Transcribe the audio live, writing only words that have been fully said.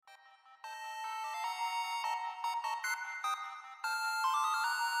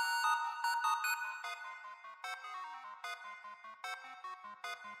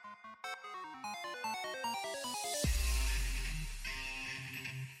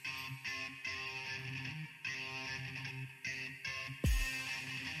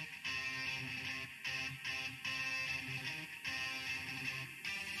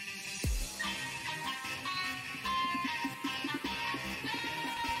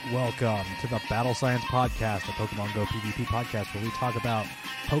Welcome to the Battle Science Podcast, a Pokemon Go PvP podcast where we talk about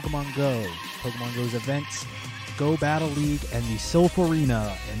Pokemon Go, Pokemon Go's events, Go Battle League, and the Silph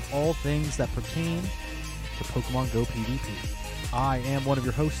Arena, and all things that pertain to Pokemon Go PvP. I am one of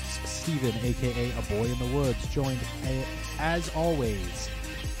your hosts, Steven, aka A Boy in the Woods, joined as always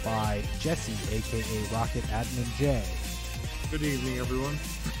by Jesse, aka Rocket Admin J. Good evening, everyone.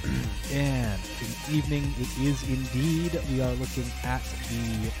 And good evening, it is indeed. We are looking at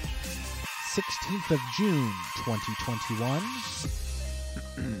the 16th of June, 2021.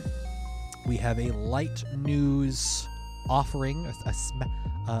 We have a light news offering,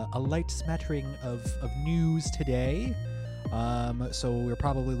 a light smattering of news today. So we're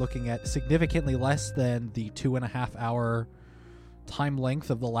probably looking at significantly less than the 2.5 hour time length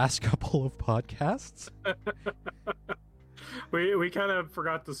of the last couple of podcasts. We kind of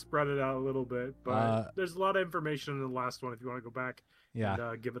forgot to spread it out a little bit, but there's a lot of information in the last one if you want to go back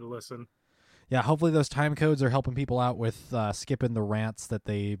and give it a listen. Yeah, hopefully those time codes are helping people out with skipping the rants that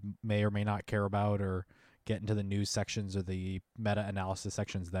they may or may not care about, or get into the news sections or the meta-analysis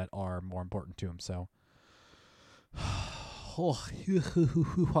sections that are more important to them. So,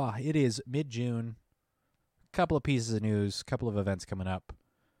 it is mid-June. Couple of pieces of news, couple of events coming up.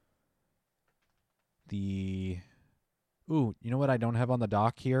 Ooh, you know what I don't have on the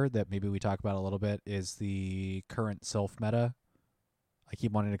dock here that maybe we talk about a little bit is the current Silph meta. I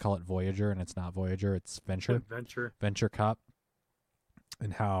keep wanting to call it Voyager, and it's not Voyager, it's Venture. Venture Cup.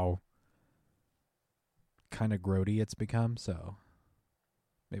 And how kind of grody it's become, so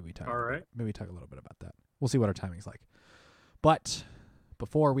maybe we talk maybe we talk a little bit about that. We'll see what our timing's like. But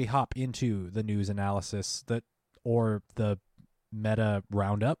before we hop into the news analysis or the meta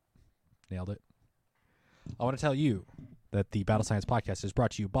roundup, nailed it, I want to tell you that the Battle Science Podcast is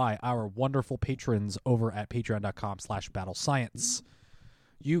brought to you by our wonderful patrons over at patreon.com/battlescience.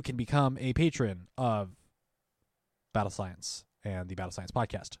 You can become a patron of Battle Science and the Battle Science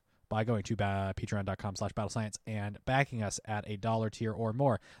Podcast by going to patreon.com/battlescience and backing us at $1 tier or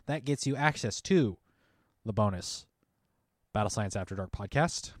more. That gets you access to the bonus Battle Science After Dark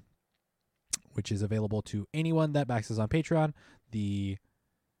podcast, which is available to anyone that backs us on Patreon. The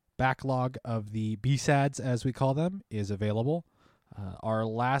backlog of the B-SADs, as we call them, is available. Our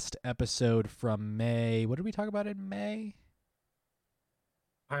last episode from May, what did we talk about in May?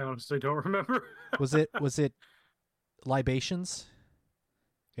 I honestly don't remember. Was it libations?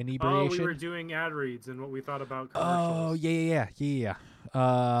 Inebriation? Oh, we were doing ad reads and what we thought about Oh, commercials. yeah.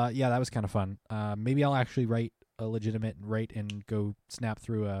 That was kind of fun. Maybe I'll actually write a legitimate rate and go snap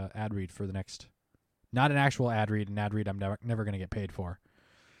through a ad read for the next, not an actual ad read, an ad read I'm never going to get paid for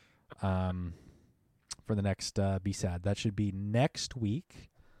the next B-SAD. That should be next week,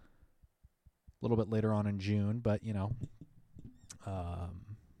 a little bit later on in June, but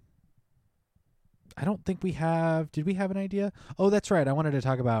I don't think we have. Did we have an idea? Oh, that's right. I wanted to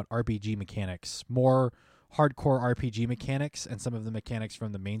talk about RPG mechanics, more hardcore RPG mechanics, and some of the mechanics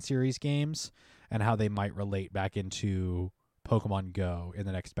from the main series games and how they might relate back into Pokemon Go in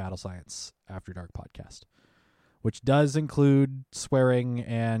the next Battle Science After Dark podcast, which does include swearing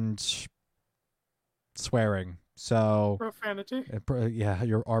and swearing. So profanity.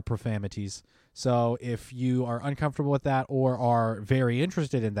 Our profanities. So if you are uncomfortable with that or are very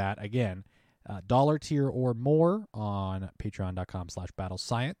interested in that, again, $1 tier or more on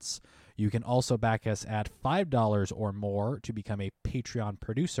patreon.com/battlescience. You can also back us at $5 or more to become a Patreon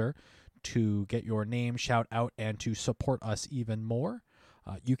producer to get your name shout out and to support us even more.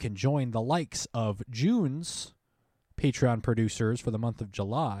 You can join the likes of June's Patreon producers for the month of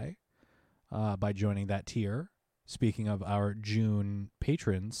July by joining that tier. Speaking of our June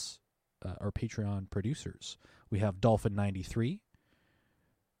patrons, or Patreon producers, we have Dolphin93,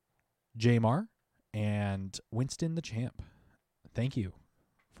 Jamar, and Winston the Champ. Thank you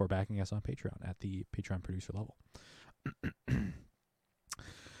for backing us on Patreon at the Patreon producer level.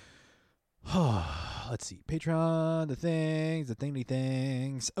 Let's see. Patreon, the thingy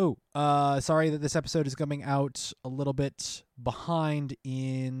things. Oh, sorry that this episode is coming out a little bit behind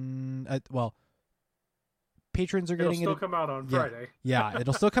in, patrons are getting it. It'll still come out on Friday. Yeah,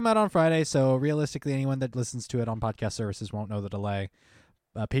 it'll still come out on Friday, so realistically anyone that listens to it on podcast services won't know the delay.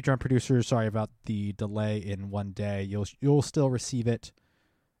 Patreon producers, sorry about the delay in one day. You'll still receive it.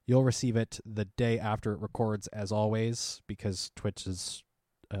 You'll receive it the day after it records, as always, because Twitch is,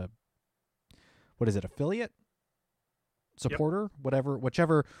 affiliate supporter,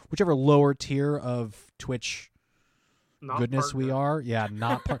 whichever lower tier of Twitch Not goodness partner. we are. Yeah,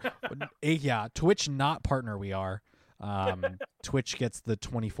 not Twitch not partner we are. Twitch gets the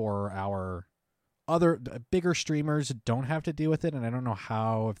 24-hour other bigger streamers don't have to deal with it, and I don't know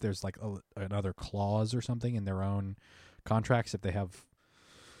how, if there's like another clause or something in their own contracts. If they have,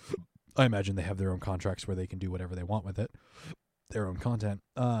 I imagine they have their own contracts where they can do whatever they want with it, their own content.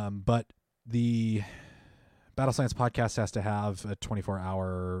 But the Battle Science Podcast has to have a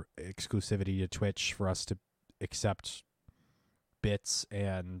 24-hour exclusivity to Twitch for us to accept bits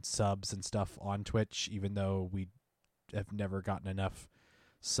and subs and stuff on Twitch, even though we have never gotten enough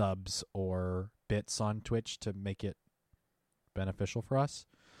subs or bits on Twitch to make it beneficial for us.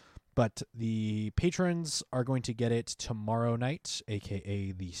 But the patrons are going to get it tomorrow night,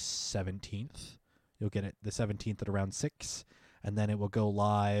 aka the 17th. You'll get it the 17th at around 6, and then it will go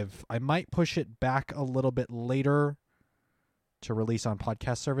live. I might push it back a little bit later to release on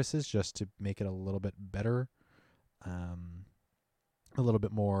podcast services, just to make it a little bit better, a little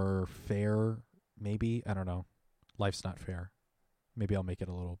bit more fair, maybe. I don't know. Life's not fair. Maybe I'll make it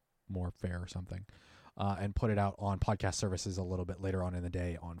a little more fair or something, and put it out on podcast services a little bit later on in the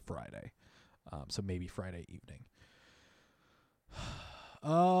day on Friday. So maybe Friday evening.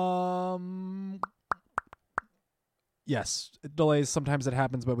 Yes, delays. Sometimes it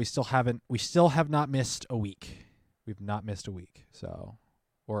happens, but we still have not missed a week. We've not missed a week. So,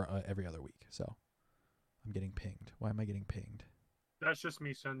 or every other week. So I'm getting pinged. Why am I getting pinged? That's just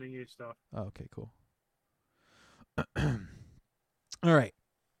me sending you stuff. Oh, okay, cool. All right.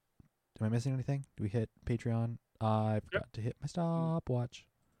 Am I missing anything? Do we hit Patreon? I forgot to hit my stopwatch.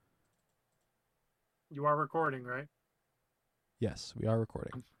 You are recording, right? Yes, we are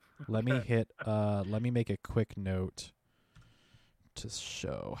recording. Okay. Let me make a quick note to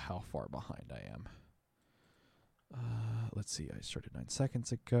show how far behind I am. Let's see. I started 9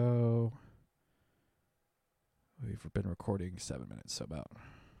 seconds ago. We've been recording 7 minutes, so about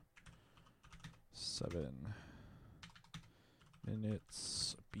 7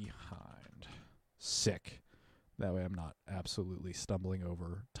 minutes behind. Sick. That way I'm not absolutely stumbling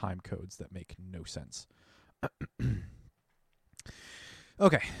over time codes that make no sense.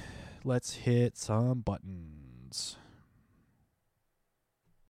 Okay, let's hit some buttons.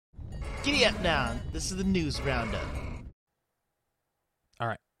 Giddy up now. This is the news roundup. All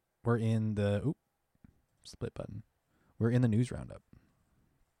right, we're in the split button. We're in the news roundup.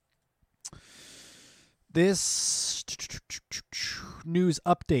 This news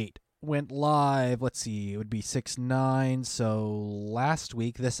update went live. Let's see, it would be 6/9. So last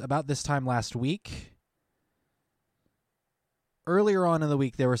week, about this time last week. Earlier on in the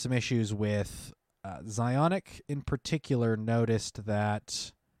week, there were some issues with Zionic in particular. Noticed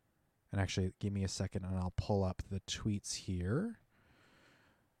that, and actually, give me a second and I'll pull up the tweets here.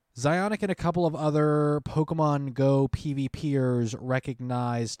 Zionic and a couple of other Pokemon Go PvPers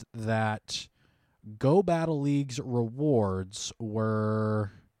recognized that Go Battle League's rewards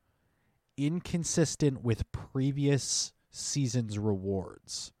were inconsistent with previous season's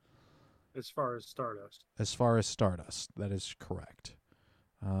rewards. As far as Stardust. That is correct.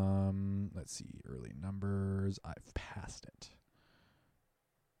 Let's see, early numbers. I've passed it.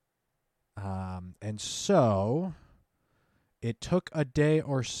 And so it took a day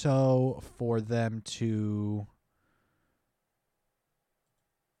or so for them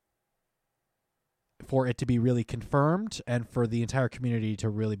for it to be really confirmed and for the entire community to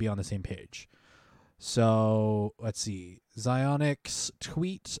really be on the same page. So let's see. Zionic's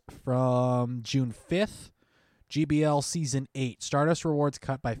tweet from June 5th. GBL Season 8. Stardust rewards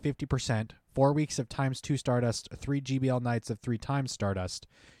cut by 50%. 4 weeks of ×2 Stardust. 3 GBL nights of 3 times Stardust.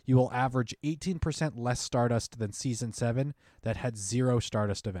 You will average 18% less Stardust than Season 7 that had 0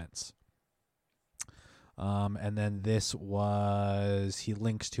 Stardust events. And then this was... He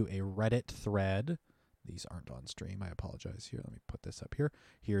links to a Reddit thread. These aren't on stream. I apologize. Here, let me put this up here.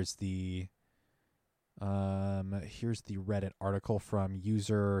 Here's the Reddit article from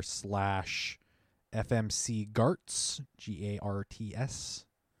user/FMC Garts, GARTS.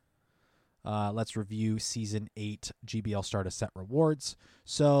 Let's review Season 8 GBL Stardust set rewards.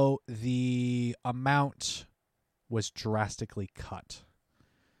 So the amount was drastically cut.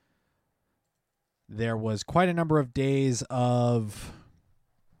 There was quite a number of days of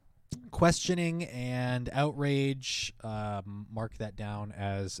questioning and outrage. Mark that down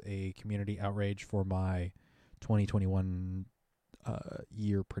as a community outrage for my 2021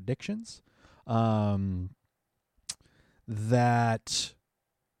 year predictions. That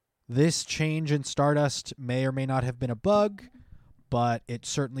this change in Stardust may or may not have been a bug, but it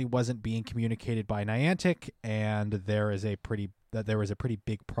certainly wasn't being communicated by Niantic, and there was a pretty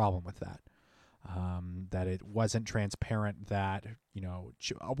big problem with that. That it wasn't transparent, that,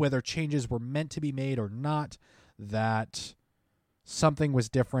 whether changes were meant to be made or not, that something was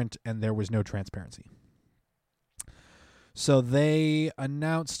different and there was no transparency. So they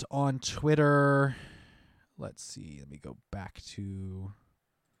announced on Twitter, let's see, let me go back to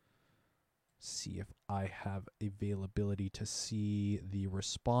see if I have availability to see the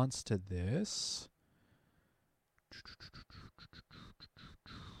response to this.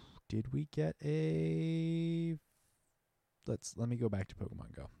 Did we get a... Let me go back to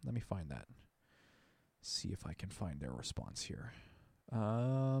Pokemon Go. Let me find that. See if I can find their response here.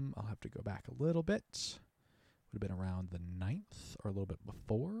 I'll have to go back a little bit. Would have been around the 9th or a little bit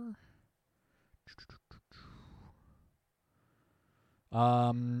before.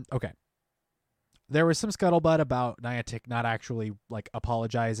 Okay. There was some scuttlebutt about Niantic not actually like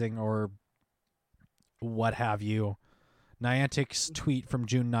apologizing or what have you. Niantic's tweet from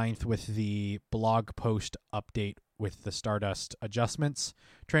June 9th with the blog post update with the Stardust adjustments.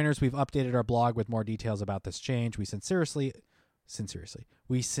 Trainers, we've updated our blog with more details about this change. We sincerely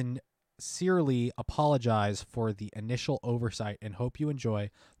apologize for the initial oversight and hope you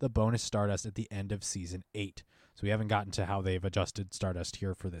enjoy the bonus Stardust at the end of Season 8. So we haven't gotten to how they've adjusted Stardust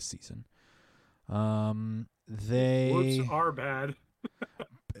here for this season. Whoops, our bad.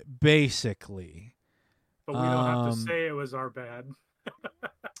 Basically. But we don't have to say it was our bad.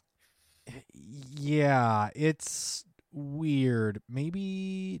 Yeah, it's weird.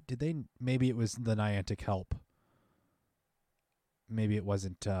 Maybe it was the Niantic help. Maybe it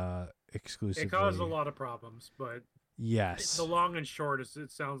wasn't exclusively. It caused a lot of problems, but yes. The long and short is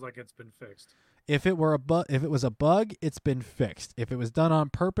it sounds like it's been fixed. If it was a bug, it's been fixed. If it was done on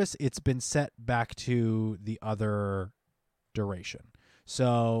purpose, it's been set back to the other duration.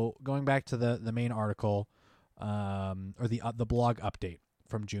 So going back to the main article, or the blog update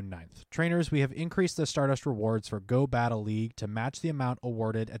from June 9th. Trainers, we have increased the Stardust rewards for Go Battle League to match the amount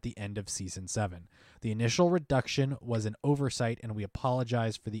awarded at the end of Season 7. The initial reduction was an oversight, and we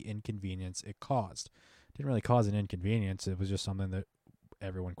apologize for the inconvenience it caused. It didn't really cause an inconvenience. It was just something that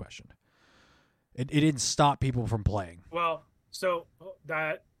everyone questioned. It didn't stop people from playing. Well, so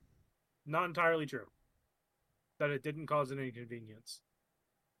that not entirely true. That it didn't cause an inconvenience.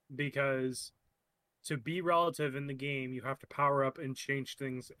 Because to be relative in the game, you have to power up and change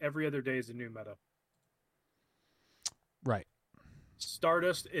things every other day as a new meta. Right.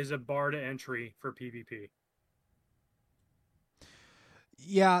 Stardust is a bar to entry for PvP.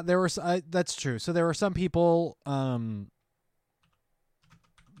 Yeah, there was that's true. So there were some people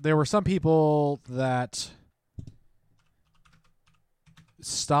that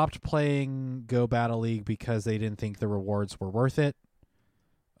stopped playing Go Battle League because they didn't think the rewards were worth it.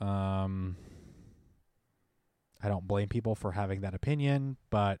 I don't blame people for having that opinion,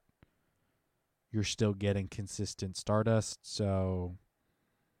 but you're still getting consistent Stardust, so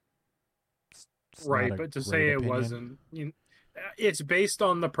it's right. But to say it wasn't, it's based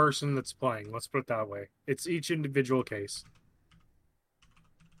on the person that's playing. Let's put it that way. It's each individual case.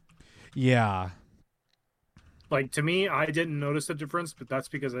 Yeah. Like, to me, I didn't notice the difference, but that's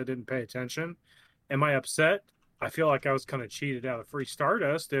because I didn't pay attention. Am I upset? I feel like I was kind of cheated out of free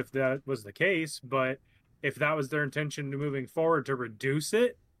Stardust if that was the case, but if that was their intention to moving forward to reduce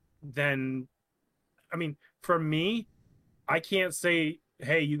it, then, I mean, for me, I can't say,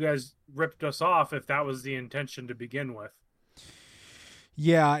 hey, you guys ripped us off if that was the intention to begin with.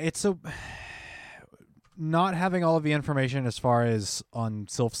 Yeah, it's not having all of the information as far as on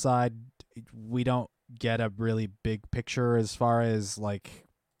Sylph's side, we don't get a really big picture as far as like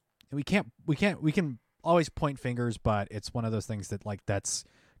we can always point fingers, but it's one of those things that like that's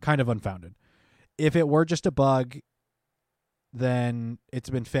kind of unfounded. If it were just a bug, then it's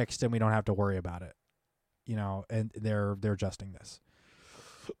been fixed and we don't have to worry about it. And they're adjusting this.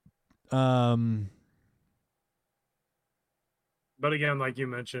 But again, like you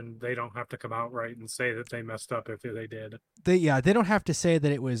mentioned, they don't have to come out right and say that they messed up if they did. They don't have to say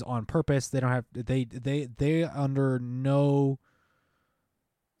that it was on purpose. They don't have they under no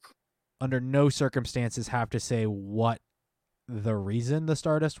circumstances have to say what the reason the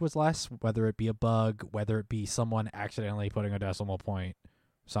Stardust was less, whether it be a bug, whether it be someone accidentally putting a decimal point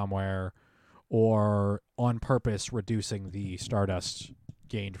somewhere, or on purpose reducing the Stardust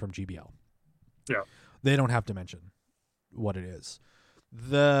gained from GBL. Yeah. They don't have to mention what it is.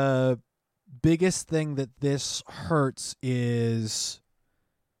 The biggest thing that this hurts is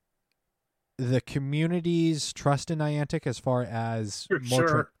the community's trust in Niantic as far as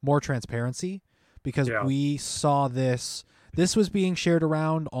more transparency, because we saw this was being shared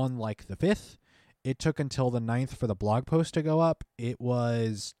around on like the 5th. It took until the 9th for the blog post to go up. It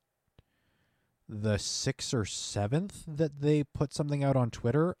was the 6th or 7th that they put something out on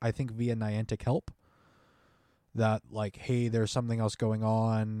Twitter, I think via Niantic help. that like, hey, there's something else going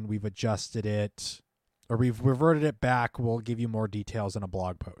on, we've adjusted it, or we've reverted it back, we'll give you more details in a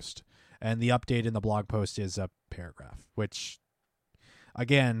blog post. And the update in the blog post is a paragraph, which,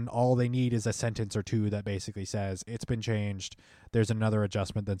 again, all they need is a sentence or two that basically says it's been changed, there's another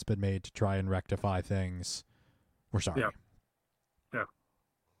adjustment that's been made to try and rectify things, we're sorry. Yeah.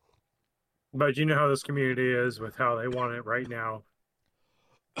 But you know how this community is with how they want it right now.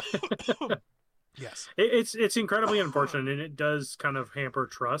 Yes. It's incredibly unfortunate, and it does kind of hamper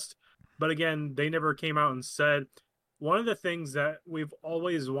trust. But again, they never came out and said, one of the things that we've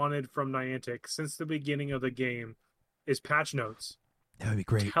always wanted from Niantic since the beginning of the game is patch notes. That would be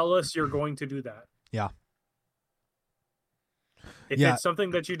great. Tell us you're going to do that. Yeah. If it's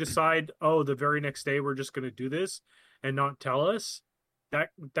something that you decide, the very next day we're just going to do this and not tell us,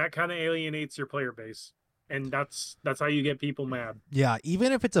 that kind of alienates your player base. And that's how you get people mad. Yeah,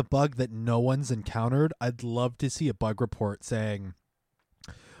 even if it's a bug that no one's encountered, I'd love to see a bug report saying,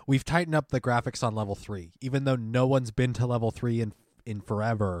 we've tightened up the graphics on level 3, even though no one's been to level 3 in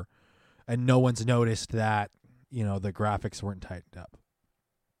forever, and no one's noticed that, the graphics weren't tightened up.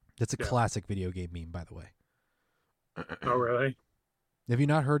 That's a classic video game meme, by the way. Oh, really? Have you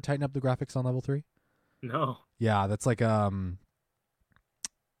not heard tighten up the graphics on level 3? No. Yeah, that's like in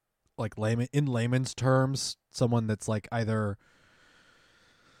layman's terms, someone that's like either,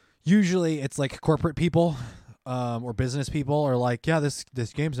 usually it's like corporate people or business people are like, yeah, this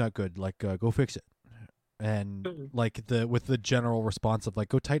game's not good, like go fix it, and like with the general response of like,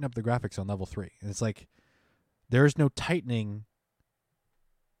 go tighten up the graphics on level 3, and it's like, there's no tightening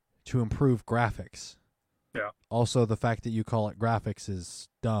to improve graphics. Yeah. Also, the fact that you call it graphics is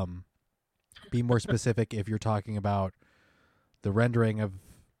dumb. Be more specific if you're talking about the rendering of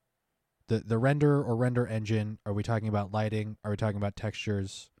the render or render engine. Are we talking about lighting? Are we talking about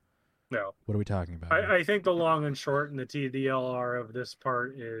textures? No. What are we talking about? I think the long and short and the TDLR of this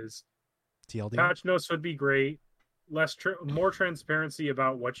part is TLD. Patch notes would be great. More transparency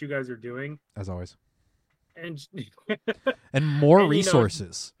about what you guys are doing, as always, and more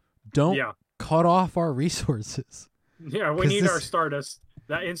resources. Don't cut off our resources. Yeah, we need our Stardust.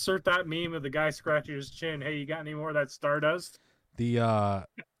 Insert that meme of the guy scratching his chin. Hey, you got any more of that Stardust?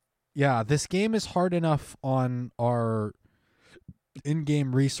 This game is hard enough on our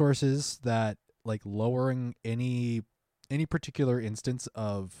in-game resources that like lowering any particular instance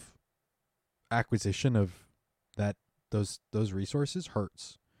of acquisition of those resources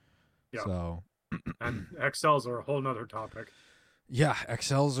hurts. Yeah. So and XLs are a whole nother topic. Yeah,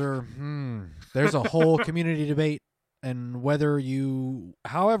 XLs are there's a whole community debate, and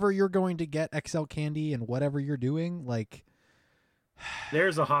however you're going to get XL candy and whatever you're doing, like,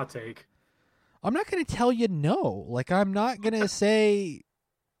 there's a hot take. I'm not going to tell you no. Like, I'm not going to say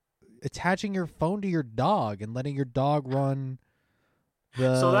attaching your phone to your dog and letting your dog run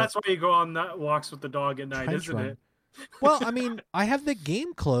So that's why you go on walks with the dog at night, isn't it? Well, I mean, I have the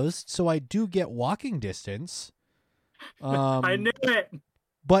game closed, so I do get walking distance. I knew it.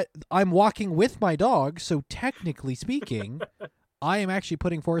 But I'm walking with my dog, so technically speaking, I am actually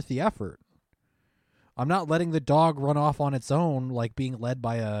putting forth the effort. I'm not letting the dog run off on its own, like being led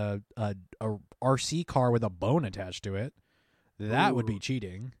by a RC car with a bone attached to it. That would be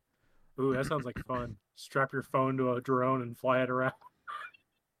cheating. Ooh, that sounds like fun. Strap your phone to a drone and fly it around.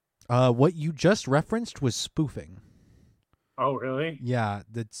 What you just referenced was spoofing. Oh, really? Yeah,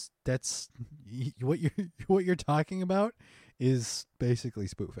 that's what you're talking about is basically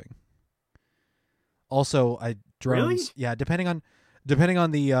spoofing. Also, drones. Really? Yeah, depending on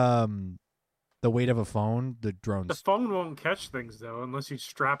the weight of a phone, the drones. The phone won't catch things though, unless you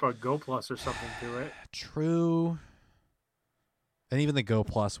strap a Go Plus or something to it. True. And even the Go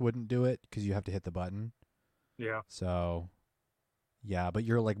Plus wouldn't do it because you have to hit the button. Yeah. So, yeah, but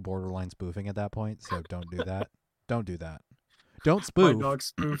you're like borderline spoofing at that point, so don't do that. Don't do that. Don't spoof. My dog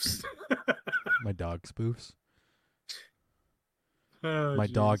spoofs. My dog spoofs. Oh, my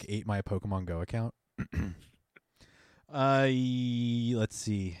dog ate my Pokemon Go account. Let's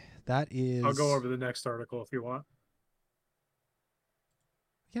see. That is. I'll go over the next article if you want.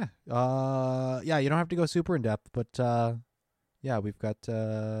 Yeah. Yeah. You don't have to go super in depth, but yeah, we've got.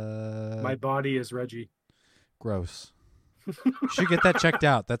 My body is Reggie. Gross. You should get that checked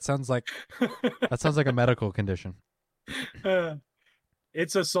out. That sounds like a medical condition.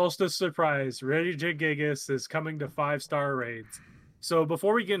 It's a solstice surprise. Regigigas is coming to 5-star raids. So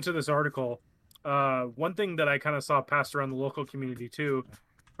before we get into this article, one thing that I kind of saw passed around the local community too,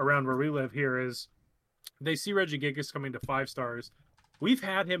 around where we live here, is they see Regigigas coming to 5 stars. We've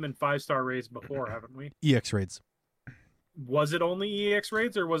had him in 5-star raids before, haven't we? EX raids. was it only EX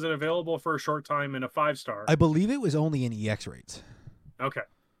raids or was it available for a short time in a 5-star? I believe it was only in EX raids. Okay.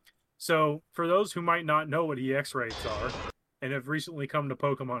 So for those who might not know what EX raids are and have recently come to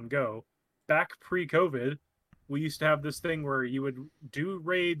Pokemon Go, back pre-COVID, we used to have this thing where you would do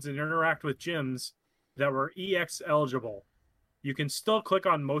raids and interact with gyms that were EX eligible. You can still click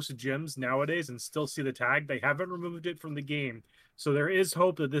on most gyms nowadays and still see the tag. They haven't removed it from the game. So there is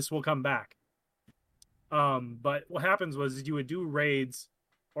hope that this will come back. But what happens was you would do raids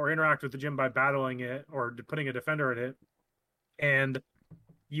or interact with the gym by battling it or putting a defender in it. And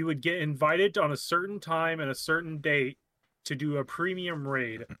you would get invited on a certain time and a certain date to do a premium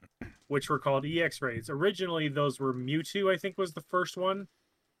raid, which were called EX raids. Originally, those were Mewtwo, I think was the first one.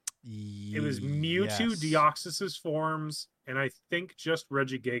 It was Mewtwo, Deoxys's forms, and I think just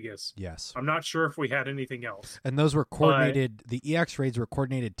Regigigas. Yes. I'm not sure if we had anything else. And those were coordinated, the EX raids were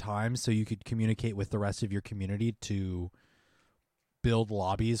coordinated times so you could communicate with the rest of your community to build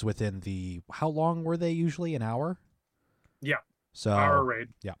lobbies within the, how long were they usually? An hour? Yeah. So hour raid.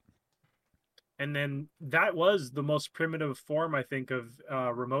 Yeah. And then that was the most primitive form, I think, of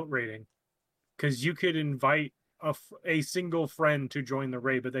remote raiding, because you could invite a single friend to join the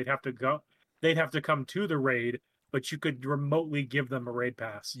raid, but they'd have to come to the raid, but you could remotely give them a raid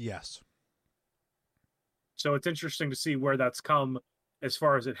pass. Yes. So it's interesting to see where that's come as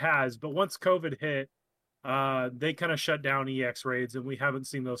far as it has. But once COVID hit, they kind of shut down EX raids, and we haven't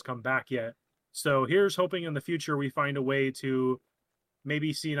seen those come back yet. So here's hoping in the future we find a way to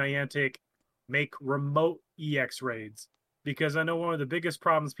maybe see Niantic make remote EX raids, because I know one of the biggest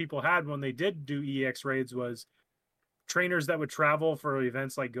problems people had when they did do EX raids was trainers that would travel for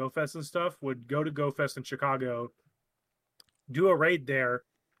events like GoFest and stuff would go to GoFest in Chicago, do a raid there,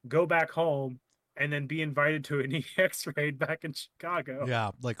 go back home, and then be invited to an EX raid back in Chicago.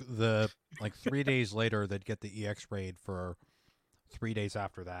 Yeah, like 3 days later, they'd get the EX raid for 3 days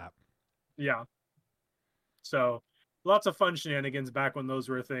after that. Yeah. So lots of fun shenanigans back when those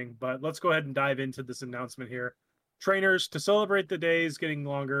were a thing, but let's go ahead and dive into this announcement here. Trainers, to celebrate the days getting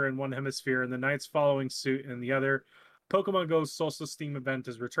longer in one hemisphere and the nights following suit in the other, Pokemon Go's Solstice Theme event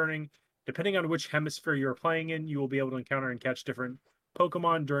is returning. Depending on which hemisphere you're playing in, you will be able to encounter and catch different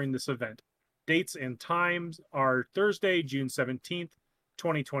Pokemon during this event. Dates and times are Thursday, June 17th,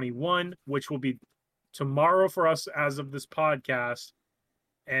 2021, which will be tomorrow for us as of this podcast,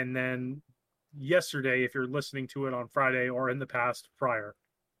 and then yesterday if you're listening to it on Friday or in the past prior,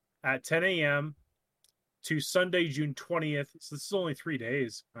 at 10 a.m. to Sunday, June 20th. So this is only 3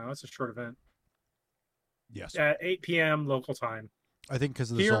 days. Wow, that's a short event. Yes. At 8 p.m. local time. I think because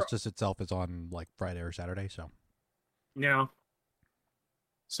the solstice itself is on like Friday or Saturday, so. Yeah.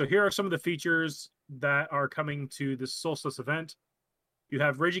 So here are some of the features that are coming to this solstice event. You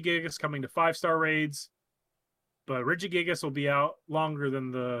have Regigigas coming to 5-star raids, but Regigigas will be out longer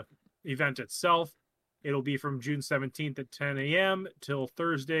than the event itself. It'll be from June 17th at 10 a.m. till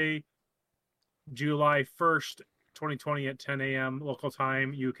Thursday, July 1st, 2020 at 10 a.m. local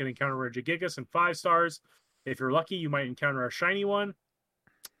time. You can encounter Regigigas in 5 stars. If you're lucky, you might encounter a shiny one.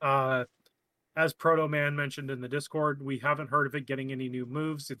 As Proto Man mentioned in the Discord, we haven't heard of it getting any new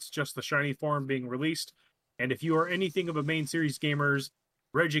moves. It's just the shiny form being released. And if you are anything of a main series gamers,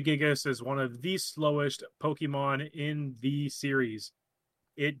 Regigigas is one of the slowest Pokemon in the series.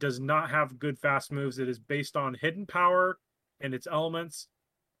 It does not have good fast moves. It is based on hidden power and its elements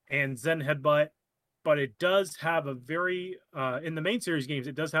and Zen Headbutt. But it does have a very, in the main series games,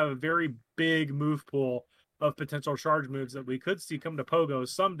 it does have a very big move pool of potential charge moves that we could see come to Pogo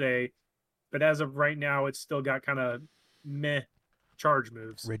someday. But as of right now, it's still got kind of meh charge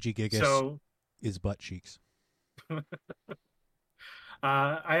moves. Regigigas is butt cheeks.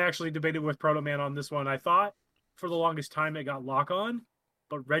 I actually debated with Proto Man on this one. I thought for the longest time it got lock on,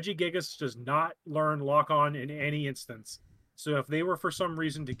 but Regigigas does not learn lock on in any instance. So if they were for some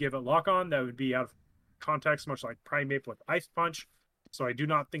reason to give it lock on, that would be out of context, much like Primeape with Ice Punch. So I do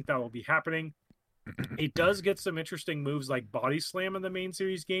not think that will be happening. It does get some interesting moves like Body Slam in the main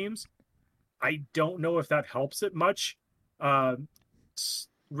series games. I don't know if that helps it much. Regigigas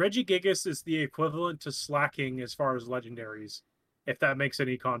is the equivalent to Slacking as far as legendaries, if that makes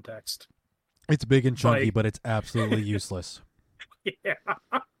any context. It's big and chunky, but it's absolutely useless. Yeah.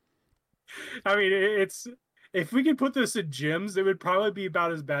 I mean, it's if we could put this in gyms, it would probably be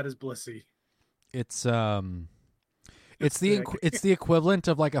about as bad as Blissey. It's the equivalent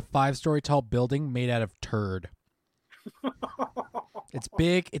of like a 5-story tall building made out of turd. It's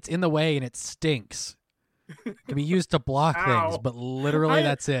big, it's in the way, and it stinks. It can be used to block things, but literally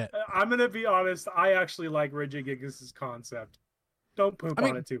that's it. I'm gonna be honest. I actually like Regigigas' concept. Don't poop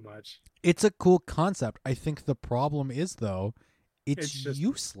on it too much. It's a cool concept. I think the problem is, though, it's just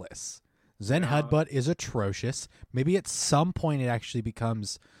useless. Zen Headbutt is atrocious. Maybe at some point it actually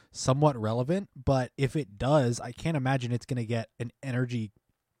becomes somewhat relevant, but if it does, I can't imagine it's going to get an energy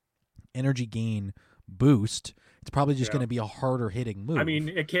gain boost. It's probably just going to be a harder hitting move. I mean,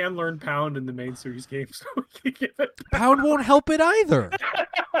 it can learn Pound in the main series game, so we can give it Pound won't help it either.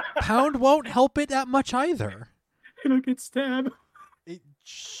 Pound won't help it that much either. It'll get stabbed.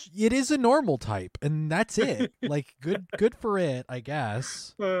 It is a normal type, and that's it. Like, good for it, I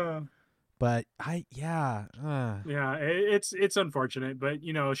guess. But it's unfortunate,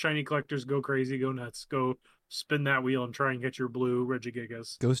 but shiny collectors go crazy, go nuts, go spin that wheel and try and get your blue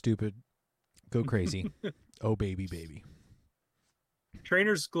Regigigas. Go stupid, go crazy. Oh baby.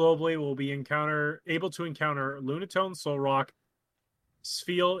 Trainers globally will be able to encounter Lunatone, Solrock,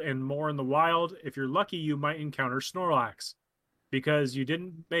 Spheal, and more in the wild. If you're lucky, you might encounter Snorlax, because you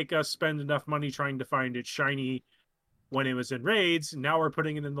didn't make us spend enough money trying to find it shiny when it was in raids. Now we're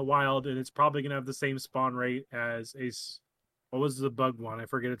putting it in the wild, and it's probably going to have the same spawn rate as what was the bug one? I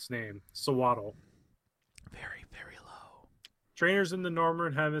forget its name. Sawaddle. Very, very low. Trainers in the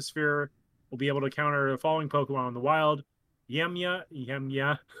Northern Hemisphere will be able to counter the following Pokemon in the wild: Yanma,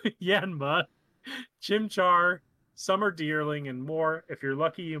 Chimchar, Summer Deerling, and more. If you're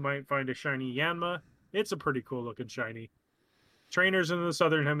lucky, you might find a shiny Yanma. It's a pretty cool looking shiny. Trainers in the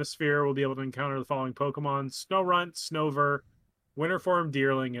Southern Hemisphere will be able to encounter the following Pokemon: Snorunt, Snover, Winterform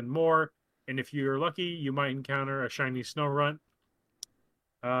Deerling, and more. And if you're lucky, you might encounter a shiny Snorunt.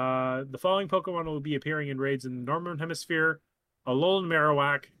 The following Pokemon will be appearing in raids in the Northern Hemisphere: Alolan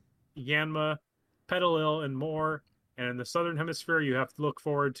Marowak, Yanma, Petalil, and more. And in the Southern Hemisphere, you have to look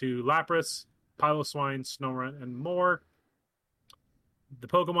forward to Lapras, Piloswine, Snorunt, and more. The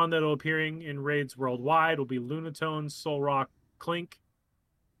Pokemon that will be appearing in raids worldwide will be Lunatone, Solrock, Clink.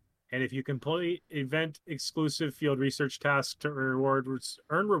 And if you complete event-exclusive field research tasks to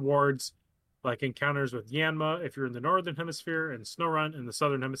earn rewards like encounters with Yanma if you're in the Northern Hemisphere, and Snorunt in the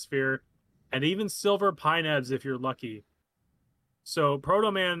Southern Hemisphere, and even Silver Pinebs if you're lucky. So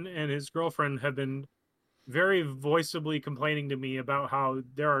Protoman and his girlfriend have been very voiceably complaining to me about how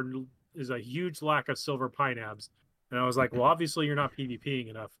there is a huge lack of Silver Pinebs. And I was like, well, obviously you're not PvPing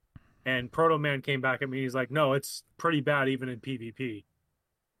enough. And Protoman came back at me. He's like, no, it's pretty bad even in PvP.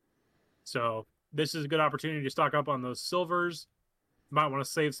 So this is a good opportunity to stock up on those silvers. Might want to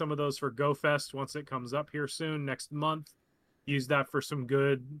save some of those for GoFest once it comes up here soon, next month. Use that for some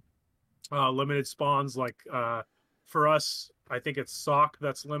good limited spawns. Like for us, I think it's Sock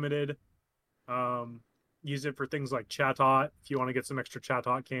that's limited. Use it for things like Chatot if you want to get some extra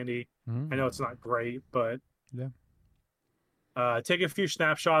Chatot candy. I know it's not great, but yeah. Take a few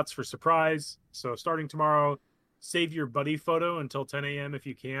snapshots for surprise. So starting tomorrow, save your buddy photo until 10 a.m. if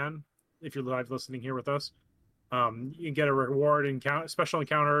you can. If you're live listening here with us, you can get a reward special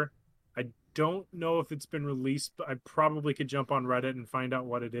encounter. I don't know if it's been released, but I probably could jump on Reddit and find out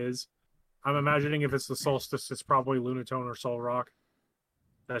what it is. I'm imagining if it's the Solstice, it's probably Lunatone or Solrock.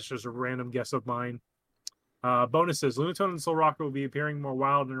 That's just a random guess of mine. Bonuses: Lunatone and Solrock will be appearing more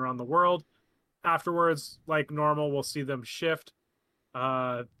wild and around the world. Afterwards, like normal, we'll see them shift.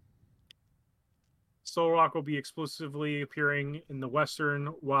 Solrock will be exclusively appearing in the Western,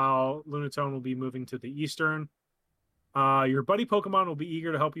 while Lunatone will be moving to the Eastern. Your buddy Pokemon will be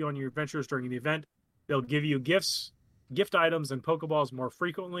eager to help you on your adventures during the event. They'll give you gifts, gift items, and Pokeballs more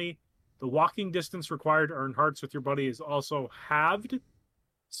frequently. The walking distance required to earn hearts with your buddy is also halved.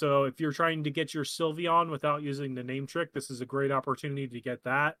 So if you're trying to get your Sylveon without using the name trick, this is a great opportunity to get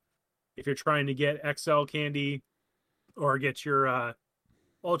that. If you're trying to get XL candy or get your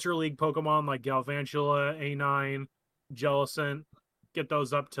Ultra League Pokemon like Galvantula, A9, Jellicent, get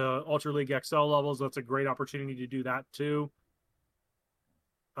those up to Ultra League XL levels. That's a great opportunity to do that too.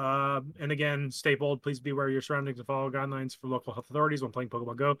 And again, stay bold. Please be aware of your surroundings and follow guidelines for local health authorities when playing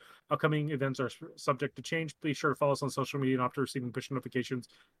Pokemon Go. Upcoming events are subject to change. Please sure to follow us on social media and after receiving push notifications.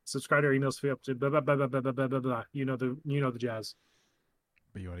 Subscribe to our emails to be up to blah, blah, blah, blah, blah, blah, blah, blah. You know the jazz.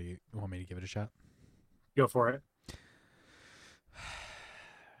 But you want me to give it a shot? Go for it.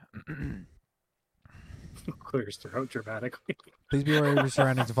 Clears throat dramatically. Please be aware of your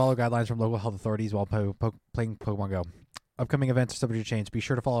surroundings and follow guidelines from local health authorities while playing Pokemon Go. Upcoming events are subject to change. Be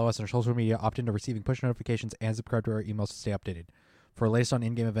sure to follow us on our social media, opt into receiving push notifications, and subscribe to our emails to stay updated. For the latest on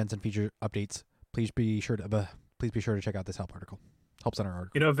in-game events and feature updates, please be sure to check out this help center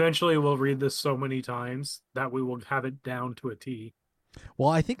article. Eventually we'll read this so many times that we will have it down to a T. Well,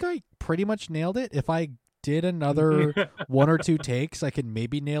 I think I pretty much nailed it. If I did another one or two takes, I could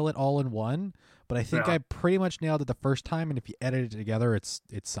maybe nail it all in one. but I think I pretty much nailed it the first time, and if you edit it together, it's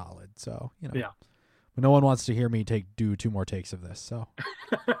solid. So, Yeah. But no one wants to hear me do 2 more takes of this. So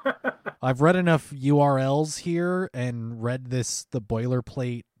I've read enough URLs here and read the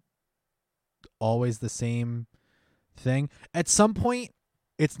boilerplate, always the same thing. At some point,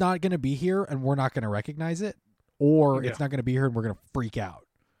 it's not going to be here and we're not going to recognize it, or it's not going to be here and we're going to freak out.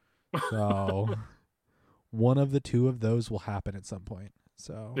 So one of the 2 of those will happen at some point.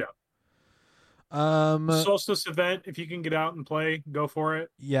 So Solstice event, if you can get out and play, go for it.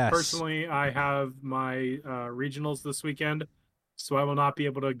 Yes. Personally, I have my regionals this weekend, so I will not be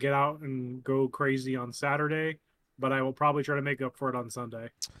able to get out and go crazy on Saturday, but I will probably try to make up for it on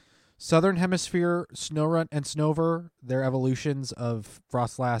Sunday. Southern Hemisphere Snowrun and Snover, their evolutions of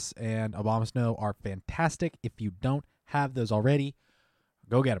Frostlass and Abomasnow are fantastic. If you don't have those already,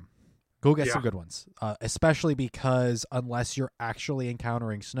 go get them. Go get some good ones, especially because unless you're actually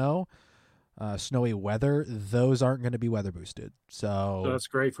encountering snow, snowy weather, those aren't going to be weather boosted. So that's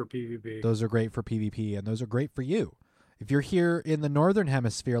great for PvP. Those are great for PvP, and those are great for you. If you're here in the Northern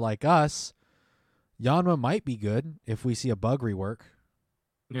Hemisphere like us, Yanma might be good if we see a bug rework.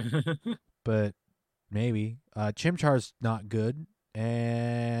 But maybe. Chimchar's not good,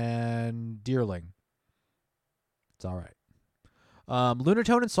 and Deerling. It's all right.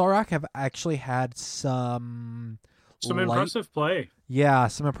 Lunatone and Solrock have actually had some impressive play. Yeah,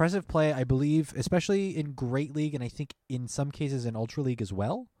 some impressive play, I believe, especially in Great League, and I think in some cases in Ultra League as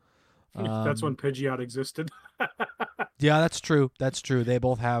well. That's when Pidgeot existed. Yeah, that's true. That's true. They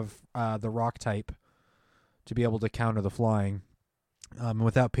both have the rock type to be able to counter the flying. And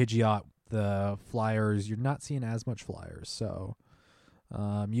without Pidgeot, the flyers, you're not seeing as much flyers. So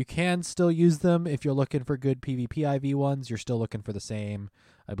you can still use them if you're looking for good PvP IV ones. You're still looking for the same.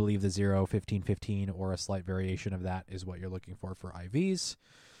 I believe the 0, 15, 15, or a slight variation of that is what you're looking for IVs.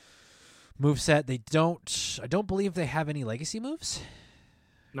 Moveset, I don't believe they have any legacy moves.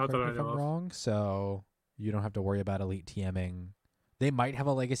 Not that I know if I'm of. wrong, so you don't have to worry about elite TMing. They might have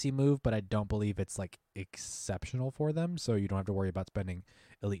a legacy move, but I don't believe it's like exceptional for them, so you don't have to worry about spending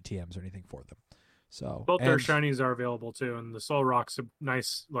elite TMs or anything for them. So both their shinies are available too, and the Solrock's a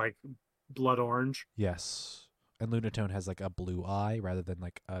nice like blood orange. Yes. And Lunatone has like a blue eye rather than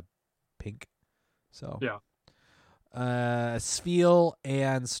like a pink. So yeah. Spheal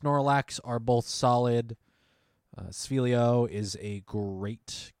and Snorlax are both solid. Sphelio is a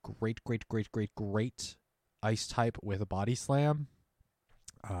great ice type with a body slam.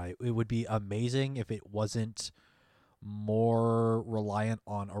 It would be amazing if it wasn't more reliant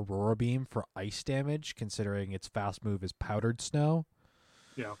on Aurora Beam for ice damage, considering its fast move is Powdered Snow.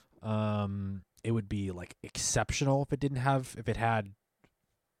 Yeah. It would be like exceptional if it had.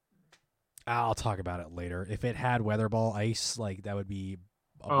 I'll talk about it later. If it had Weather Ball Ice, like that would be.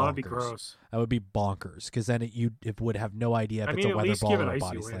 That'd be gross. That would be bonkers, because then it would have no idea if it's a Weather Ball or a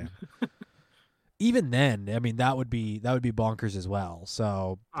Body Slam. Even then, I mean that would be bonkers as well.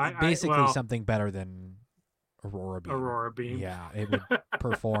 So basically something better than Aurora Beam. Aurora Beam. Yeah, it would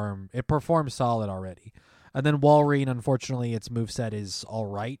perform. It performs solid already. And then Walrein, unfortunately, its moveset is all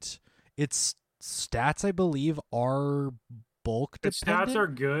right. Its stats, I believe, are bulk dependent. Its stats are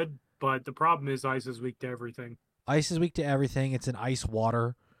good, but the problem is Ice is weak to everything. Ice is weak to everything. It's an ice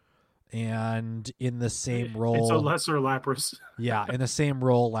water. And in the same role... It's a lesser Lapras. Yeah, in the same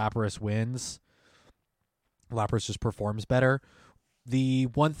role, Lapras wins. Lapras just performs better. The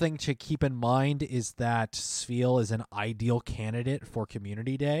one thing to keep in mind is that Spheal is an ideal candidate for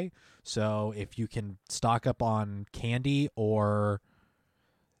Community Day. So if you can stock up on candy or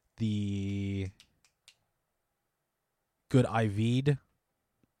the good IV'd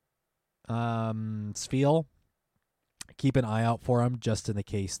Spheal, keep an eye out for them just in the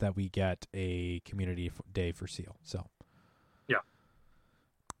case that we get a Community Day for Seal. So, yeah.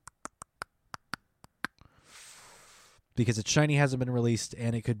 Because its shiny hasn't been released,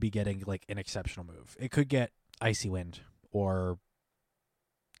 and it could be getting like an exceptional move. It could get Icy Wind, or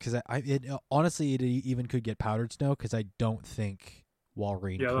because honestly, it even could get Powdered Snow, because I don't think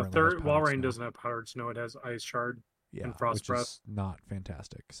Walrein. Yeah, the third Walrein doesn't have Powdered Snow; it has Ice Shard and Frost Breath. Is not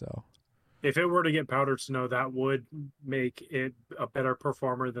fantastic. So, if it were to get Powdered Snow, that would make it a better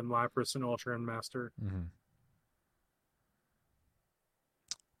performer than Lapras and Ultra and Master. Mm-hmm.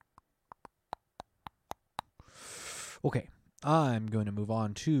 Okay, I'm going to move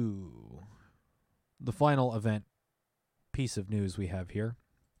on to the final event piece of news we have here.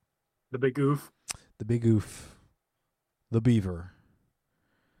 The big oof. The big oof. The beaver.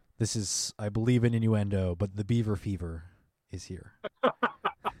 This is, I believe, an innuendo, but the beaver fever is here.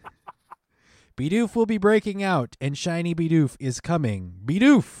 Bidoof will be breaking out, and shiny Bidoof is coming.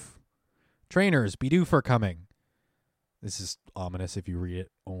 Bidoof! Trainers, Bidoof are coming. This is ominous if you read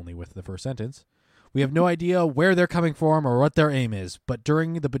it only with the first sentence. We have no idea where they're coming from or what their aim is, but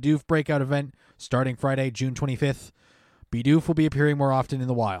during the Bidoof breakout event, starting Friday, June 25th, Bidoof will be appearing more often in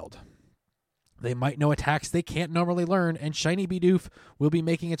the wild. They might know attacks they can't normally learn, and Shiny Bidoof will be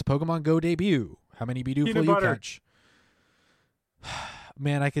making its Pokemon Go debut. How many Bidoof will you catch?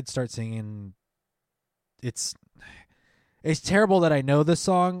 Man, I could start singing. It's terrible that I know this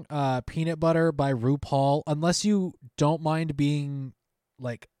song, Peanut Butter by RuPaul. Unless you don't mind being,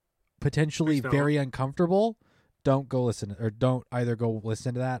 like, potentially very uncomfortable, don't go listen, or don't either go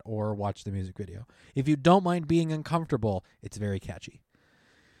listen to that or watch the music video. If you don't mind being uncomfortable, it's very catchy.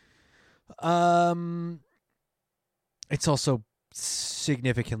 It's also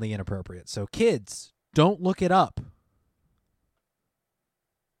significantly inappropriate. So kids, don't look it up.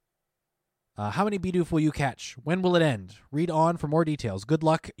 How many Bidoof will you catch? When will it end? Read on for more details. Good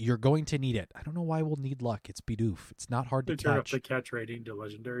luck. You're going to need it. I don't know why we'll need luck. It's Bidoof. It's not hard to catch. Turn up the catch rating to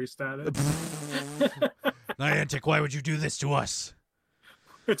legendary status. Niantic, why would you do this to us?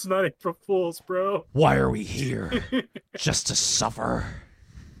 It's not April Fool's, bro. Why are we here? Just to suffer.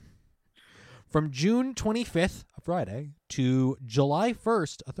 From June 25th, a Friday, to July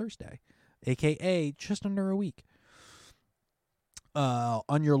 1st, a Thursday, a.k.a. just under a week.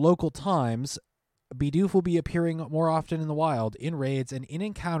 On your local times, Bidoof will be appearing more often in the wild, in raids, and in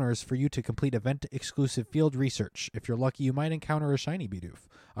encounters for you to complete event-exclusive field research. If you're lucky, you might encounter a shiny Bidoof.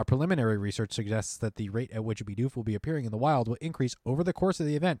 Our preliminary research suggests that the rate at which Bidoof will be appearing in the wild will increase over the course of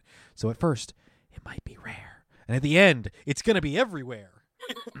the event, so at first, it might be rare. And at the end, it's going to be everywhere.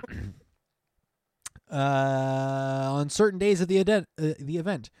 On certain days of the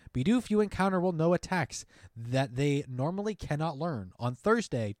event, Bidoof you encounter will know attacks that they normally cannot learn. On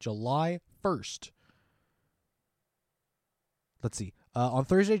Thursday, July 1st. Let's see. On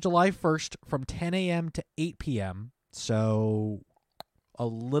Thursday, July 1st, from 10 a.m. to 8 p.m., so a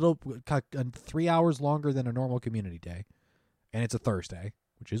little 3 hours longer than a normal community day. And it's a Thursday,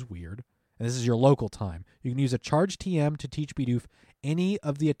 which is weird. And this is your local time. You can use a charge TM to teach Bidoof any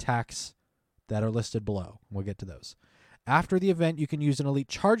of the attacks that are listed below. We'll get to those. After the event, you can use an Elite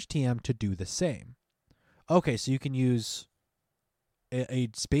Charge TM to do the same. Okay, so you can use a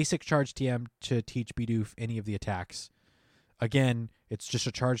basic Charge TM to teach Bidoof any of the attacks. Again, it's just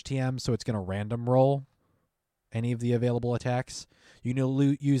a Charge TM, so it's going to random roll any of the available attacks. You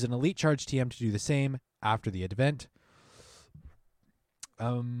can use an Elite Charge TM to do the same after the event.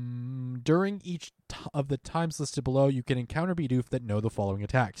 During each of the times listed below, you can encounter Bidoof that know the following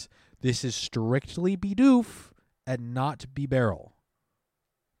attacks. This is strictly Bidoof and not Bibarel.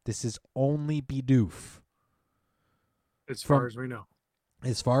 This is only Bidoof. As far as we know.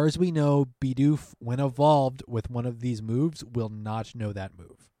 As far as we know, Bidoof, when evolved with one of these moves, will not know that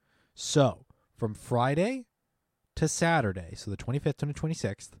move. So, from Friday to Saturday, so the 25th and the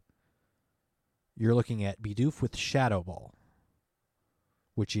 26th, you're looking at Bidoof with Shadow Ball,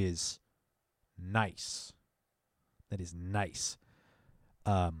 which is nice. That is nice.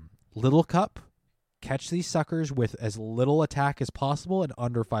 Little Cup, catch these suckers with as little attack as possible and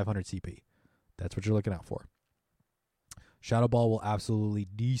under 500 CP. That's what you're looking out for. Shadow Ball will absolutely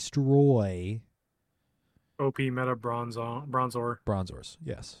destroy OP meta Bronzor,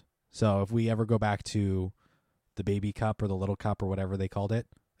 yes. So if we ever go back to the Baby Cup or the Little Cup or whatever they called it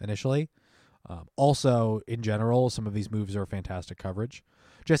initially, also in general, some of these moves are fantastic coverage.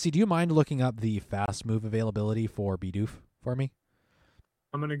 Jesse, do you mind looking up the fast move availability for Bidoof for me?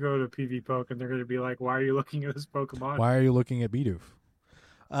 I'm going to go to PV Poke, and they're going to be like, why are you looking at this Pokemon? Why are you looking at Bidoof?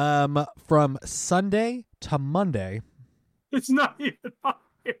 From Sunday to Monday. It's not even on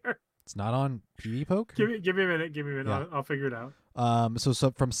here. It's not on PV Poke? Give me a minute. Yeah. I'll figure it out.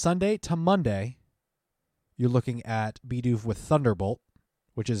 So from Sunday to Monday, you're looking at Bidoof with Thunderbolt,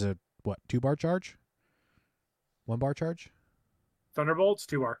 which is a, 2-bar charge? 1-bar charge? Thunderbolt's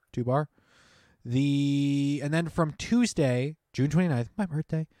 2-bar. 2-bar. And then from Tuesday, June 29th, my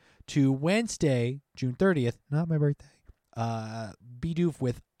birthday, to Wednesday, June 30th, not my birthday, Bidoof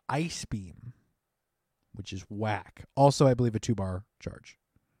with Ice Beam, which is whack. Also, I believe a 2-bar charge.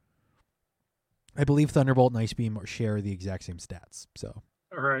 I believe Thunderbolt and Ice Beam share the exact same stats. So,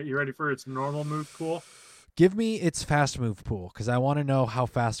 all right, you ready for its normal move pool? Give me its fast move pool, because I want to know how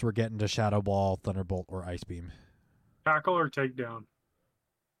fast we're getting to Shadow Ball, Thunderbolt, or Ice Beam. Tackle or takedown?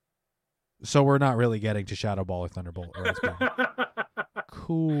 So we're not really getting to Shadow Ball or Thunderbolt or Ice Beam.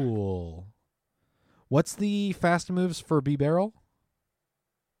 Cool. What's the fast moves for Bibarel?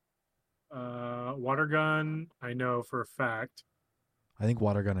 Water Gun, I know for a fact. I think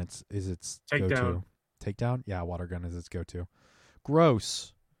Water Gun is its takedown. Go-to. Takedown? Yeah, Water Gun is its go-to.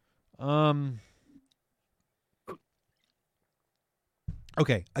 Gross.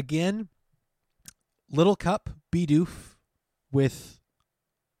 Okay, again, Little Cup, Bidoof with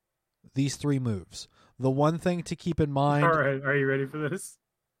these 3 moves. The one thing to keep in mind... All right, are you ready for this?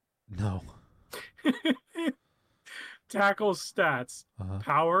 No. Tackle stats. Uh-huh.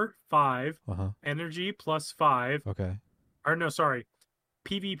 Power, 5. Uh-huh. Energy, +5. Okay. Or no, sorry.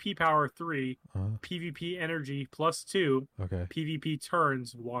 PvP power, 3. Uh-huh. PvP energy, +2. Okay. PvP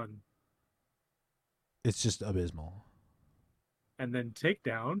turns, 1. It's just abysmal. And then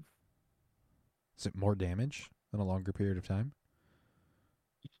takedown. Is it more damage in a longer period of time?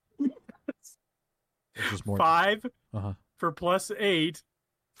 It's just more 5 Uh-huh. for +8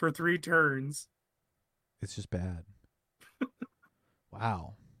 for 3 turns. It's just bad.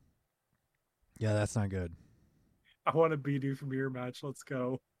 Wow. Yeah, that's not good. I want a Bidoof mirror match. Let's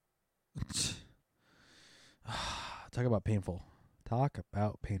go. Talk about painful.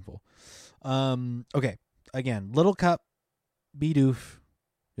 Okay. Again, Little Cup, Bidoof.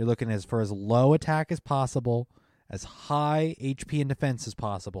 You're looking for as low attack as possible, as high HP and defense as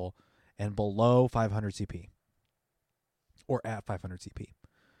possible, and below 500 CP. Or at 500 CP.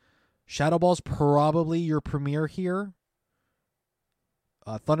 Shadow Ball's probably your premier here.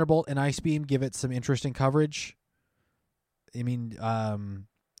 Thunderbolt and Ice Beam give it some interesting coverage. I mean,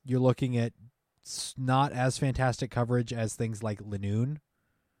 you're looking at not as fantastic coverage as things like Linoon.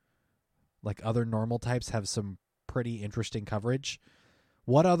 Like other normal types have some pretty interesting coverage.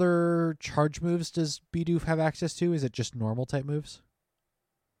 What other charge moves does Bidoof have access to? Is it just normal type moves?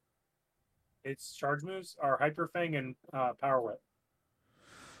 Its charge moves are Hyper Fang and Power Whip.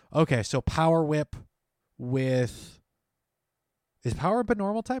 Okay, so Power Whip with... Is Power Whip a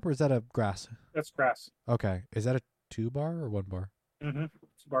normal type or is that a grass? That's grass. Okay. Is that a 2-bar or 1-bar? Mm-hmm.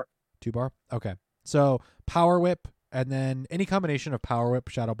 2-bar. 2-bar? Okay. So Power Whip and then any combination of Power Whip,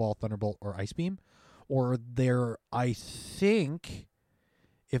 Shadow Ball, Thunderbolt, or Ice Beam. Or there, I think,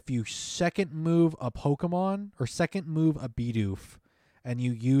 if you second move a Pokemon or second move a Bidoof and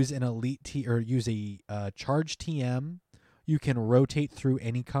you use an Elite or use a Charge TM, you can rotate through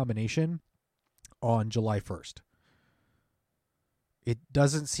any combination on July 1st. It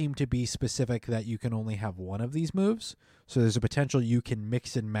doesn't seem to be specific that you can only have one of these moves, so there's a potential you can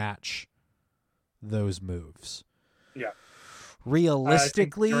mix and match those moves. Yeah.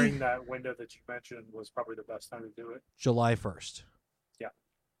 Realistically, I think during that window that you mentioned was probably the best time to do it. July 1st. Yeah.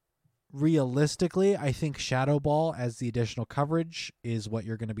 Realistically, I think Shadow Ball as the additional coverage is what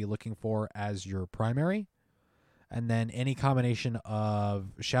you're going to be looking for as your primary. And then any combination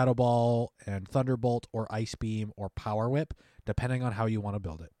of Shadow Ball and Thunderbolt or Ice Beam or Power Whip, depending on how you want to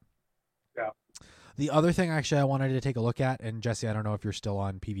build it. Yeah. The other thing, actually, I wanted to take a look at, and Jesse, I don't know if you're still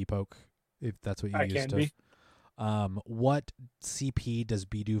on PvPoke, if that's what you used to. Be. What CP does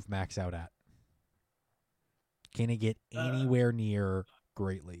Bidoof max out at? Can it get anywhere near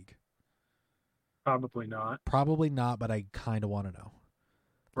Great League? Probably not. Probably not, but I kind of want to know.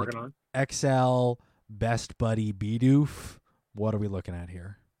 Working on XL, Best Buddy, Bidoof. What are we looking at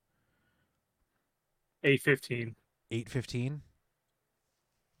here? 815. 815?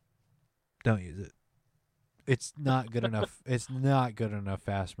 Don't use it. It's not good enough. It's not good enough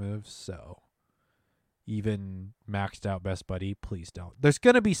fast moves, so even maxed out Best Buddy, please don't. There's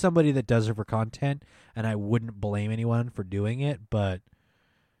going to be somebody that does it for content, and I wouldn't blame anyone for doing it, but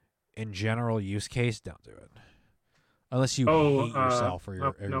in general use case, don't do it. Unless you hate yourself or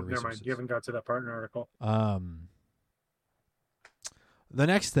your Nope, never mind. You haven't got to that part in the article. The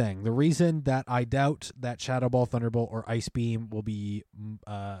next thing, the reason that I doubt that Shadow Ball, Thunderbolt, or Ice Beam will be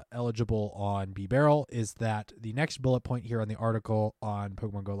eligible on B-Barrel is that the next bullet point here on the article on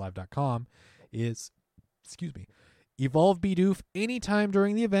PokemonGoLive.com is, evolve Bidoof anytime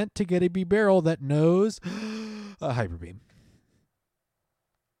during the event to get a B-Barrel that knows a Hyper Beam.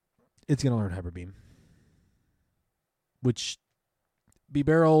 It's going to learn Hyper Beam. Which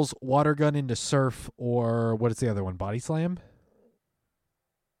B-Barrel's Water Gun into Surf, or what is the other one? Body Slam?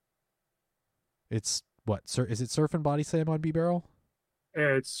 It's what? Is it Surf and Body Slam on B-Barrel?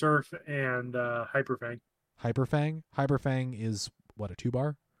 It's Surf and Hyper Fang. Hyper Fang? Hyper Fang is what, a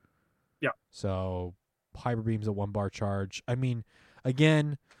 2-bar? Yeah. So Hyper Beam's a 1-bar charge. I mean,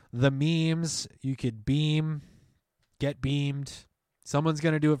 again, the memes, you could beam, get beamed. Someone's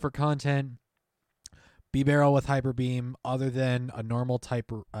going to do it for content. B-Barrel with Hyper Beam, other than a normal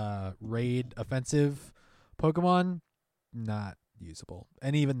type raid offensive Pokemon, not usable.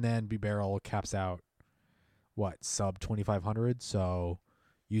 And even then, B-Barrel caps out, sub 2,500? So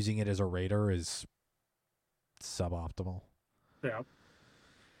using it as a raider is suboptimal. Yeah.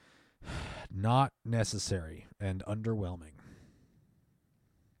 Not necessary and underwhelming.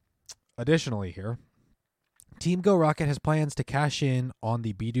 additionally here, Team Go Rocket has plans to cash in on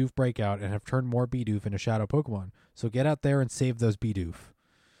the Bidoof breakout and have turned more Bidoof into shadow Pokemon. So get out there and save those Bidoof.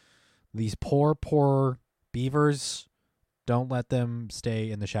 These poor beavers, don't let them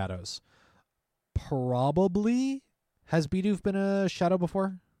stay in the shadows. Probably, has Bidoof been a shadow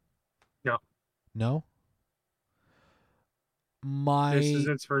before? No. No? This is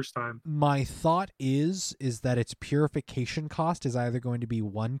its first time. My thought is that its purification cost is either going to be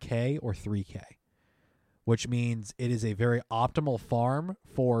 1K or 3K, which means it is a very optimal farm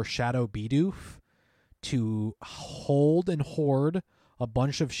for Shadow Bidoof to hold and hoard a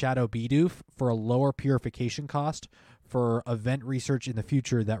bunch of Shadow Bidoof for a lower purification cost for event research in the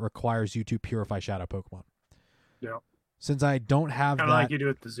future that requires you to purify Shadow Pokemon. Yeah. Since I don't have kind that... of like you do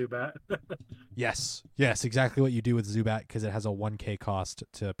with the Zubat. Yes, exactly what you do with Zubat, because it has a 1K cost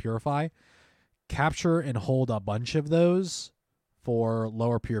to purify. Capture and hold a bunch of those for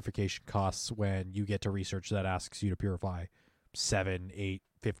lower purification costs when you get to research that asks you to purify 7, 8,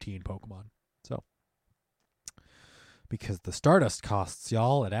 15 Pokemon. So, because the Stardust costs,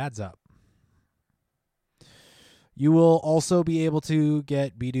 y'all, it adds up. You will also be able to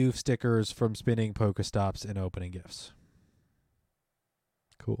get Bidoof stickers from spinning Pokestops and opening gifts.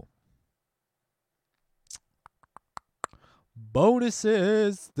 Cool.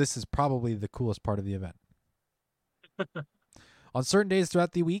 Bonuses. This is probably the coolest part of the event. On certain days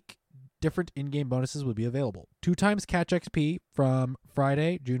throughout the week, different in-game bonuses will be available. 2 times Catch XP from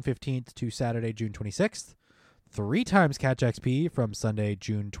Friday, June 15th to Saturday, June 26th. 3 times Catch XP from Sunday,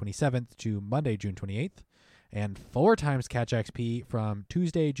 June 27th to Monday, June 28th. And 4 times Catch XP from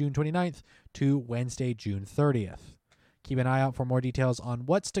Tuesday, June 29th to Wednesday, June 30th. Keep an eye out for more details on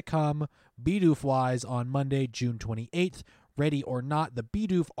what's to come Bidoof-wise on Monday, June 28th. Ready or not, the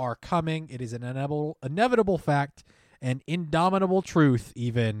Bidoof are coming. It is an inevitable fact, an indomitable truth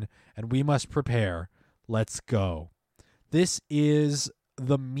even, and we must prepare. Let's go. This is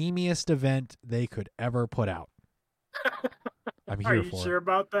the memeiest event they could ever put out. I'm here for it. Are you sure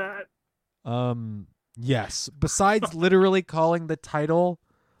about that? Yes. Besides literally calling the title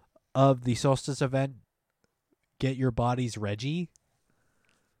of the Solstice event Get Your Bodies Reggie.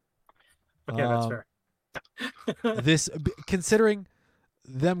 Okay, that's fair. This, considering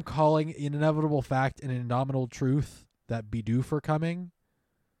them calling an inevitable fact an indomitable truth that Bidoof are coming,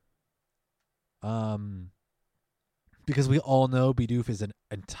 because we all know Bidoof is an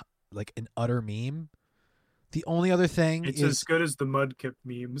utter meme. The only other thing it's as good as the Mudkip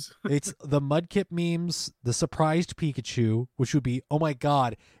memes. It's the Mudkip memes, the surprised Pikachu, which would be, oh my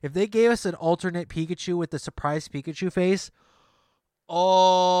god, if they gave us an alternate Pikachu with the surprised Pikachu face,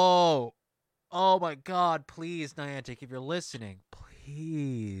 oh my god, please, Niantic, if you're listening,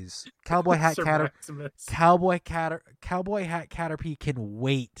 please. Cowboy Hat Caterpie can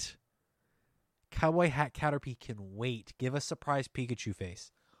wait. Cowboy Hat Caterpie can wait. Give us surprised Pikachu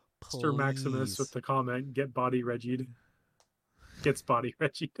face. Please. Mr. Maximus with the comment, get body Regied. Gets body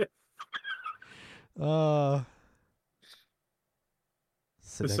Regied. The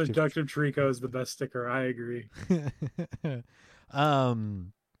seductive Trico is the best sticker. I agree.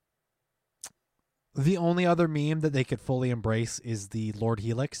 The only other meme that they could fully embrace is the Lord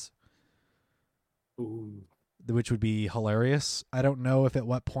Helix. Ooh. Which would be hilarious. I don't know if at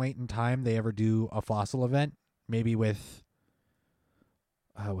what point in time they ever do a fossil event. Maybe with...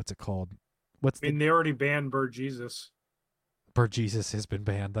 what's it called? They already banned Bird Jesus. Bird Jesus has been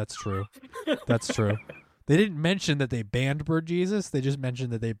banned. That's true. That's true. They didn't mention that they banned Bird Jesus. They just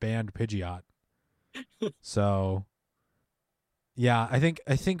mentioned that they banned Pidgeot. So, yeah, I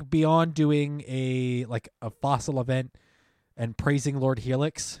think beyond doing a fossil event and praising Lord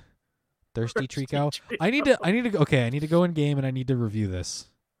Helix, Thirsty Trico, I need to go in game and I need to review this.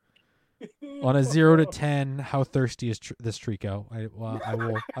 On a 0 to 10, how thirsty is this Trico?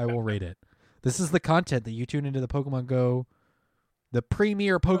 I will rate it. This is the content that you tune into the Pokemon Go, the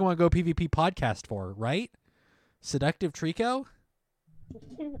premier Pokemon Go PvP podcast for, right? Seductive Trico.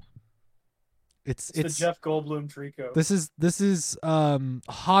 It's the Jeff Goldblum Trico. This is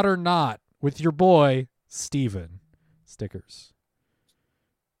Hot or Not with your boy Steven. Stickers.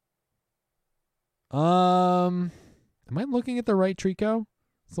 Am I looking at the right Trico?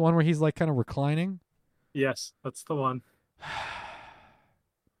 It's the one where he's like kind of reclining. Yes, that's the one.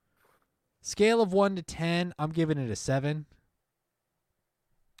 Scale of 1 to 10, I'm giving it a 7.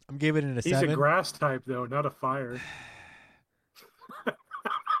 I'm giving it a 7. He's a grass type though, not a fire.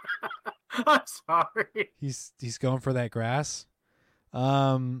 I'm sorry. He's going for that grass.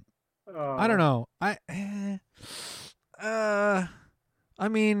 I don't know. I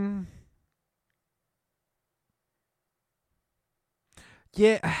mean,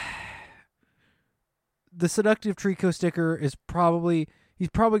 yeah, the Seductive Trico sticker is probably he's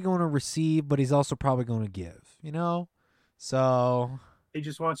probably going to receive, but he's also probably going to give. So he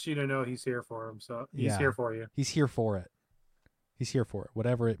just wants you to know he's here for him. So he's here for you. He's here for it. He's here for it,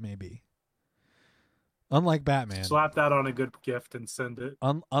 whatever it may be. Unlike Batman, slap that on a good gift and send it.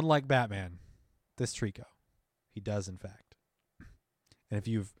 Unlike Batman, this Trico, he does in fact. And if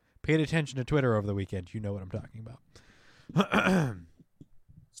you've paid attention to Twitter over the weekend, you know what I'm talking about.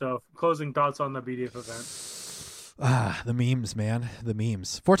 So, closing thoughts on the BDF event. The memes, man. The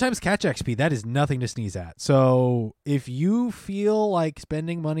memes. 4 times catch XP, that is nothing to sneeze at. So, if you feel like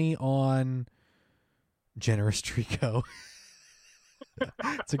spending money on generous Trico,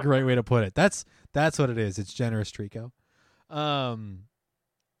 it's a great way to put it. That's what it is. It's generous Trico.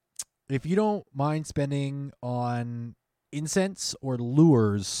 If you don't mind spending on incense or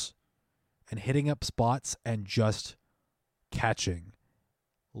lures and hitting up spots and just catching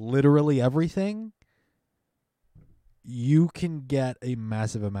literally everything, you can get a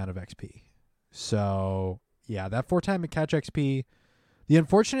massive amount of XP. So, yeah, that 4 time catch XP. The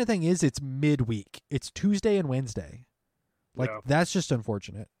unfortunate thing is it's midweek. It's Tuesday and Wednesday. That's just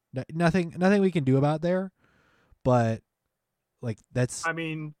unfortunate. Nothing we can do about there. But that's I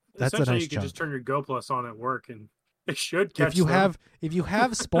mean, that's essentially a nice you can chunk. just turn your Go Plus on at work and it should catch if you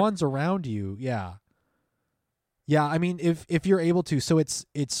have spawns around you, yeah. Yeah, I mean if you're able to. So it's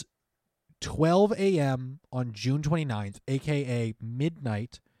 12 a.m. on June 29th, aka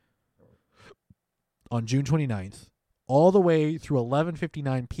midnight on June 29th, all the way through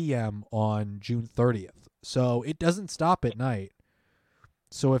 11:59 p.m. on June 30th. So it doesn't stop at night.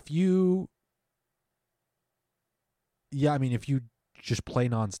 So if you just play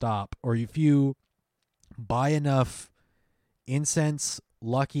nonstop, or if you buy enough incense,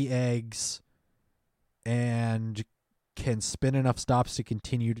 lucky eggs, and can spin enough stops to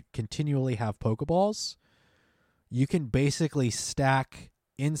continually have Pokeballs, you can basically stack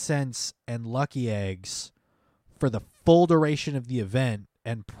incense and lucky eggs for the full duration of the event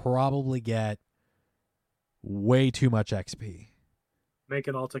and probably get way too much XP. Make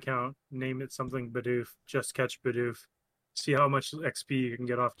an alt account, name it something Bidoof, just catch Bidoof. See how much XP you can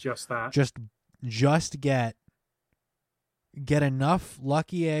get off just that. Just get enough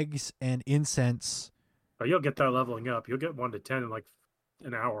lucky eggs and incense. But you'll get that leveling up. You'll get 1 to 10 in like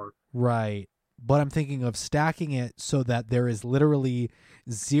an hour. Right. But I'm thinking of stacking it so that there is literally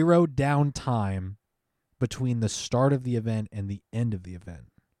 0 downtime between the start of the event and the end of the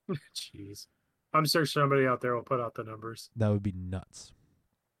event. Jeez. I'm sure somebody out there will put out the numbers. That would be nuts.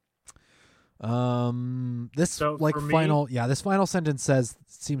 This final sentence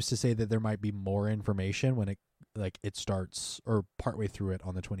seems to say that there might be more information when it starts or partway through it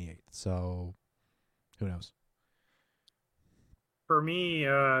on the 28th. So who knows? For me,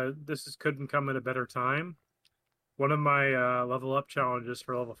 this couldn't come at a better time. One of my level up challenges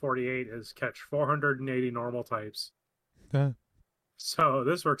for level 48 is catch 480 normal types. So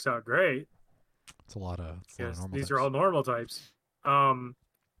this works out great. It's a lot of normal these types. are all normal types.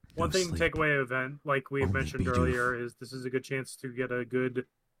 One thing to take away event, like we mentioned earlier, is this is a good chance to get a good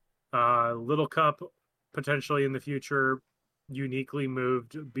little cup, potentially in the future, uniquely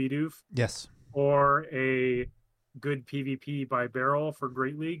moved Bidoof. Yes. Or a good PvP by Barrel for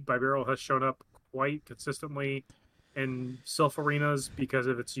Great League. By Barrel has shown up quite consistently in Sylph arenas because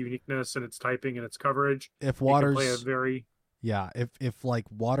of its uniqueness and its typing and its coverage. If waters play a very if like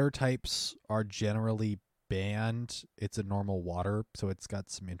water types are generally banned, it's a normal water, so it's got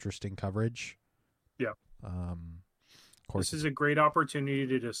some interesting coverage. Yeah. Of course, this is a great opportunity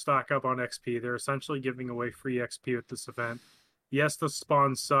to just stock up on XP. They're essentially giving away free XP with this event. Yes, the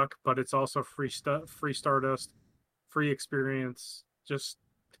spawns suck, but it's also free stuff, free Stardust, free experience. Just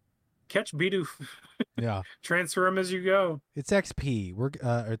catch Bidoof. Yeah. Transfer them as you go. It's XP. We're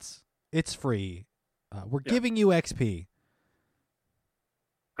it's free. We're giving you XP.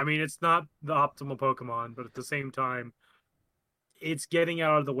 I mean, it's not the optimal Pokemon, but at the same time, it's getting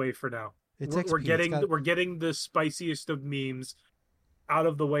out of the way for now. We're getting the spiciest of memes out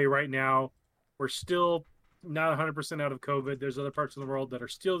of the way right now. We're still not 100% out of COVID. There's other parts of the world that are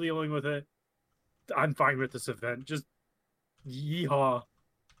still dealing with it. I'm fine with this event. Just yeehaw.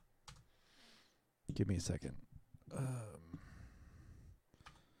 Give me a second.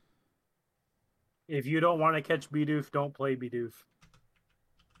 If you don't want to catch Bidoof, don't play Bidoof.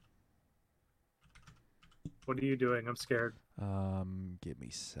 What are you doing? I'm scared. Give me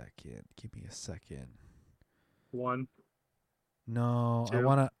a second. 1. No,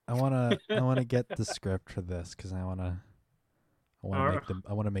 2. I wanna get the script for this because I wanna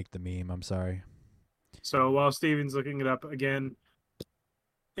make the meme. I'm sorry. So while Steven's looking it up again,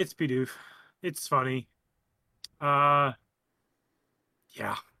 it's Bidoof. It's funny. Yeah.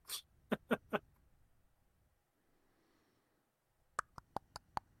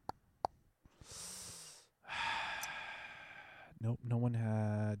 Nope, no one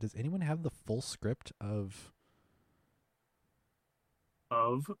had. Does anyone have the full script of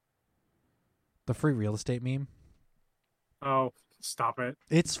the free real estate meme? Oh, stop it.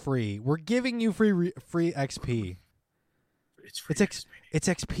 It's free. We're giving you free XP. It's free. It's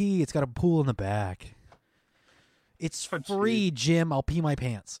XP. It's got a pool in the back. It's free, Jim. I'll pee my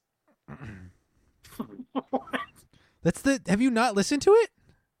pants. That's the. Have you not listened to it?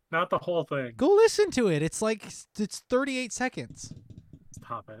 Not the whole thing. Go listen to it. It's 38 seconds.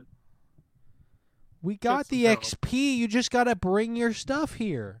 Stop it. We got the XP. You just got to bring your stuff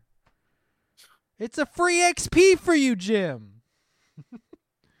here. It's a free XP for you, Jim.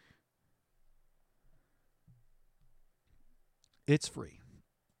 It's free.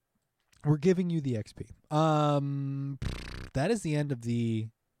 We're giving you the XP. That is the end of the.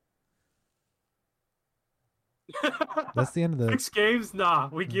 That's the end of the 6 games. Nah,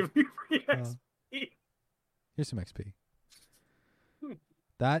 we give you free XP. Here's some XP.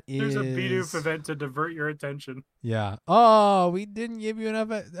 That is. There's a Bidoof event to divert your attention. Yeah. Oh, we didn't give you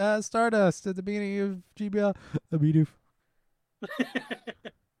enough Stardust at the beginning of GBL. A Bidoof.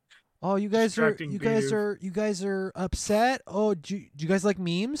 Oh, you guys are upset. Oh, do you guys like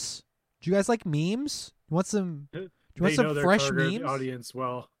memes? Do you guys like memes? You want some? Do you want some fresh memes? Audience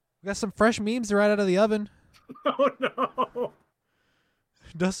well. We got some fresh memes. They're right out of the oven. Oh no!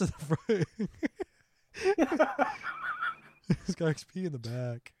 Dust of the He's got XP in the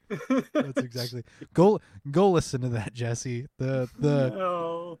back. That's exactly. Go listen to that, Jesse. The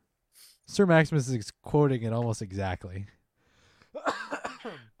no. Sir Maximus is quoting it almost exactly.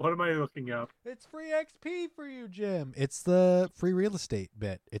 What am I looking up? It's free XP for you, Jim. It's the free real estate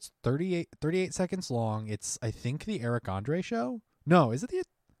bit. It's 38 seconds long. It's, I think, the Eric Andre show. No, is it the?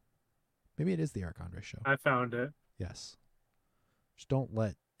 Maybe it is the Eric Andre show. I found it. Yes. Just don't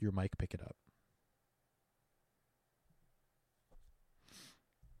let your mic pick it up.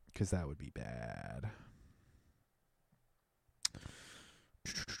 Because that would be bad.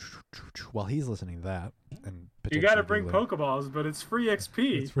 While he's listening to that, and you got to bring Pokeballs, but it's free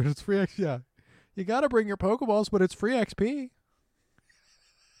XP. It's free XP. Yeah, you got to bring your Pokeballs, but it's free XP.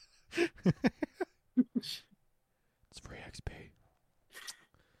 It's free XP.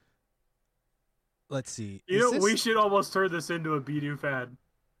 Let's see. We should almost turn this into a Bidoof ad.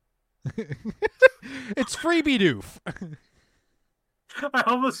 It's free Bidoof. I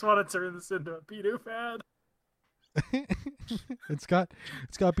almost want to turn this into a Bidoof ad. It's got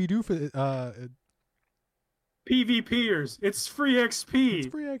Bidoof. PvPers, it's free XP. It's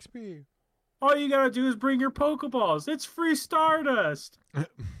free XP. All you gotta do is bring your Pokeballs. It's free Stardust.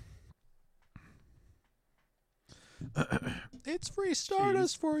 It's free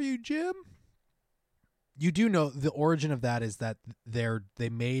Stardust for you, Jim. You do know the origin of that is that they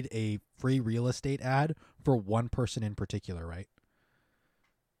made a free real estate ad for one person in particular, right?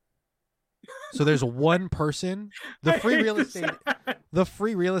 So there's one person. The free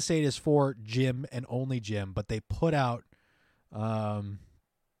real estate is for Jim and only Jim, but they put out the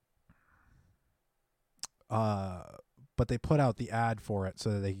ad for it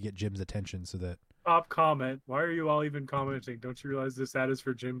so that they could get Jim's attention so that top comment. Why are you all even commenting? Don't you realize this ad is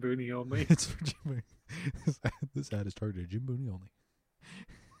for Jim Booney only? It's for Jim Booney. This ad is targeted Jim Booney only.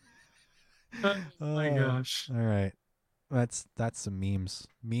 Oh my gosh. All right. That's some memes.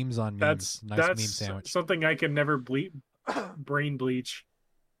 Memes on memes. Nice meme sandwich. Something I can never brain bleach.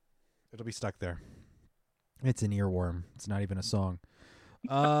 It'll be stuck there. It's an earworm. It's not even a song.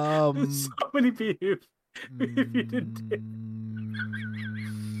 So many Bidoof.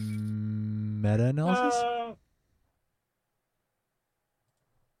 Meta-analysis?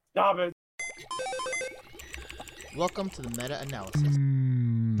 Stop it. Welcome to the meta-analysis.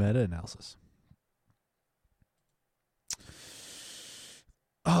 Meta-analysis.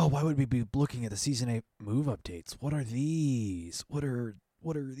 Oh, why would we be looking at the Season 8 move updates? What are these? What are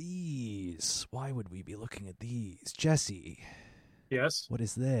these? Why would we be looking at these? Jesse. Yes? What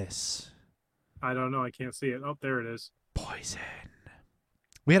is this? I don't know. I can't see it. Oh, there it is. Poison.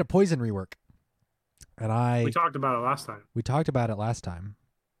 We had a Poison rework. And we talked about it last time. We talked about it last time.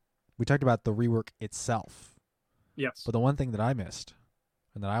 We talked about the rework itself. Yes. But the one thing that I missed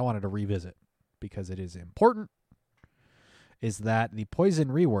and that I wanted to revisit because it is important is that the Poison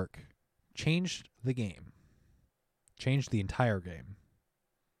rework changed the game. Changed the entire game.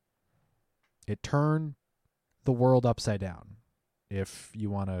 It turned the world upside down, if you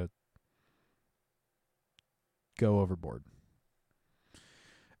want to go overboard.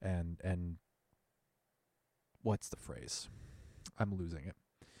 And what's the phrase? I'm losing it.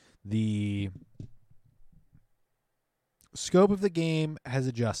 The scope of the game has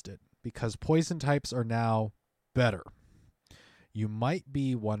adjusted because poison types are now better. You might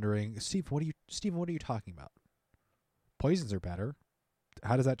be wondering, Steve, what are you talking about? Poisons are better.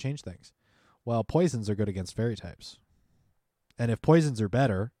 How does that change things? Well, poisons are good against fairy types. And if poisons are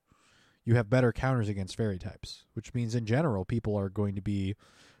better, you have better counters against fairy types, which means in general people are going to be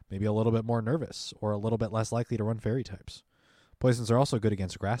maybe a little bit more nervous or a little bit less likely to run fairy types. Poisons are also good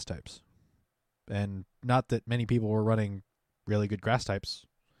against grass types. And not that many people were running really good grass types,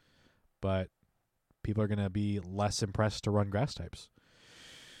 but people are going to be less impressed to run grass types.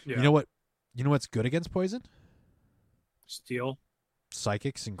 Yeah. You know what's good against poison? Steel.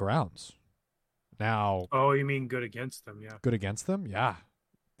 Psychics and grounds. Now. Oh, you mean good against them? Yeah. Good against them? Yeah.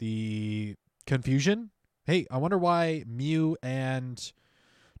 The confusion. Hey, I wonder why Mew and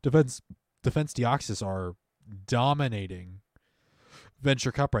Defense Deoxys are dominating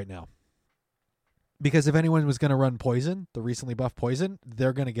Venture Cup right now. Because if anyone was going to run poison, the recently buffed poison,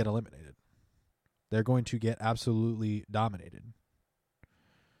 they're going to get eliminated. They're going to get absolutely dominated.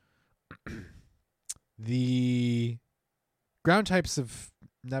 The ground types have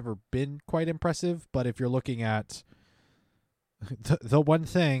never been quite impressive, but if you're looking at the one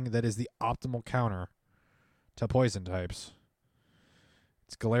thing that is the optimal counter to poison types,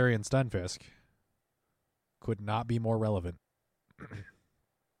 it's Galarian Stunfisk. Could not be more relevant.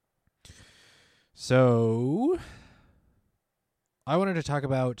 So, I wanted to talk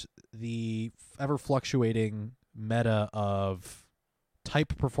about the ever-fluctuating meta of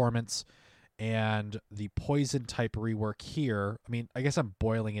type performance and the poison type rework here. I mean, I guess I'm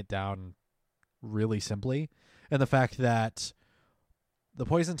boiling it down really simply. And the fact that the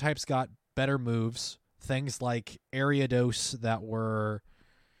poison types got better moves. Things like Ariados that were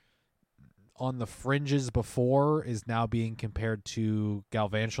on the fringes before is now being compared to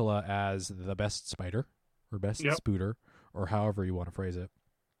Galvantula as the best spider or best spooter, or however you want to phrase it,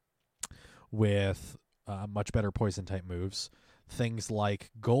 with much better poison type moves. Things like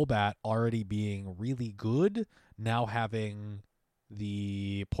Golbat already being really good, now having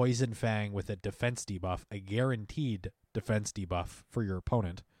the Poison Fang with a defense debuff, a guaranteed defense debuff for your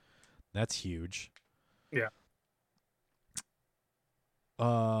opponent. That's huge. Yeah.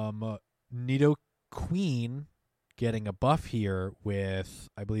 Nidoqueen getting a buff here with,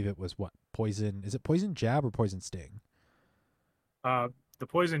 I believe it was what? Poison. Is it Poison Jab or Poison Sting? The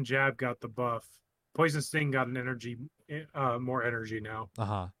Poison Jab got the buff. Poison Sting got an energy, more energy now.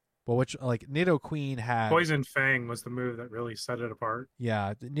 Well, which, like, Nidoqueen had... Poison Fang was the move that really set it apart.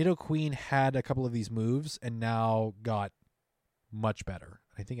 Yeah, Nidoqueen had a couple of these moves and now got much better.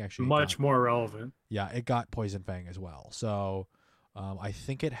 I think actually... Much more relevant. Yeah, it got Poison Fang as well. So, I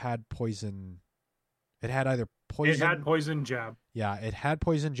think it had Poison... It had either Poison... It had Poison Jab. Yeah, it had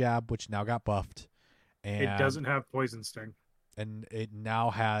Poison Jab, which now got buffed. And it doesn't have Poison Sting. And it now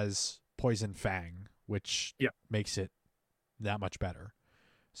has Poison Fang, which makes it that much better.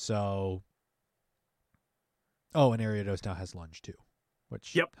 So, and Ariados now has Lunge too,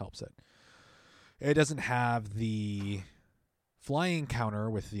 which helps it. It doesn't have the flying counter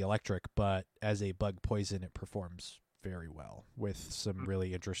with the electric, but as a bug poison, it performs very well with some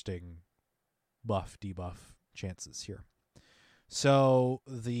really interesting buff, debuff chances here. So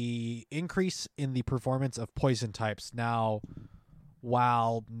the increase in the performance of poison types now,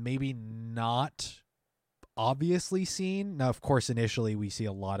 while maybe not obviously seen. Now, of course, initially we see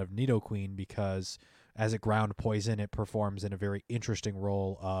a lot of Nidoqueen because as a ground poison, it performs in a very interesting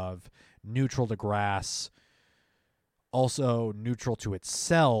role of neutral to grass, also neutral to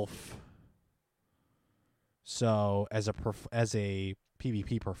itself. So as a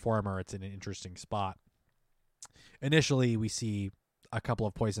PvP performer, it's in an interesting spot. Initially, we see a couple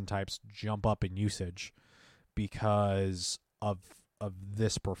of poison types jump up in usage because of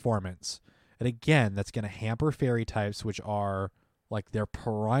this performance. And again, that's going to hamper fairy types, which are like their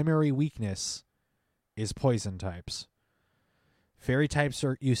primary weakness is poison types. Fairy types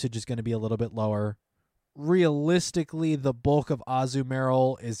usage is going to be a little bit lower. Realistically, the bulk of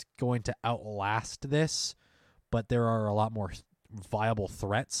Azumarill is going to outlast this, but there are a lot more viable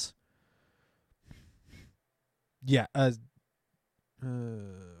threats. Yeah.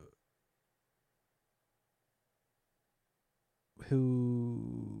 Who...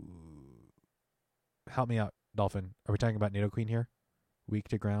 Help me out, Dolphin. Are we talking about Nidoqueen here? Weak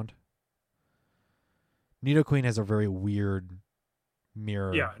to ground? Nidoqueen has a very weird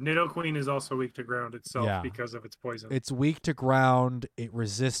mirror. Yeah, Nidoqueen is also weak to ground itself because of its poison. It's weak to ground. It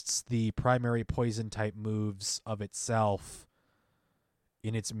resists the primary poison type moves of itself.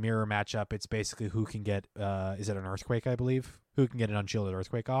 in its mirror matchup, it's basically who can get is it an earthquake, I believe? Who can get an unshielded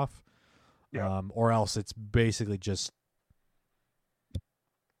earthquake off? Yeah. Or else it's basically just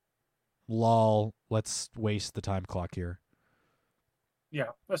lol, let's waste the time clock here. Yeah,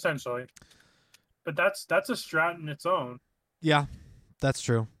 essentially. But that's a strat in its own. Yeah, that's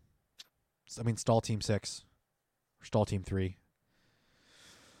true. I mean, stall team 6 or stall team 3.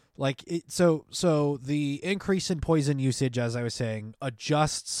 Like it, so the increase in poison usage, as I was saying,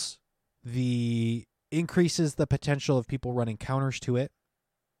 increases the potential of people running counters to it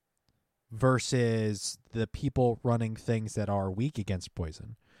versus the people running things that are weak against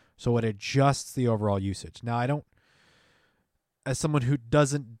poison. So it adjusts the overall usage. Now, I don't, as someone who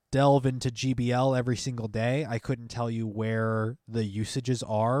doesn't delve into GBL every single day, I couldn't tell you where the usages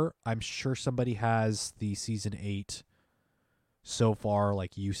are. I'm sure somebody has the Season 8 so far,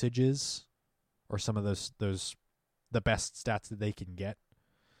 like, usages or some of those the best stats that they can get.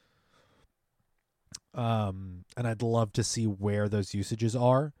 And I'd love to see where those usages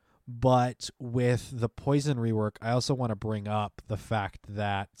are. But with the poison rework, I also want to bring up the fact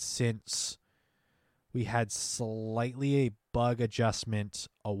that since we had slightly a bug adjustment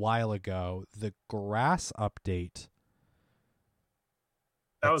a while ago, the grass update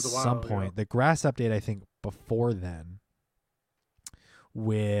That was a while some ago. point, the grass update, I think before then,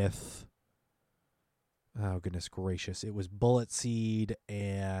 with, oh goodness gracious, it was Bullet Seed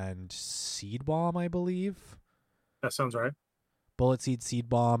and Seed Bomb, I believe. That sounds right. Bullet Seed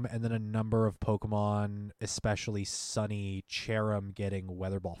Bomb, and then a number of Pokemon, especially Sunny Cherrim, getting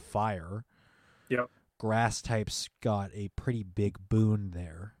Weather Ball Fire. Yep. Grass types got a pretty big boon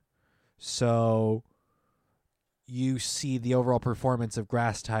there. So you see the overall performance of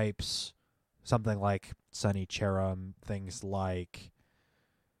grass types, something like Sunny Cherrim, things like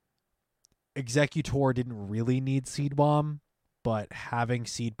Executor didn't really need Seed Bomb, but having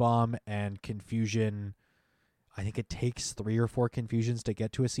Seed Bomb and Confusion, I think it takes 3 or 4 Confusions to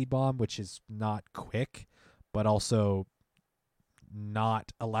get to a Seed Bomb, which is not quick, but also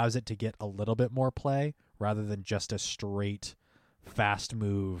allows it to get a little bit more play rather than just a straight fast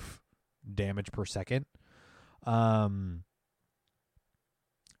move damage per second.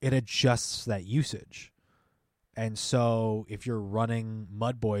 It adjusts that usage. And so if you're running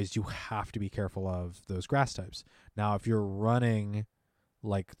Mud Boys, you have to be careful of those grass types. Now, if you're running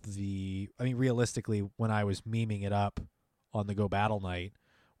like realistically, when I was memeing it up on the Go Battle Night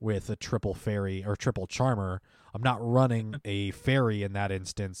with a triple fairy or triple charmer, I'm not running a fairy in that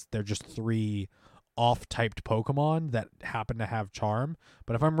instance. They're just 3 off-typed Pokemon that happen to have charm.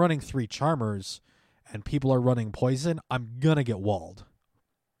 But if I'm running 3 charmers and people are running poison, I'm going to get walled.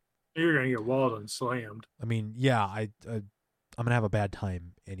 You're going to get walled and slammed. I mean, yeah, I'm going to have a bad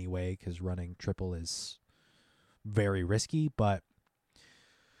time anyway because running triple is very risky, but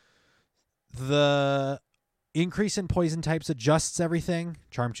the increase in poison types adjusts everything.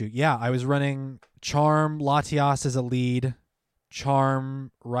 Charmchu. Yeah, I was running Charm Latias as a lead,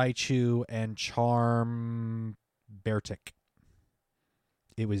 Charm Raichu, and Charm Beartic.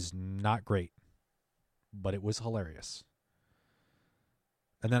 It was not great, but it was hilarious.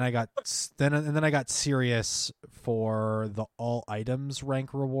 And then I got serious for the all items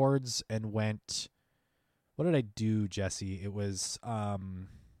rank rewards and went. What did I do, Jesse? It was one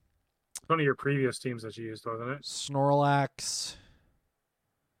of your previous teams that you used, wasn't it? Snorlax.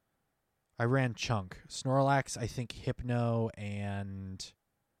 I ran Chunk. Snorlax, I think Hypno, and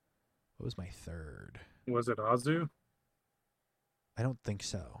what was my third? Was it Azu? I don't think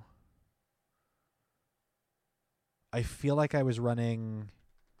so. I feel like I was running.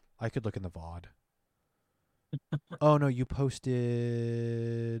 I could look in the VOD. Oh no, you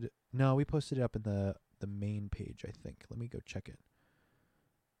posted. No, we posted it up in the main page, I think. Let me go check it.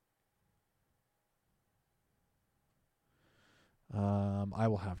 I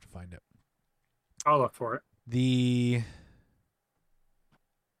will have to find it. I'll look for it. The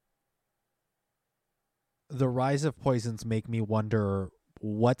rise of poisons make me wonder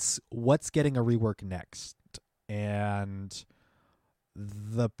what's getting a rework next. And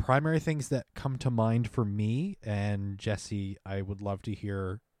the primary things that come to mind for me, and Jesse, I would love to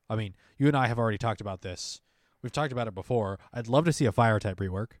hear. I mean, you and I have already talked about this. We've talked about it before. I'd love to see a fire type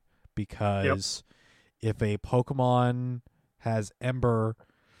rework because if a Pokemon has Ember,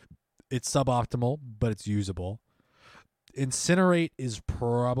 it's suboptimal, but it's usable. Incinerate is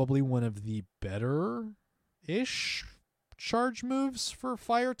probably one of the better-ish charge moves for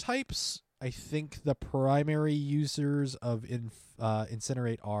fire types. I think the primary users of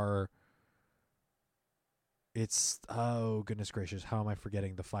Incinerate are... oh, goodness gracious. How am I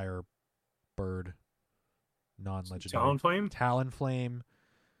forgetting the fire bird non-legendary.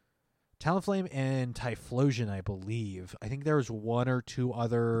 Talonflame and Typhlosion, I believe. I think there's one or two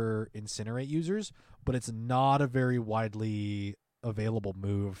other Incinerate users, but it's not a very widely available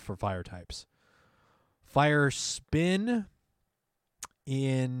move for fire types. Fire Spin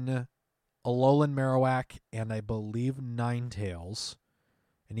in Alolan Marowak and I believe Ninetales,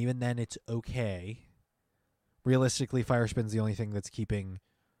 and even then it's okay. Realistically, Fire Spin's the only thing that's keeping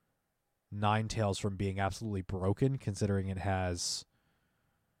Ninetales from being absolutely broken, considering it has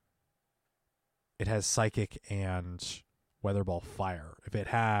Psychic and Weather Ball Fire. If it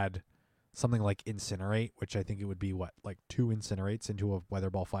had something like Incinerate, which I think it would be like 2 Incinerates into a Weather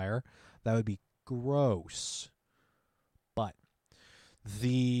Ball Fire, that would be gross. But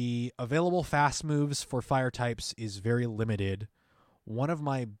the available fast moves for fire types is very limited. One of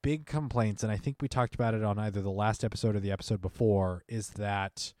my big complaints, and I think we talked about it on either the last episode or the episode before, is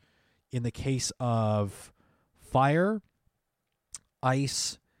that in the case of fire,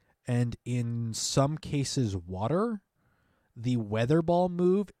 ice, and in some cases water, the Weather Ball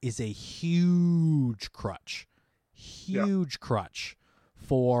move is a huge crutch. Crutch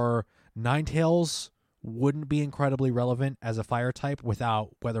for Ninetales. Wouldn't be incredibly relevant as a fire type without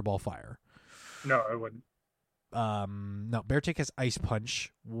Weather Ball Fire. No, it wouldn't. No, Beartic has Ice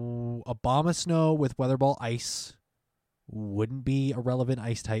Punch. Abomasnow with Weather Ball Ice wouldn't be a relevant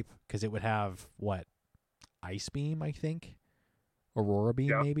ice type because it would have Ice Beam, I think. Aurora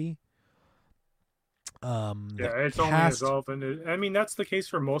Beam, maybe. It's only as often. I mean, that's the case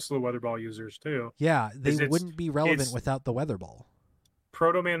for most of the Weather Ball users too. Yeah, they wouldn't be relevant without the Weather Ball.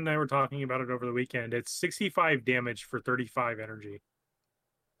 Protoman and I were talking about it over the weekend. It's 65 damage for 35 energy.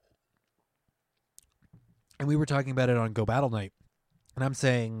 And we were talking about it on Go Battle Night. And I'm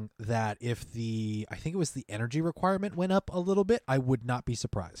saying that if I think it was the energy requirement went up a little bit, I would not be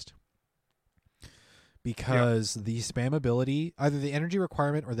surprised. Because the spam ability, either the energy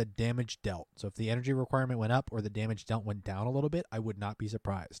requirement or the damage dealt. So if the energy requirement went up or the damage dealt went down a little bit, I would not be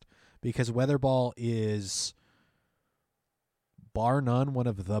surprised. Because Weather Ball is, bar none, one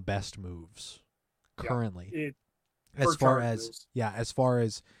of the best moves currently. As far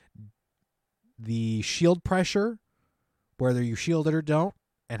as the shield pressure, whether you shield it or don't,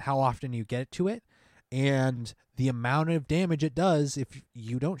 and how often you get to it, and the amount of damage it does if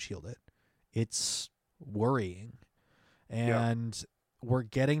you don't shield it. It's worrying. And we're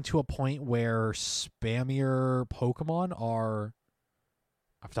getting to a point where spammier Pokemon are,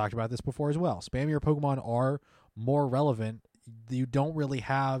 I've talked about this before as well, spammier Pokemon are more relevant. You don't really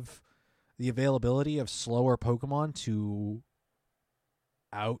have the availability of slower Pokemon to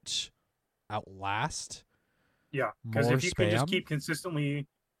outlast. Yeah, because if you can just keep consistently...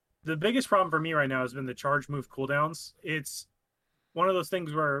 The biggest problem for me right now has been the charge move cooldowns. It's one of those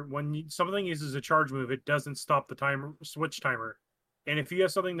things where when something uses a charge move, it doesn't stop the switch timer. And if you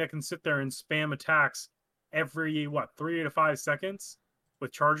have something that can sit there and spam attacks every, 3 to 5 seconds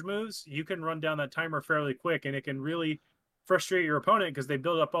with charge moves, you can run down that timer fairly quick, and it can really frustrate your opponent because they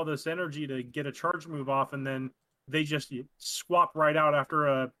build up all this energy to get a charge move off, and then they just swap right out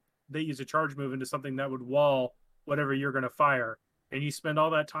after they use a charge move into something that would wall whatever you're going to fire. And you spend all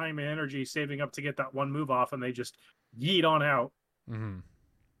that time and energy saving up to get that one move off, and they just yeet on out. Mm-hmm.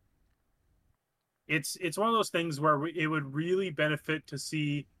 It's one of those things where it would really benefit to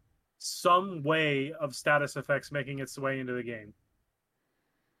see some way of status effects making its way into the game.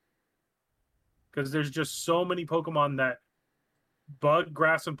 Because there's just so many Pokemon that bug,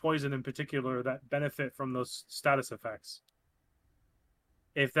 grass, and poison in particular that benefit from those status effects.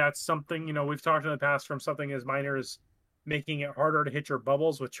 If that's something, we've talked in the past from something as minor as making it harder to hit your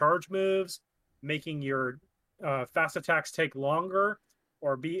bubbles with charge moves, making your fast attacks take longer,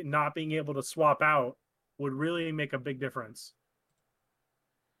 or not being able to swap out would really make a big difference.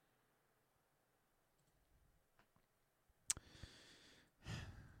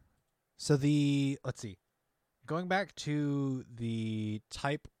 So let's see. Going back to the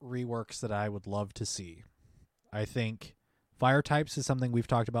type reworks that I would love to see, I think fire types is something we've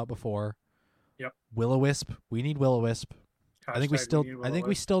talked about before. Yep. Will-O-Wisp. We need Will-O-Wisp. I think we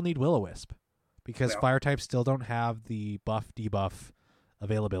still need Will-O-Wisp because fire types still don't have the buff debuff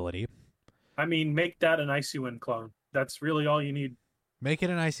availability. I mean, make that an Icy Wind clone. That's really all you need. Make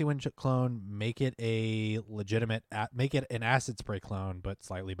it an Icy Wind clone. Make it a legitimate. Make it an Acid Spray clone, but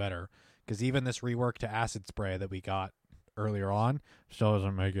slightly better. Because even this rework to Acid Spray that we got earlier on still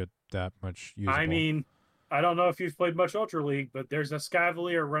doesn't make it that much usable. I mean, I don't know if you've played much Ultra League, but there's a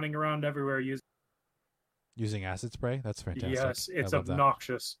Scavalier running around everywhere using Acid Spray. That's fantastic. Yes, it's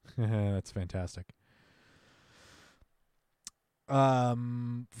obnoxious. That's fantastic.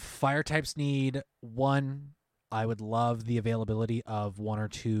 Fire types need 1 I would love the availability of 1 or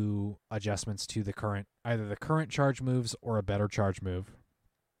 2 adjustments to either the current charge moves or a better charge move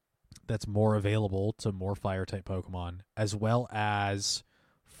that's more available to more fire type Pokemon, as well as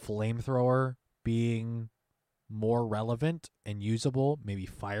Flamethrower being more relevant and usable, maybe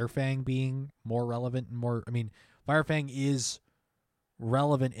Fire Fang being more relevant and more. I mean, Fire Fang is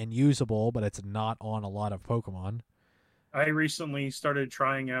relevant and usable, but it's not on a lot of Pokemon. I recently started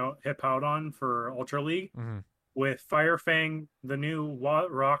trying out Hippowdon for Ultra League with Fire Fang, the new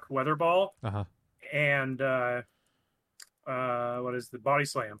Rock Weather Ball, and what is the Body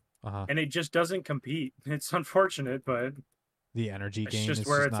Slam, and it just doesn't compete. It's unfortunate, but the energy gain just is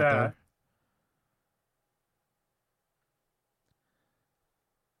where just it's not at. there.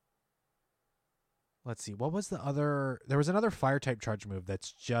 Let's see. What was the other? There was another fire type charge move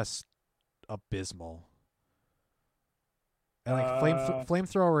that's just abysmal. And like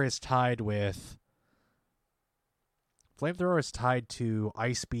Flamethrower is tied with. Flamethrower is tied to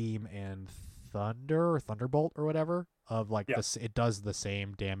Ice Beam and Thunder or Thunderbolt or whatever. Of like this, it does the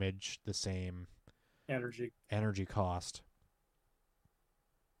same damage, the same energy cost.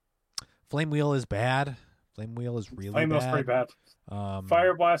 Flame Wheel is bad. Flame Wheel is really Flame Wheel's pretty bad.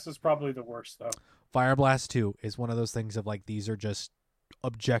 Fire Blast is probably the worst though. Fire Blast 2 is one of those things of like these are just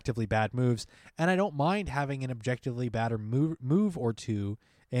objectively bad moves, and I don't mind having an objectively bad move or two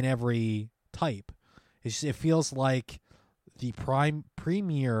in every type. It feels like the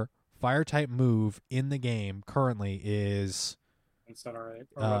premier fire type move in the game currently is Incinerate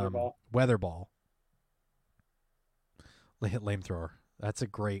or Weather Ball. Flamethrower. That's a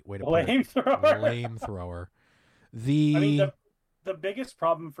great way to put it. Flamethrower. I mean, the biggest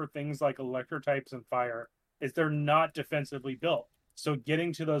problem for things like electro types and fire is they're not defensively built. So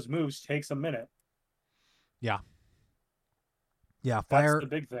getting to those moves takes a minute. Yeah. Yeah, That's the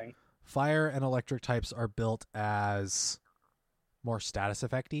big thing. Fire and electric types are built as more status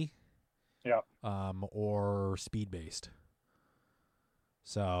effecty. Yeah. Or speed based.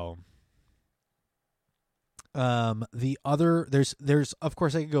 So the other there's of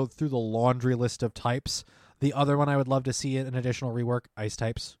course I could go through the laundry list of types. The other one I would love to see an additional rework, ice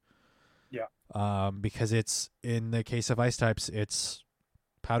types. Yeah. Because it's in the case of ice types, it's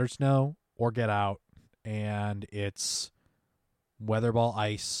Powdered Snow or Get Out, and it's Weather Ball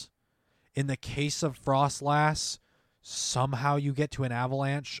Ice. In the case of Frostlass, somehow you get to an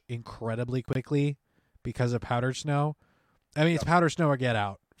Avalanche incredibly quickly because of Powdered Snow. I mean, it's Powdered Snow or Get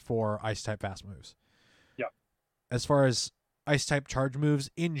Out for ice type fast moves. Yeah. As far as ice type charge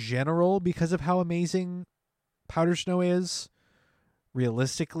moves in general, because of how amazing Powder Snow is,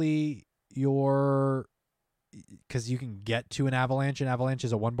 realistically, because you can get to an Avalanche, and Avalanche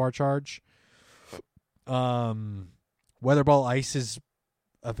is a 1-bar charge. Weather Ball Ice is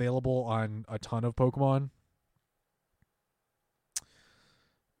available on a ton of Pokemon.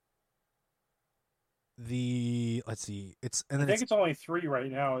 Let's see, I think it's only 3 right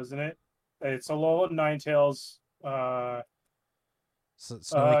now, isn't it? It's Alola, Ninetales,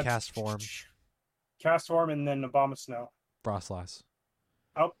 Snowy Castform, and then Abomasnow. Frostlass.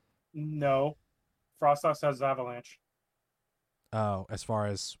 Oh no, Frostlass has Avalanche. Oh, as far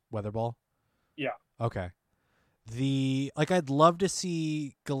as Weather Ball? Yeah. Okay. I'd love to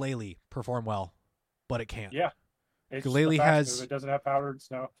see Glalie perform well, but it can't. Yeah. Glalie it doesn't have Powdered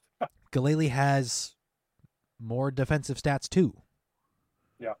Snow. Glalie has more defensive stats too.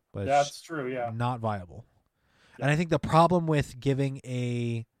 Yeah, but that's true. Yeah, not viable. Yeah. And I think the problem with giving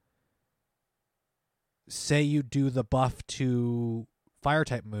say you do the buff to fire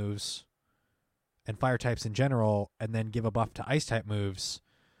type moves and fire types in general, and then give a buff to ice type moves,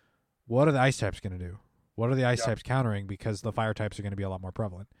 what are the ice types going to do? What are the ice types countering? Because the fire types are going to be a lot more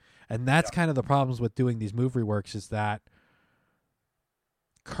prevalent. And that's kind of the problems with doing these move reworks, is that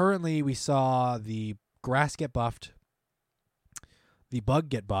currently we saw the grass get buffed, the bug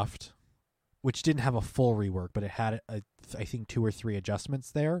get buffed, which didn't have a full rework, but it had, I think, 2 or 3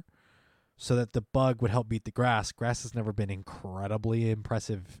 adjustments there so that the bug would help beat the grass. Grass has never been incredibly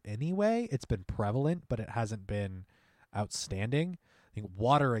impressive anyway. It's been prevalent, but it hasn't been outstanding. I think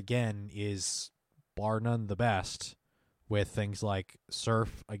water, again, is bar none the best, with things like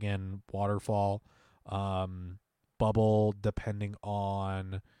surf, again, waterfall, bubble, depending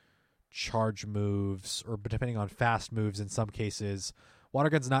on charge moves or depending on fast moves in some cases. Water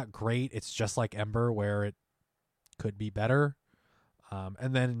gun's not great. It's just like Ember, where it could be better.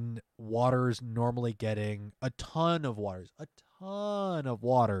 And then water's normally getting a ton of waters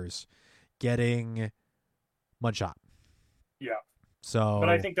getting Mudshot. Yeah. So, but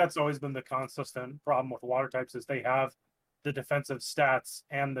I think that's always been the consistent problem with water types, is they have the defensive stats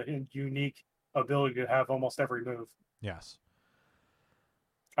and the unique ability to have almost every move. Yes.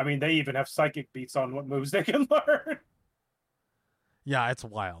 I mean, they even have psychic beats on what moves they can learn. Yeah, it's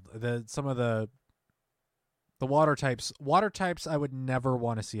wild. Some of the water types I would never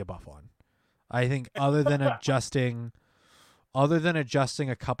want to see a buff on. I think other than adjusting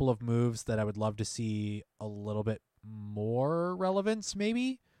a couple of moves that I would love to see a little bit more relevance,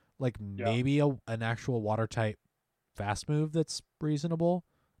 maybe maybe an actual water type fast move that's reasonable.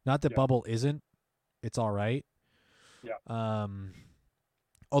 Not that bubble isn't, it's all right. Yeah.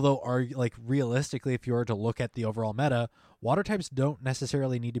 Although realistically, if you were to look at the overall meta, water types don't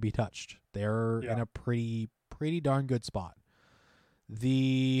necessarily need to be touched. They're in a pretty darn good spot.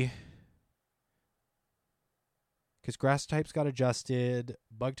 Because grass types got adjusted,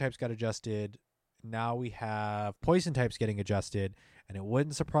 bug types got adjusted. Now we have poison types getting adjusted, and it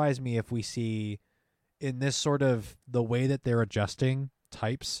wouldn't surprise me if we see in this sort of the way that they're adjusting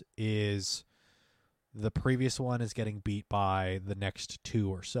types is the previous one is getting beat by the next two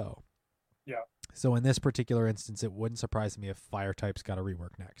or so. Yeah. So in this particular instance, it wouldn't surprise me if fire types got a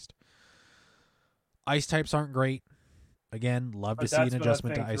rework next. Ice types aren't great. Again, love to see an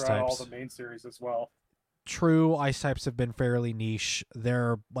adjustment to ice types. All the main series as well. True, ice types have been fairly niche.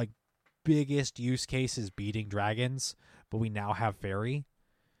 Their biggest use case is beating dragons, but we now have fairy.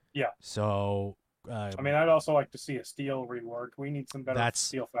 Yeah. So I mean, I'd also like to see a steel rework. We need some better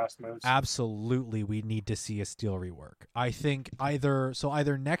steel fast moves. Absolutely, we need to see a steel rework. I think either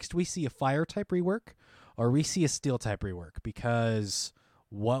next we see a fire type rework, or we see a steel type rework, because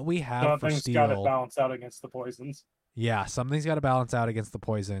what we have for steel, got to balance out against the poisons. Yeah, something's got to balance out against the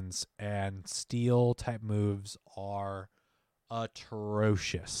poisons, and steel type moves are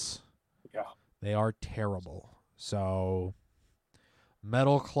atrocious. Yeah, they are terrible. So,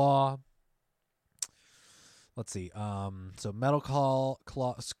 Metal Claw. Let's see. So Metal Claw,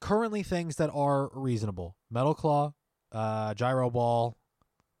 currently things that are reasonable. Metal Claw, Gyro Ball.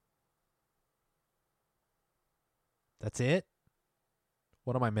 That's it?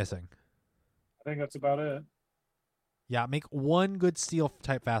 What am I missing? I think that's about it. Yeah, make one good steel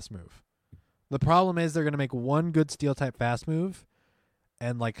type fast move. The problem is they're going to make one good steel type fast move,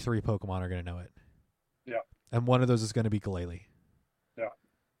 and 3 Pokemon are going to know it. Yeah. And one of those is going to be Glalie. Yeah.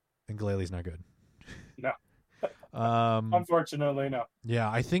 And Glalie's not good. No. Unfortunately, no. Yeah,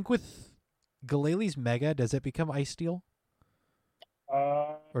 I think with Galalie's Mega, does it become Ice Steel?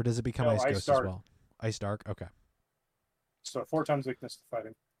 Or does it become Ice Ghost as well? Ice Dark? Okay. So 4 times weakness to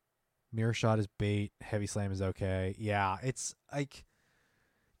fighting. Mirror Shot is bait. Heavy Slam is okay. Yeah, it's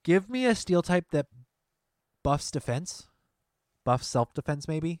give me a steel type that buffs defense. Buffs self-defense,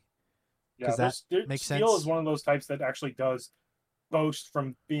 maybe? Yeah, that makes sense. Steel is one of those types that actually does boast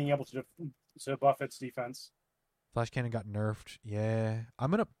from being able to buff its defense. Flash Cannon got nerfed. Yeah.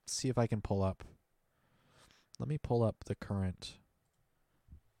 I'm going to see if I can pull up. Let me pull up the current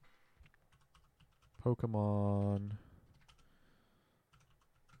Pokemon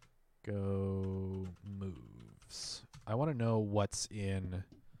Go moves. I want to know what's in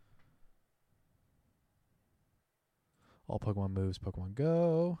all Pokemon moves, Pokemon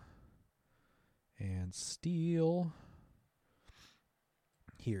Go, and Steel.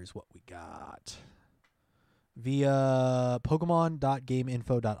 Here's what we got. Via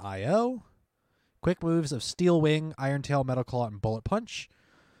Pokemon.gameinfo.io. Quick moves of Steel Wing, Iron Tail, Metal Claw, and Bullet Punch.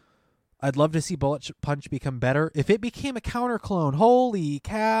 I'd love to see Bullet Punch become better. If it became a counter clone, holy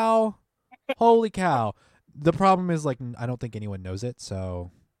cow. Holy cow. The problem is, I don't think anyone knows it,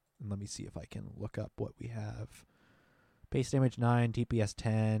 so let me see if I can look up what we have. Base damage 9, DPS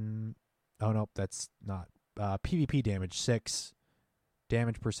 10. Oh, no, that's not. PvP damage 6.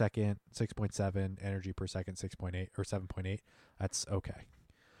 Damage per second 6.7. Energy per second 6.8 or 7.8. That's okay.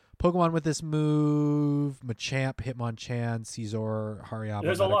 Pokemon with this move: Machamp, Hitmonchan, Scizor, Hariyama.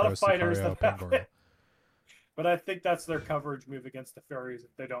 There's a lot of fighters that have it. But I think that's their coverage move against the fairies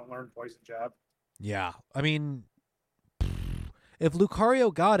if they don't learn Poison Jab. Yeah. I mean, if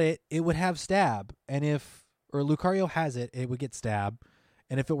Lucario got it, it would have Stab. And Lucario has it, it would get Stab.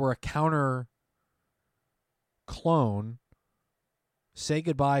 And if it were a counter clone, say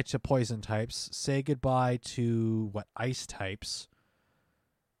goodbye to Poison types. Say goodbye to, Ice types.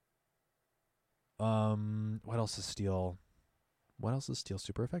 What else is Steel? What else is Steel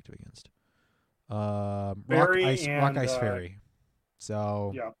super effective against? Rock Ice Fairy.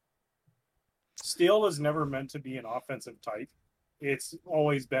 So yeah, Steel was never meant to be an offensive type. It's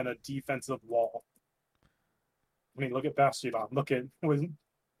always been a defensive wall. I mean, look at Bastiodon. Look at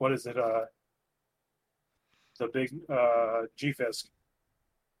what is it? The big G-Fisk.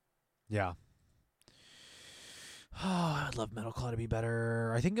 Yeah. Oh, I'd love Metal Claw to be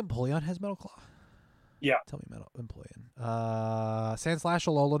better. I think Empoleon has Metal Claw. Yeah. Tell me Empoleon. Sandslash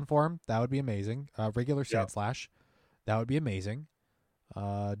Alolan form, that would be amazing. Regular Sandslash, that would be amazing.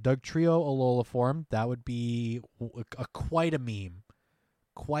 Dugtrio Alola form, that would be quite a meme.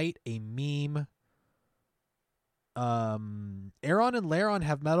 Quite a meme. Aeron and Lairon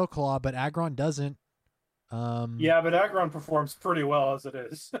have Metal Claw, but Aggron doesn't. Yeah, but Aggron performs pretty well as it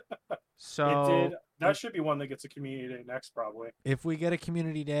is. So it did. That should be one that gets a community day next, probably. If we get a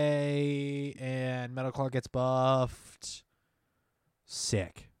community day and Metal Claw gets buffed,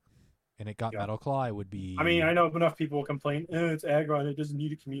 sick. And it got Metal Claw, it would be. I mean, I know enough people will complain, it's Aggron, it doesn't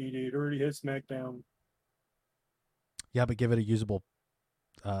need a community day. It already has SmackDown. Yeah, but give it a usable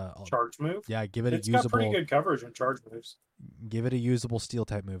charge move. Yeah, give it it's a usable. It's got pretty good coverage on charge moves. Give it a usable steel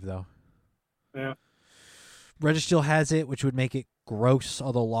type move, though. Yeah. Registeel has it, which would make it gross.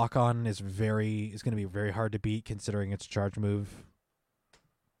 Although Lock On is going to be very hard to beat considering its charge move.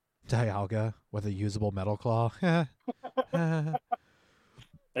 Dialga with a usable Metal Claw. Yeah,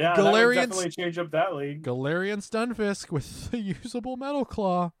 Galarian, that would definitely change up that league. Galarian Stunfisk with a usable Metal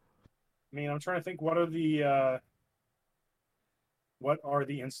Claw. I mean, I'm trying to think what are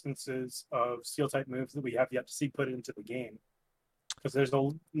the instances of steel type moves that we have yet to see put into the game? Because there's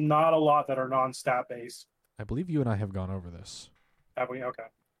not a lot that are non-stat based. I believe you and I have gone over this. Have we? Okay.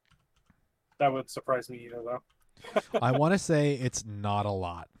 That would surprise me either, though. I want to say it's not a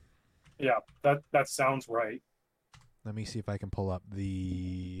lot. Yeah, that sounds right. Let me see if I can pull up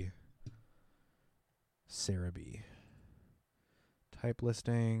the Cerebi type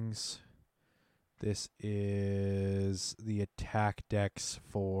listings. This is the attack dex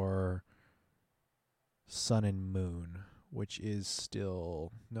for Sun and Moon, which is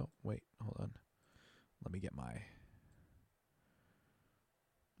still... No, wait, hold on. Let me get my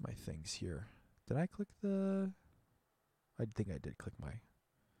things here. Did I click the... I think I did click my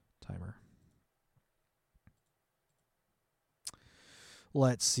timer.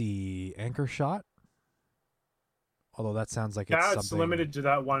 Let's see. Anchor Shot. Although that sounds like it's something... limited to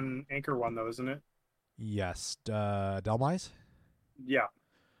that one anchor one, though, isn't it? Yes. Delmise? Yeah.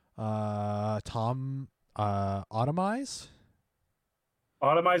 Automize?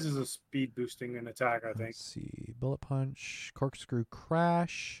 Automize is a speed boosting an attack, I think. Let's see. Bullet Punch. Corkscrew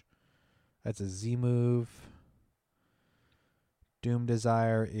Crash. That's a Z move. Doom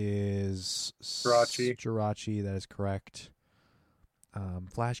Desire is... Jirachi, that is correct.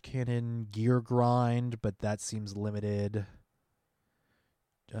 Flash Cannon, Gear Grind, but that seems limited.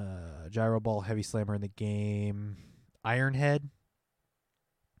 Gyro Ball, Heavy Slammer in the game. Iron Head.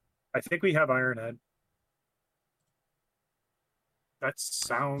 I think we have Iron Head. That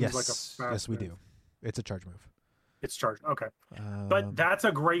sounds like a fast Yes, we move. do. It's a charge move. It's charged. Okay. But that's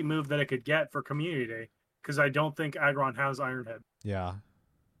a great move that it could get for Community Day, because I don't think Aggron has Iron Head. Yeah.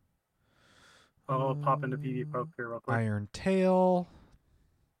 I'll pop into PvP Poke here real quick. Iron Tail.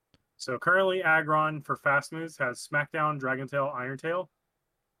 So currently Aggron for fast moves has Smackdown, Dragon Tail, Iron Tail.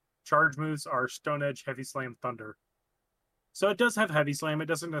 Charge moves are Stone Edge, Heavy Slam, Thunder. So it does have Heavy Slam. It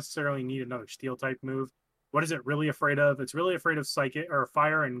doesn't necessarily need another Steel type move. What is it really afraid of? It's really afraid of Psychic or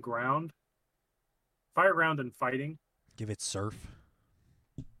Fire and Ground. Fire, Ground, and Fighting. Give it Surf.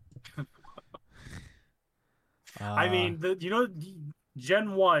 I mean,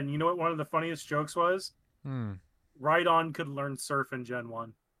 Gen 1, you know what one of the funniest jokes was? Rhydon could learn Surf in Gen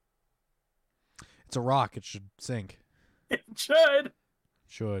 1. It's a rock. It should sink. It should.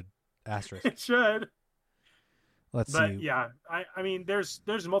 Should. Asterisk. It should. Let's but see. Yeah, I mean, there's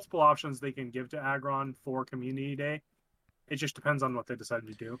multiple options they can give to Aggron for Community Day. It just depends on what they decide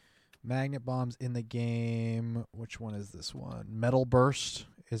to do. Magnet Bomb's in the game. Which one is this one? Metal Burst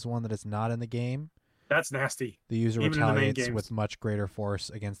is one that is not in the game. That's nasty. The user retaliates with much greater force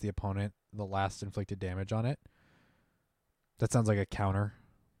against the opponent. The last inflicted damage on it. That sounds like a counter.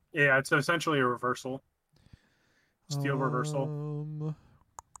 Yeah, it's essentially a reversal. Steel reversal.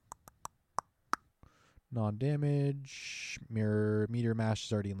 Non-damage. Meteor Mash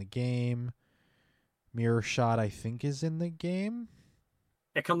is already in the game. Mirror Shot, I think, is in the game.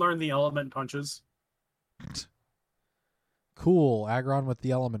 It can learn the element punches. Cool. Aggron with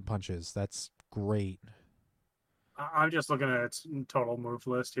the element punches. That's great. I'm just looking at its total move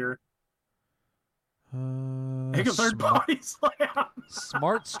list here. It can learn Body Slam.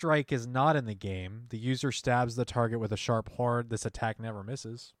 Smart Strike is not in the game. The user stabs the target with a sharp horn. This attack never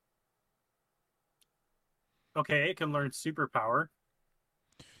misses. Okay, it can learn Superpower.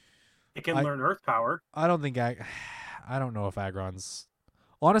 It can learn Earth Power. I don't think I don't know if Aggron's...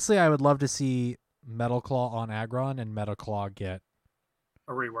 Honestly, I would love to see Metal Claw on Aggron and Metal Claw get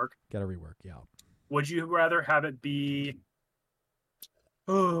a rework. Get a rework, yeah. would you rather have it be?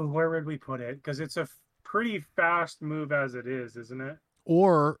 Oh, where would we put it? Because it's a pretty fast move as it is, isn't it?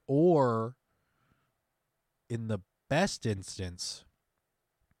 Or in the best instance,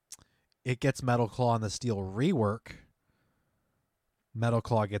 it gets Metal Claw and the Steel rework. Metal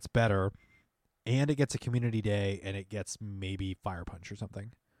Claw gets better, and it gets a community day, and it gets maybe Fire Punch or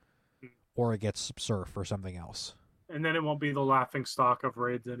something. Or it gets Surf or something else. And then it won't be the laughing stock of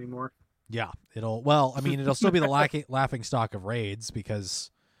raids anymore. Yeah, it'll still be the laughing stock of raids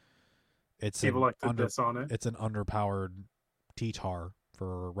because it's people like to diss on it. It's an underpowered T-Tar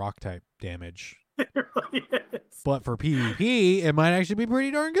for rock type damage. It really is. But for PvP, it might actually be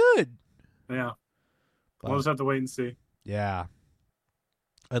pretty darn good. Yeah. We'll just have to wait and see. Yeah.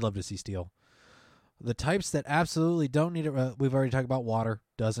 I'd love to see Steel. The types that absolutely don't need it, we've already talked about Water,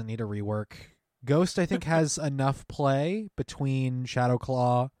 doesn't need a rework. Ghost, I think, has enough play between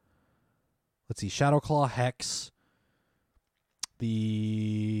Shadowclaw. Let's see, Shadowclaw, Hex,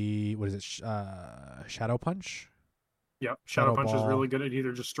 Shadow Punch? Yep, Shadow Punch is really good at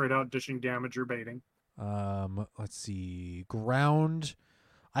either just straight out dishing damage or baiting. Let's see, Ground.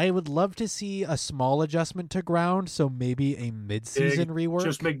 I would love to see a small adjustment to Ground, so maybe a mid-season rework.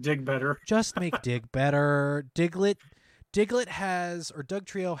 Just make Dig better. Just make Dig better. Diglett has, or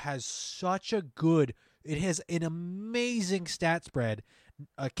Dugtrio has such a good, it has an amazing stat spread.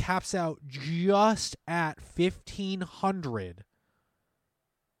 Caps out just at 1,500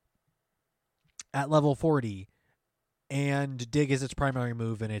 at level 40, and Dig is its primary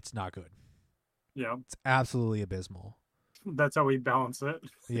move, and it's not good. Yeah. It's absolutely abysmal. That's how we balance it.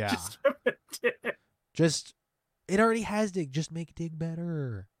 Yeah. Just it already has Dig. Just make Dig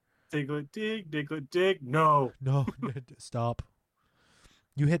better. Diglett, dig. No. No, stop.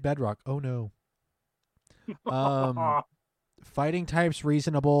 You hit bedrock. Oh no. Fighting types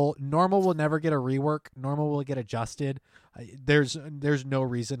reasonable. Normal will never get a rework. Normal will get adjusted. There's no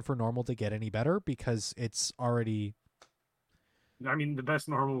reason for normal to get any better because it's already. I mean, the best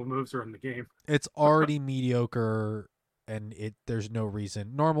normal moves are in the game. It's already mediocre, and there's no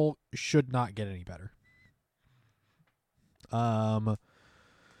reason. Normal should not get any better. I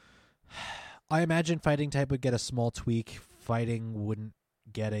imagine fighting type would get a small tweak. Fighting wouldn't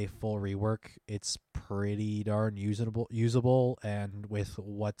get a full rework. It's pretty darn usable, and with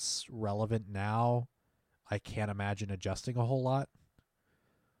what's relevant now, I can't imagine adjusting a whole lot.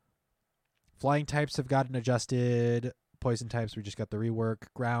 Flying types have gotten adjusted. Poison types, we just got the rework.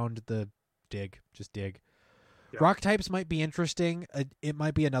 Ground, the Dig. Just Dig. Yep. Rock types might be interesting. It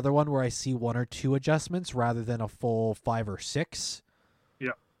might be another one where I see 1 or 2 adjustments rather than a full 5 or 6.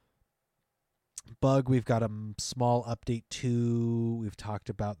 Yeah. Bug, we've got a small update too. We've talked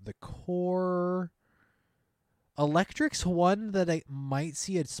about the core. Electric's one that I might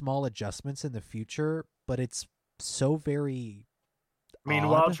see small adjustments in the future, but it's so very odd.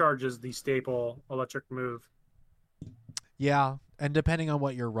 Wild Charge is the staple electric move. Yeah, and depending on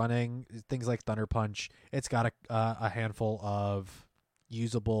what you're running, things like Thunder Punch, it's got a handful of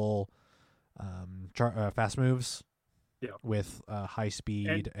usable fast moves. Yeah. With high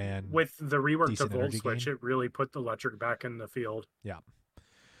speed and with the rework to Volt Switch, gain. It really put the electric back in the field. Yeah.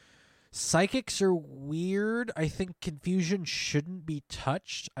 Psychics are weird. I think Confusion shouldn't be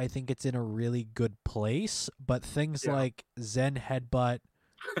touched. I think it's in a really good place, but things like Zen Headbutt,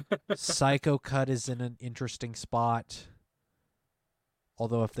 Psycho Cut is in an interesting spot.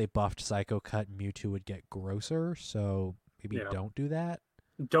 Although if they buffed Psycho Cut, Mewtwo would get grosser, so maybe don't do that.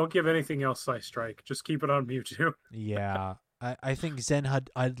 Don't give anything else Psy Strike. Just keep it on Mewtwo. Yeah. I think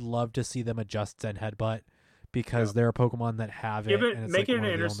I'd love to see them adjust Zen Headbutt because they're a Pokemon that have it. And make it an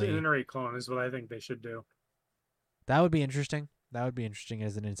Incinerate clone is what I think they should do. That would be interesting. That would be interesting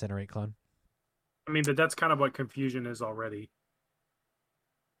as an Incinerate clone. I mean, but that's kind of what Confusion is already.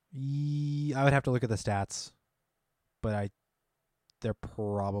 I would have to look at the stats, but they're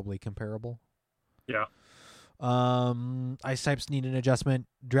probably comparable. Yeah. Ice types need an adjustment.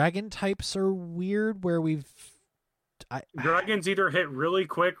 Dragon types are weird where Dragons either hit really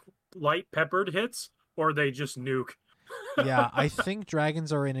quick, light peppered hits, or they just nuke. Yeah, I think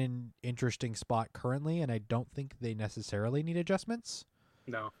dragons are in an interesting spot currently, and I don't think they necessarily need adjustments.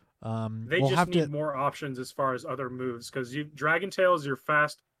 No. They just need more options as far as other moves, because Dragon Tail is your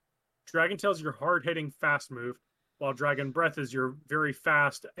hard hitting fast move, while Dragon Breath is your very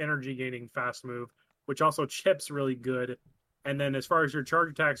fast energy gaining fast move, which also chips really good. And then as far as your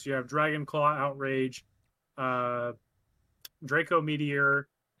charge attacks, you have Dragon Claw, Outrage, Draco Meteor,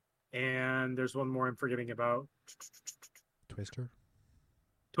 and there's one more I'm forgetting about.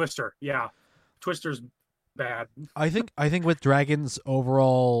 Twister, yeah. Twister's bad. I think with dragons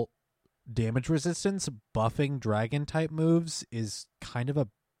overall, damage resistance, buffing dragon type moves is kind of a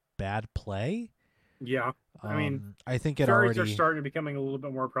bad play. Yeah. I mean, I think it fairies already are starting becoming a little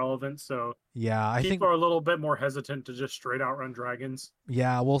bit more relevant, so yeah, I think people are a little bit more hesitant to just straight out run dragons.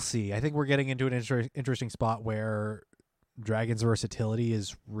 yeah, we'll see. I think we're getting into an interesting spot where dragon's versatility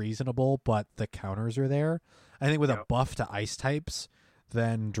is reasonable, but the counters are there. I think with a buff to ice types,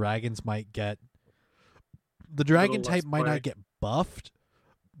 then dragons might get the dragon type might not get buffed,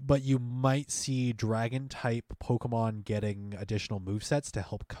 but you might see dragon type Pokemon getting additional movesets to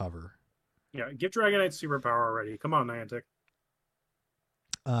help cover. Yeah, give Dragonite superpower already. Come on, Niantic.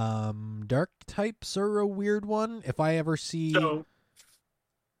 Dark types are a weird one. If I ever see thoughts,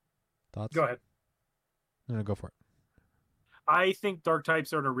 go ahead. No, go for it. I think dark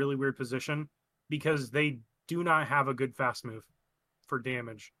types are in a really weird position because they do not have a good fast move for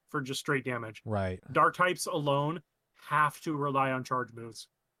damage, for just straight damage. Right. Dark types alone have to rely on charge moves.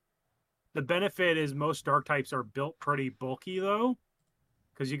 The benefit is most dark types are built pretty bulky, though,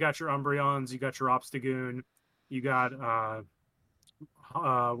 because you got your Umbreons, you got your Obstagoon, you got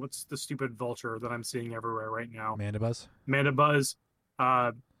what's the stupid vulture that I'm seeing everywhere right now? Mandibuzz.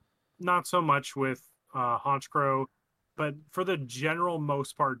 Not so much with Honchkrow, but for the general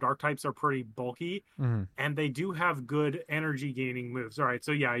most part, dark types are pretty bulky, and they do have good energy gaining moves. All right,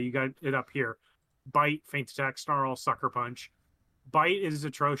 so yeah, you got it up here: Bite, Feint Attack, Snarl, Sucker Punch. Bite is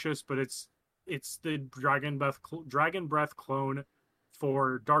atrocious, but it's the Dragon Breath clone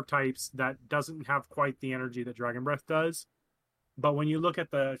for dark types that doesn't have quite the energy that Dragon Breath does. But when you look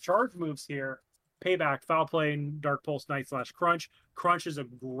at the charge moves here, Payback, Foul Play, Dark Pulse, Night Slash, Crunch. Crunch is a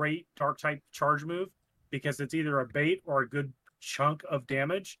great dark type charge move because it's either a bait or a good chunk of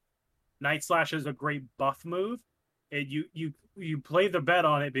damage. Night Slash is a great buff move. You play the bet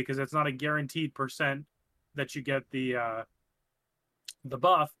on it because it's not a guaranteed percent that you get the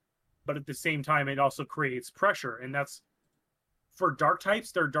buff, but at the same time it also creates pressure, and that's for dark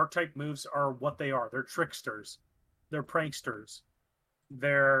types. Their dark type moves are what they are. They're tricksters, they're pranksters,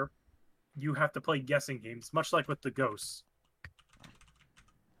 you have to play guessing games, much like with the ghosts.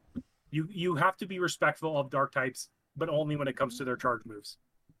 You have to be respectful of dark types, but only when it comes to their charge moves.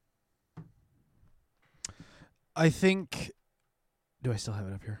 I think. Do I still have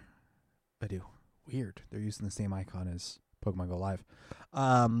it up here? I do. Weird. They're using the same icon as Pokemon Go Live.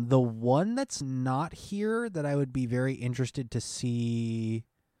 The one that's not here that I would be very interested to see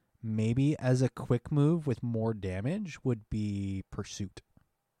maybe as a quick move with more damage would be Pursuit.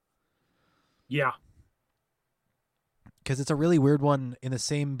 Yeah. Because it's a really weird one in the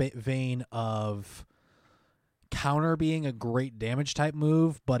same vein of counter being a great damage type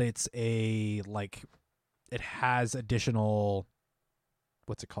move, but it's it has additional,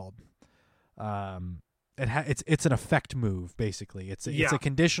 what's it called? It's an effect move basically. It's a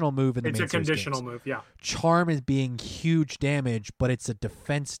conditional move in the main series games. It's a conditional move, yeah. Charm is being huge damage, but it's a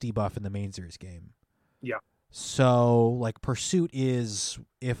defense debuff in the main series game. Yeah. So like Pursuit is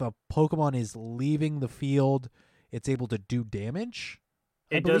if a Pokemon is leaving the field, it's able to do damage.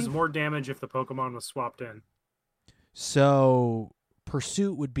 It does more damage if the Pokemon was swapped in. So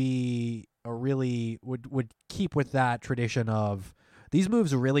Pursuit would be would keep with that tradition of these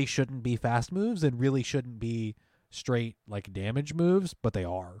moves really shouldn't be fast moves and really shouldn't be straight like damage moves, but they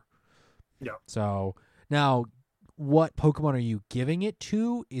are. Yeah. So now what Pokemon are you giving it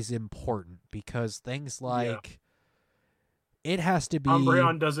to is important because things like it has to be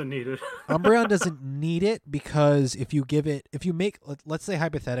Umbreon doesn't need it. Umbreon doesn't need it because if you make, let's say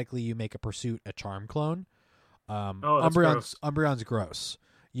hypothetically you make a Pursuit a Charm clone, Umbreon's gross.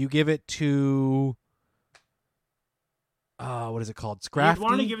 You give it to what is it called? Scrafty. You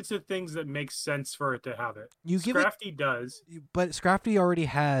want to give it to things that make sense for it to have it. Scrafty does, but Scrafty already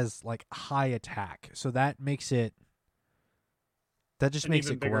has like high attack, so that makes it. That just makes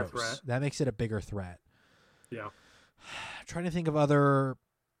it gross. Threat. That makes it a bigger threat. Yeah. I'm trying to think of other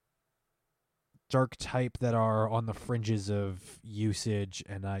dark type that are on the fringes of usage,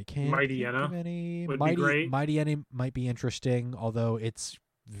 and I can't Mightyena think of any. Would be great. Mightyena might be interesting, although it's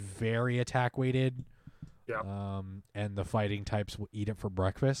very attack weighted. Yeah. And the fighting types will eat it for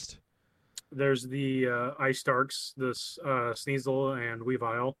breakfast. There's the Ice Darks, this Sneasel and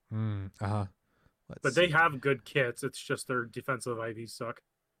Weavile. But they have good kits. It's just their defensive IVs suck.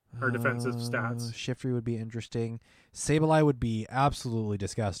 Or defensive stats. Shiftry would be interesting. Sableye would be absolutely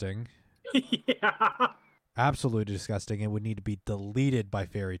disgusting. Yeah. Absolutely disgusting. It would need to be deleted by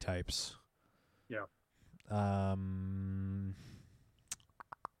fairy types. Yeah. There's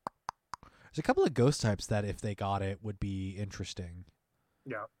a couple of ghost types that if they got it would be interesting.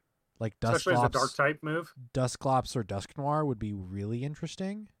 Yeah. Like especially as a dark type move. Dusclops or Dusknoir would be really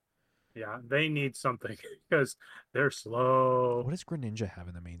interesting. Yeah, they need something because they're slow. What does Greninja have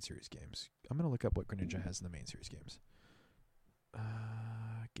in the main series games? I'm gonna look up what Greninja has in the main series games.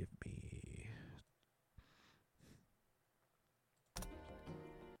 Give me.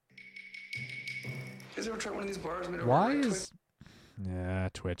 Has ever tried one of these bars? Why is? Yeah,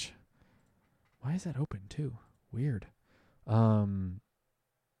 Twitch. Why is that open too? Weird. Greninja.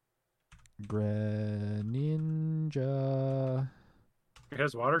 It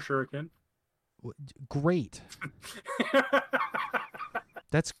has water shuriken. Great.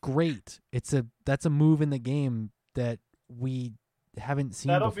 That's great. That's a move in the game that we haven't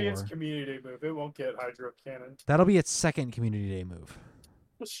seen That'll before. be its community move. It won't get Hydro Cannon. That'll be its second community day move.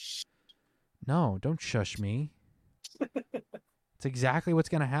 No, don't shush me. It's exactly what's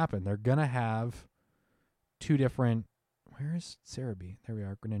going to happen. They're going to have two different... Where is Cerebi? There we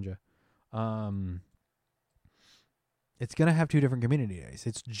are, Greninja. It's going to have two different community days.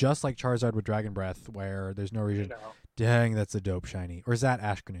 It's just like Charizard with Dragon Breath, where there's no reason... Dang, that's a dope shiny. Or is that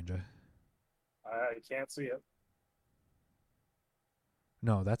Ash Greninja? I can't see it.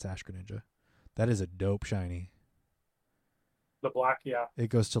 No, that's Ash Greninja. That is a dope shiny. The black, yeah. It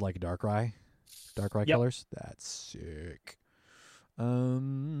goes to like Darkrai Yep. colors. That's sick.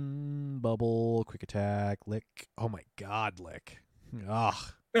 Bubble, quick attack, lick. Oh my god, lick. Ugh.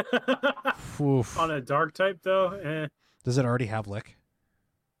 Oof. On a dark type, though, Does it already have lick?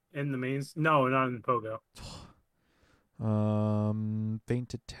 in the mains. No, not in Pogo.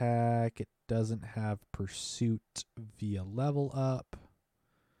 Faint attack. It doesn't have pursuit via level up.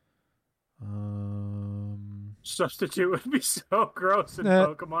 Substitute would be so gross in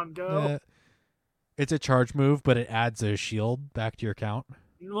Pokemon Go. It's a charge move, but it adds a shield back to your count.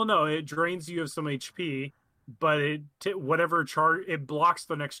 Well, no, it drains you of some HP, but it blocks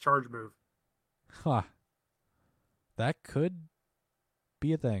the next charge move. Huh. That could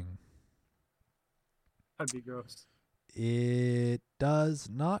be a thing. That'd be gross. It does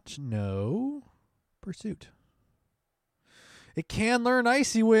not know pursuit. It can learn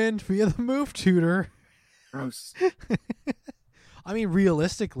Icy Wind via the move tutor. Gross. I mean,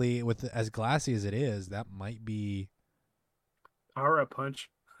 realistically, with as glassy as it is, that might be Power Up Punch.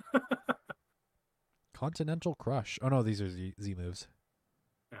 Continental Crush. Oh no, these are Z moves.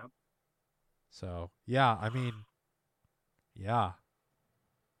 Yeah. So yeah, I mean, yeah.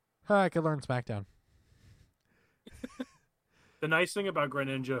 I could learn Smackdown. The nice thing about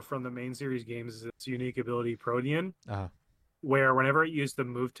Greninja from the main series games is its unique ability, Protean, Uh-huh. where whenever it used the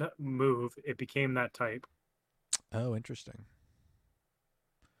move, it became that type. Oh, interesting.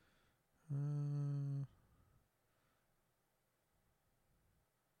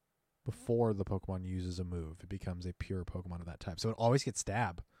 Before the Pokemon uses a move, it becomes a pure Pokemon of that type. So it always gets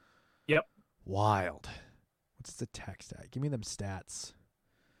stab. Yep. Wild. What's its attack stat? Give me them stats.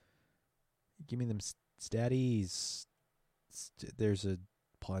 Give me them statties. There's a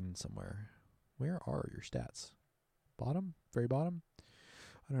pun somewhere. Where are your stats? Bottom? Very bottom?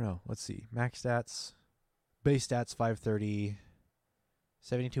 I don't know. Let's see. Max stats. Base stats 530.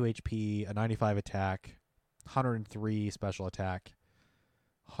 72 HP. A 95 attack. 103 special attack.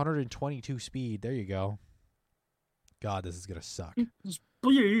 122 speed. There you go. God, this is going to suck. It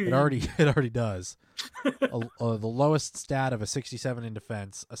already does. The lowest stat of a 67 in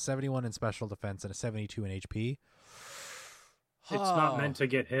defense, a 71 in special defense, and a 72 in HP. It's not meant to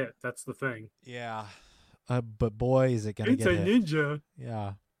get hit. That's the thing. Yeah. But boy, is it going to get hit. It's a ninja.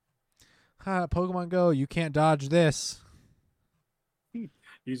 Yeah. Pokemon Go, you can't dodge this.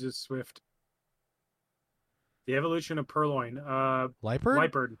 Uses Swift. The evolution of Purloin.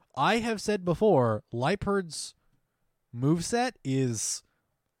 Liepard? I have said before, Liepard's moveset is...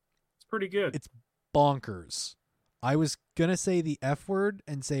 It's pretty good. It's bonkers. I was going to say the F word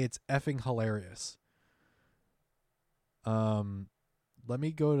and say it's effing hilarious. Let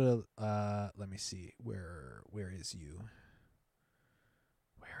me go to... let me see. Where is you?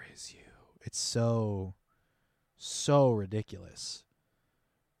 Where is you? It's so ridiculous.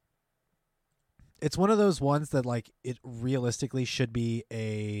 It's one of those ones that, like, it realistically should be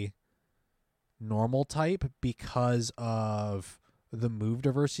a normal type because of the move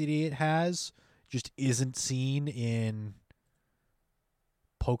diversity it has. Just isn't seen in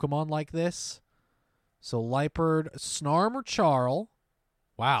Pokemon like this. So Liepard, Snarm or Charl.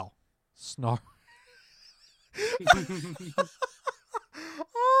 Wow. Snarm.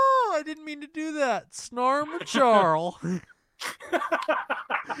 Oh, I didn't mean to do that. Snarm or Charl.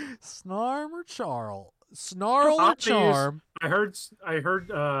 Snarm or Charl? Snarl or Charm? I heard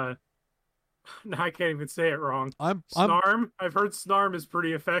I can't even say it wrong. Snarm. I've heard Snarm is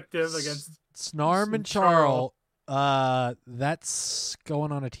pretty effective against Snarm and Charl. That's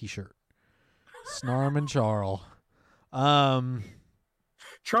going on a t-shirt. Snarm and Charl. Charl,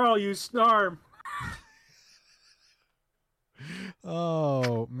 you snarm.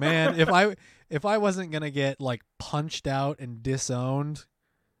 Oh man, if I wasn't gonna get like punched out and disowned,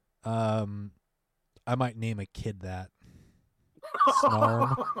 I might name a kid that.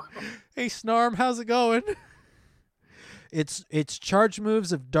 Snarm. Hey Snarm, how's it going? It's charge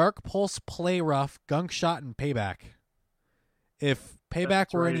moves of Dark Pulse, Play Rough, Gunk Shot, and Payback. If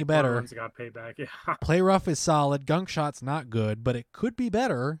Payback were any better, got Payback. Yeah. Play Rough is solid. Gunk Shot's not good, but it could be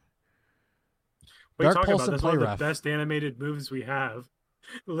better. What are you talking about? That's one of the best animated moves we have.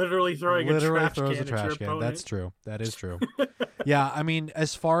 Literally throwing a trash can at your opponent. That's true. That is true. Yeah, I mean,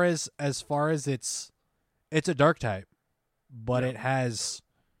 as far as it's a dark type, but it has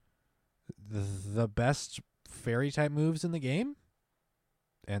the best fairy type moves in the game,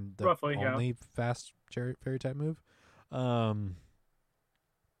 and the only fast fairy type move.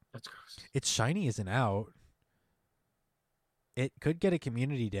 That's gross. Its shiny isn't out. It could get a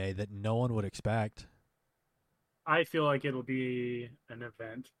community day that no one would expect. I feel like it'll be an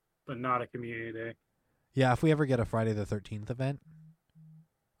event, but not a community day. Yeah, if we ever get a Friday the 13th event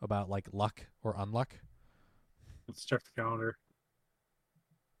about like luck or unluck. Let's check the calendar.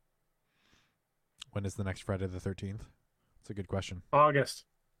 When is the next Friday the 13th? It's a good question. August.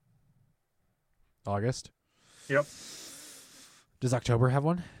 Yep. Does October have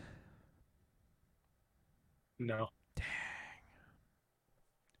one? No. Dang.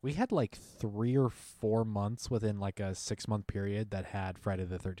 We had like 3 or 4 months within like a 6-month period that had Friday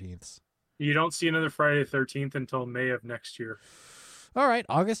the 13th. You don't see another Friday the 13th until May of next year. All right,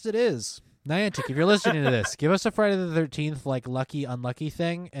 August it is. Niantic, if you're listening to this, give us a Friday the 13th like lucky unlucky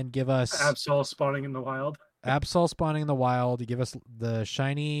thing, and give us Absol spawning in the wild. Absol spawning in the wild. You give us the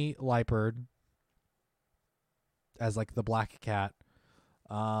shiny Liepard as like the black cat.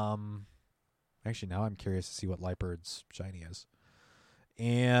 Actually, now I'm curious to see what Liepard's shiny is.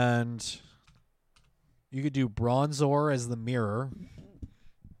 And you could do Bronzor as the mirror.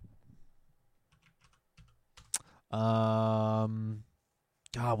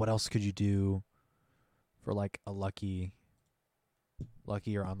 God, what else could you do for like a lucky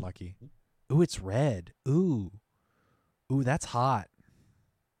or unlucky? Ooh, it's red. Ooh, that's hot.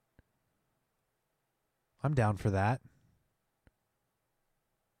 I'm down for that.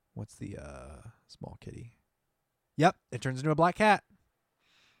 What's the small kitty? Yep, it turns into a black cat.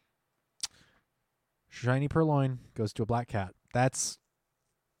 Shiny Purloin goes to a black cat. That's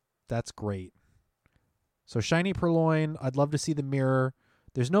great. So shiny Purloin, I'd love to see the mirror.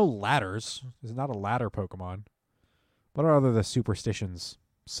 There's no ladders. There's not a ladder Pokemon. What are other the superstitions?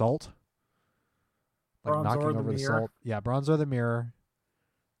 Salt? Like Bronzor knocking over the mirror. salt. Yeah, Bronzor the mirror.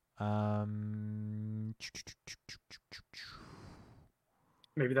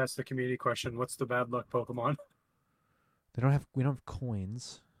 Maybe that's the community question. What's the bad luck Pokemon? We don't have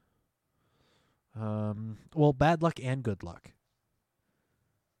coins. Well, bad luck and good luck.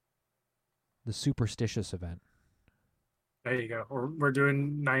 The superstitious event. There you go. We're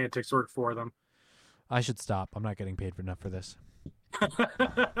doing Niantic's work for them. I should stop. I'm not getting paid enough for this.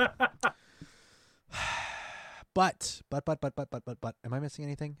 But, am I missing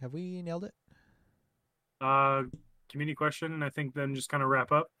anything? Have we nailed it? Community question, and I think then just kind of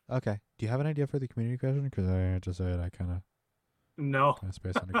wrap up. Okay. Do you have an idea for the community question? Because I just said I kind of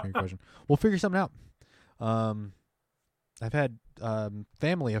space on the community question. We'll figure something out. I've had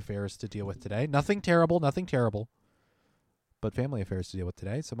family affairs to deal with today. Nothing terrible, but family affairs to deal with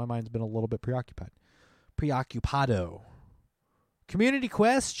today. So my mind's been a little bit preoccupado. Community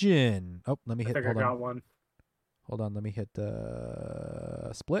question. Oh, let me hit. I got one. Hold on, let me hit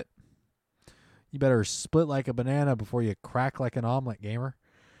split. You better split like a banana before you crack like an omelet, gamer.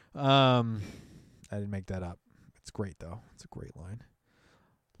 I didn't make that up. It's great, though. It's a great line.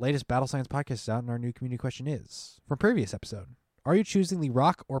 Latest Battle Science podcast is out, and our new community question is, from previous episode, are you choosing the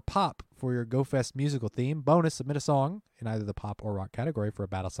rock or pop for your GoFest musical theme? Bonus, submit a song in either the pop or rock category for a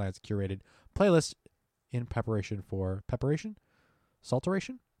Battle Science curated playlist in preparation for Salteration?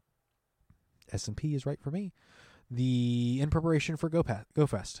 S&P is right for me. In preparation for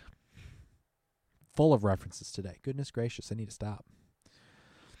GoFest. Full of references today. Goodness gracious, I need to stop.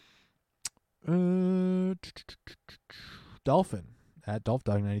 Dolphin at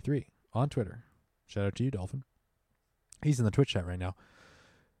DolphDog93 on Twitter. Shout out to you, Dolphin. He's in the Twitch chat right now.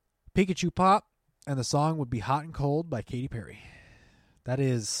 Pikachu Pop, and the song would be Hot and Cold by Katy Perry.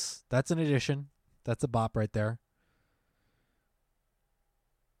 That's an addition. That's a bop right there.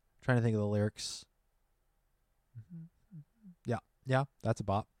 Trying to think of the lyrics. Yeah, that's a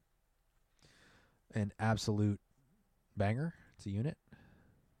bop. An absolute banger. It's a unit.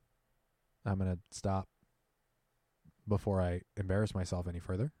 I'm going to stop before I embarrass myself any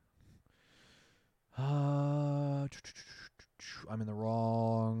further. I'm in the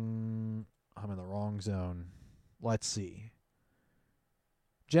wrong zone. Let's see.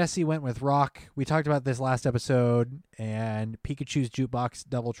 Jesse went with rock. We talked about this last episode, and Pikachu's Jukebox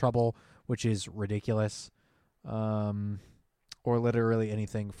Double Trouble, which is ridiculous. Or literally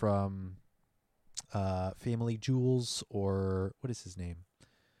anything from Family Jewels, or what is his name?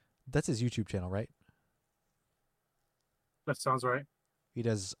 That's his YouTube channel, right? That sounds right. He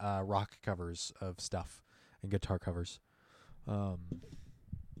does rock covers of stuff and guitar covers.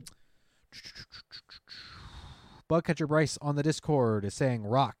 Bugcatcher Bryce on the Discord is saying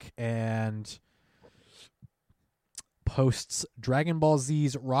rock and posts Dragon Ball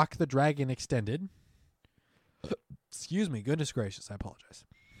Z's Rock the Dragon Extended. Excuse me. Goodness gracious. I apologize.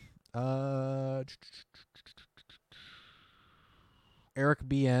 Eric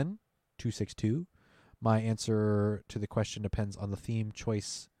BN 262. My answer to the question depends on the theme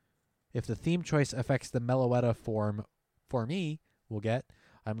choice. If the theme choice affects the Meloetta form for me,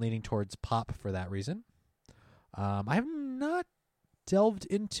 I'm leaning towards pop for that reason. I have not delved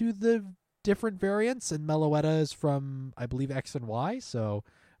into the different variants, and Meloetta is from, I believe, X and Y, so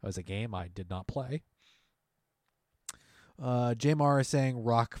it was a game I did not play. Jamar is saying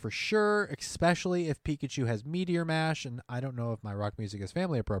rock for sure, especially if Pikachu has Meteor Mash, and I don't know if my rock music is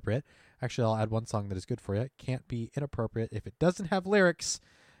family appropriate. Actually, I'll add one song that is good for you. It can't be inappropriate if it doesn't have lyrics,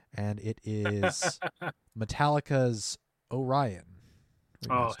 and it is Metallica's Orion.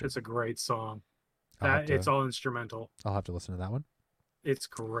 Oh, it's a great song. It's all instrumental. I'll have to listen to that one. It's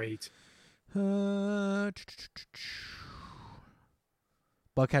great.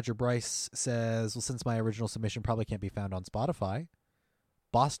 Bugcatcher Bryce says, well, since my original submission probably can't be found on Spotify,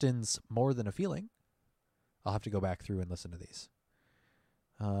 Boston's More Than a Feeling. I'll have to go back through and listen to these.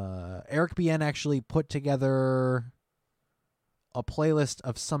 Eric BN actually put together a playlist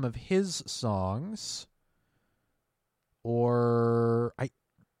of some of his songs.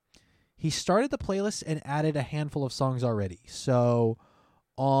 He started the playlist and added a handful of songs already. So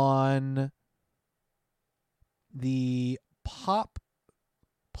on the pop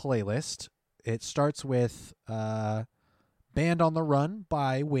playlist, it starts with Band on the Run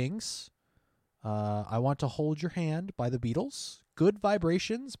by Wings, I Want to Hold Your Hand by the Beatles, Good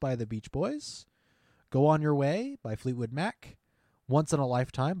Vibrations by the Beach Boys, Go On Your Way by Fleetwood Mac, Once in a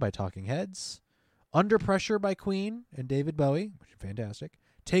Lifetime by Talking Heads, Under Pressure by Queen and David Bowie, which is fantastic,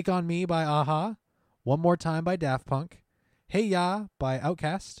 Take On Me by a-ha, One More Time by Daft Punk, Hey Ya by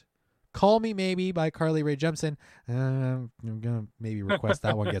Outkast, Call Me Maybe by Carly Rae Jepsen. I'm going to maybe request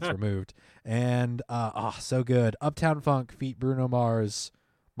that one gets removed. And, so good. Uptown Funk feat Bruno Mars,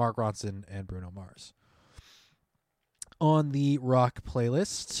 Mark Ronson, and Bruno Mars. On the rock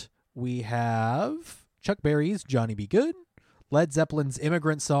playlist, we have Chuck Berry's Johnny Be Good, Led Zeppelin's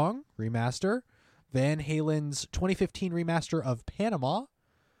Immigrant Song Remaster, Van Halen's 2015 remaster of Panama,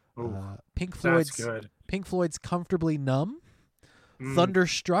 Pink Floyd's Comfortably Numb,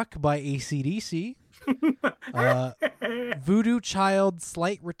 Thunderstruck by AC/DC, Voodoo Child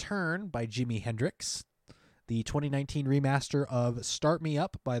Slight Return by Jimi Hendrix, the 2019 remaster of Start Me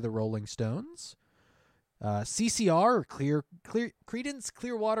Up by the Rolling Stones, CCR, Creedence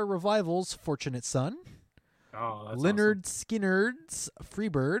Clearwater Revival's Fortunate Son, Leonard Skinner's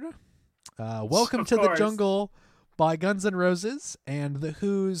Freebird, Welcome to the Jungle by Guns N' Roses, and The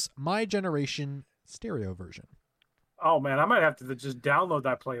Who's My Generation stereo version. Oh, man, I might have to just download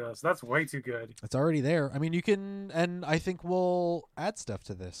that playlist. That's way too good. It's already there. I mean, you can, and I think we'll add stuff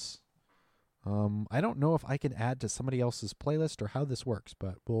to this. I don't know if I can add to somebody else's playlist or how this works,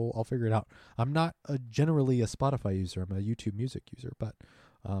 but I'll figure it out. I'm not generally a Spotify user. I'm a YouTube Music user, but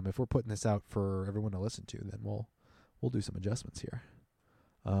if we're putting this out for everyone to listen to, then we'll do some adjustments here.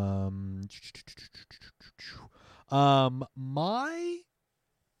 My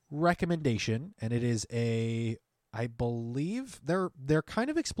recommendation, and it is I believe they're kind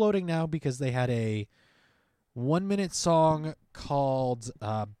of exploding now because they had a 1-minute song called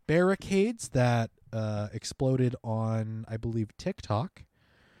Barricades that exploded on, I believe, TikTok.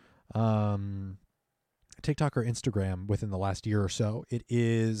 TikTok or Instagram within the last year or so. It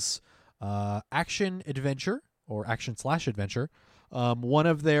is Action Adventure or Action/Adventure. One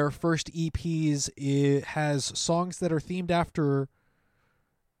of their first EPs has songs that are themed after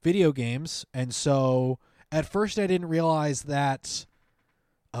video games, and so at first I didn't realize that.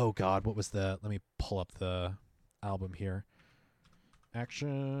 Oh God, what was let me pull up the album here.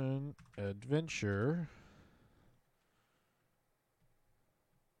 Action Adventure.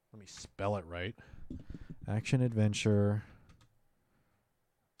 Let me spell it right. Action Adventure.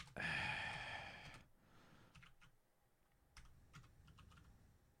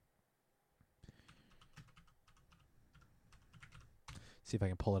 See if I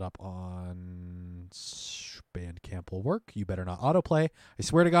can pull it up on Bandcamp will work. You better not autoplay. I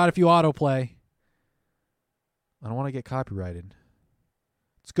swear to God, if you autoplay, I don't want to get copyrighted.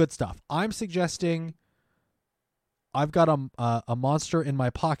 It's good stuff. I'm suggesting I've got a monster in my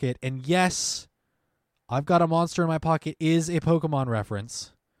pocket, and yes, I've got a monster in my pocket is a Pokemon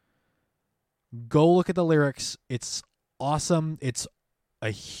reference. Go look at the lyrics. It's awesome. It's a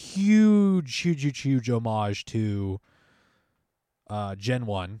huge homage to Gen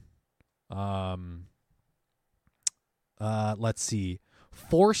 1. Let's see.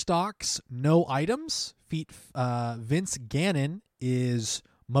 4 stocks, no items. Vince Gannon is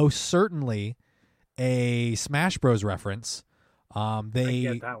most certainly a Smash Bros. Reference. I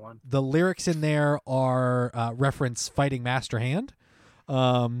get that one. The lyrics in there are reference Fighting Master Hand.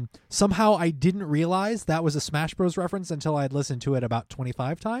 Somehow I didn't realize that was a Smash Bros. Reference until I had listened to it about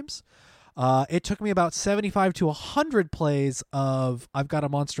 25 times. It took me about 75 to 100 plays of I've Got a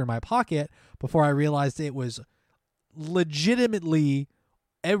Monster in My Pocket before I realized it was legitimately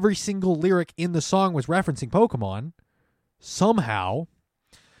every single lyric in the song was referencing Pokemon somehow.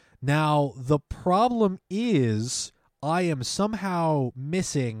 Now, the problem is I am somehow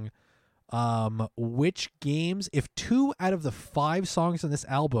missing which games, if 2 out of the 5 songs on this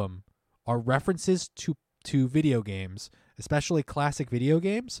album are references to video games, especially classic video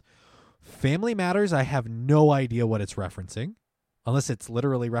games. Family Matters, I have no idea what it's referencing, unless it's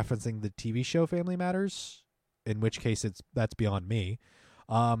literally referencing the TV show Family Matters, in which case that's beyond me.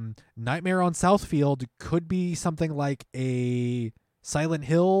 Nightmare on Southfield could be something like a Silent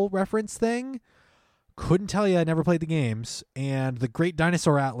Hill reference thing. Couldn't tell you. I never played the games. And the Great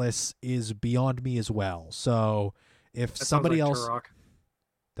Dinosaur Atlas is beyond me as well. So if that somebody like else... Turok.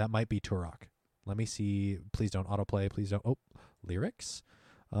 That might be Turok. Let me see. Please don't autoplay. Please don't... Oh, lyrics.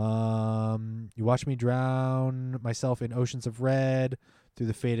 You watch me drown myself in oceans of red through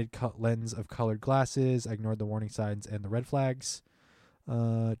the faded lens of colored glasses. I ignored the warning signs and the red flags.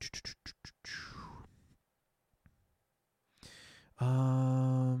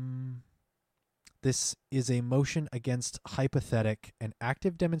 This is a motion against hypothetic, an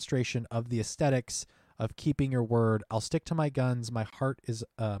active demonstration of the aesthetics of keeping your word. I'll stick to my guns. My heart's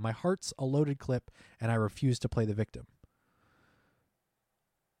a loaded clip, and I refuse to play the victim.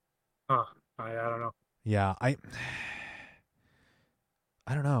 Huh. I don't know. Yeah, I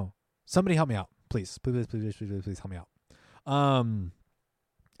don't know. Somebody help me out, please. Please help me out.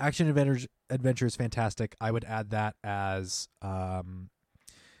 Action Adventure is fantastic. I would add that as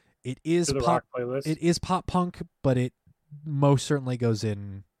it is to the pop rock playlist. It is pop punk, but it most certainly goes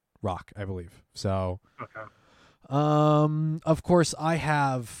in rock, I believe. So, okay. Of course, I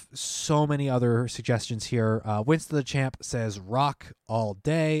have so many other suggestions here. Winston the Champ says rock all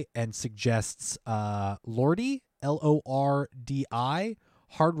day and suggests Lordi, Lordi,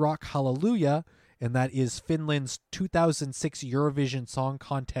 Hard Rock Hallelujah, and that is Finland's 2006 Eurovision Song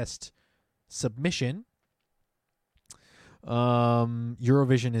Contest submission.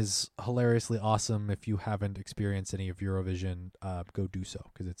 Eurovision is hilariously awesome. If you haven't experienced any of Eurovision, go do so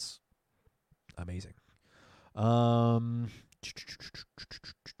because it's amazing. And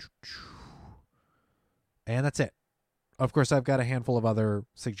that's it. Of course, I've got a handful of other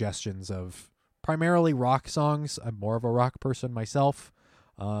suggestions of primarily rock songs. I'm more of a rock person myself.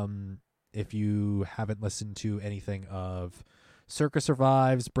 If you haven't listened to anything of Circa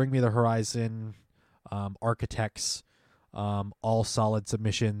Survives, Bring Me the Horizon, Architects, all solid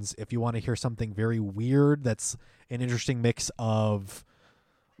submissions. If you want to hear something very weird that's an interesting mix of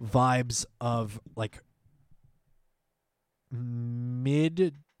vibes of like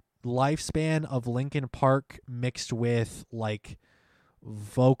mid lifespan of Linkin Park mixed with like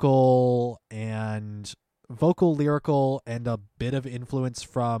vocal lyrical and a bit of influence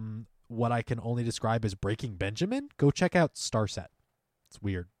from what I can only describe as Breaking Benjamin, go check out Starset. It's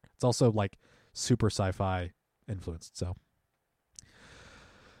weird. It's also like super sci-fi influenced. So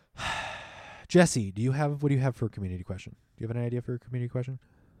Jesse, what do you have for a community question? Do you have an idea for a community question?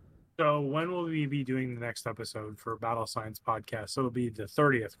 So when will we be doing the next episode for Battle Science Podcast? So it'll be the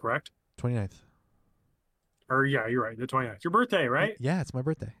 30th, correct? 29th. Or yeah, you're right. The 29th. Your birthday, right? Yeah, it's my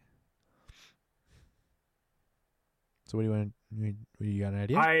birthday. So what do you want? You got an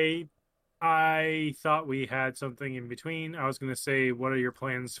idea? I thought we had something in between. I was going to say, what are your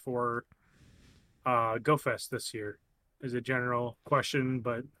plans for GoFest this year? Is a general question,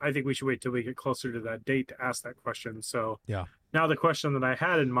 but I think we should wait till we get closer to that date to ask that question. So yeah. Now the question that I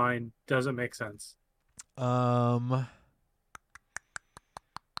had in mind doesn't make sense. Next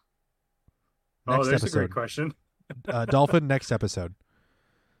there's episode. a great question. Dolphin, next episode.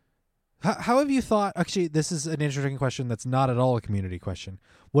 How have you thought? Actually, this is an interesting question. That's not at all a community question.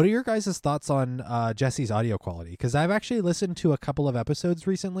 What are your guys' thoughts on Jesse's audio quality? Because I've actually listened to a couple of episodes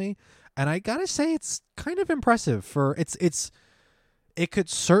recently, and I gotta say it's kind of impressive. It could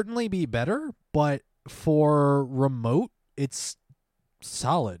certainly be better, but for remote, it's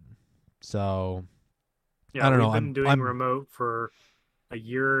solid. So Yeah, I don't know. We've been doing remote for a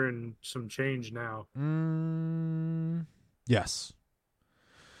year and some change now. Yes.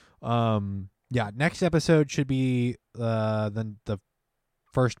 Yeah, next episode should be the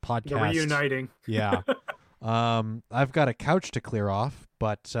first podcast. The reuniting. Yeah. I've got a couch to clear off,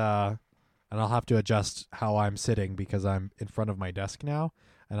 but and I'll have to adjust how I'm sitting because I'm in front of my desk now,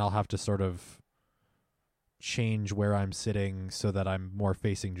 and I'll have to sort of change where I'm sitting so that I'm more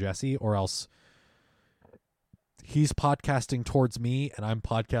facing Jesse, or else he's podcasting towards me and I'm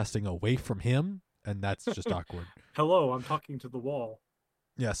podcasting away from him, and that's just awkward. Hello, I'm talking to the wall.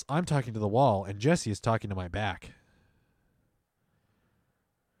 Yes, I'm talking to the wall, and Jesse is talking to my back.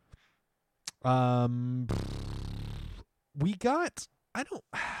 We got...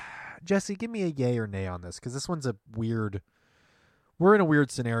 Jesse, give me a yay or nay on this, because this one's a weird... We're in a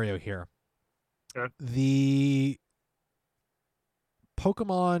weird scenario here. Okay. The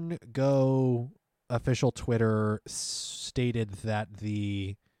Pokemon Go official Twitter stated that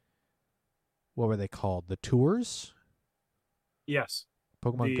the... What were they called? The tours? Yes.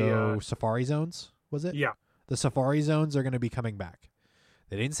 Pokemon Go Safari Zones, was it? Yeah. The Safari Zones are going to be coming back.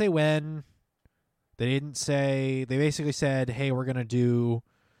 They didn't say when. They basically said, hey, we're going to do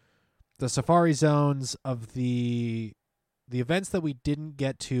the Safari Zones of the events that we didn't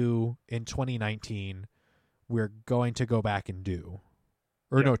get to in 2019, we're going to go back and do.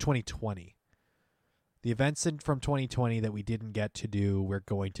 Or no, 2020. The events from 2020 that we didn't get to do, we're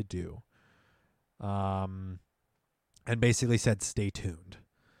going to do. And basically said, stay tuned.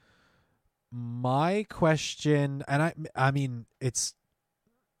 My question, and I mean, it's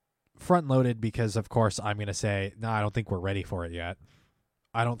front loaded because, of course, I'm going to say, no, I don't think we're ready for it yet.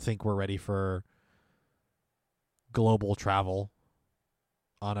 I don't think we're ready for global travel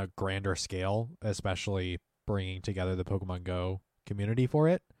on a grander scale, especially bringing together the Pokemon Go community for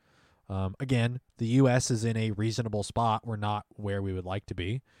it. Again, the U.S. is in a reasonable spot. We're not where we would like to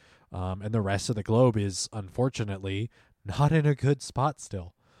be. And the rest of the globe is, unfortunately, not in a good spot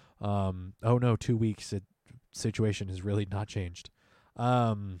still. 2 weeks. Situation has really not changed.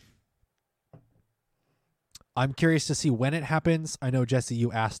 I'm curious to see when it happens. I know, Jesse,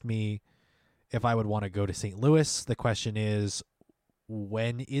 you asked me if I would want to go to St. Louis. The question is,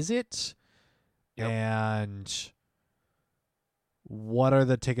 when is it? Yep. And what are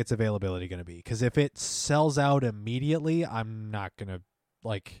the tickets availability going to be? Because if it sells out immediately, I'm not going to,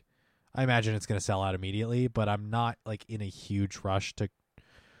 I imagine it's going to sell out immediately, but I'm not, in a huge rush to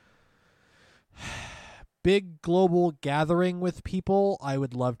big global gathering with people. I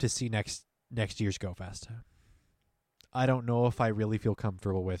would love to see next year's Go Fest. I don't know if I really feel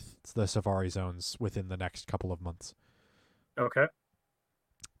comfortable with the Safari Zones within the next couple of months. Okay.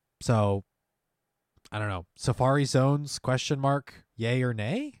 So, I don't know. Safari Zones, ? Yay or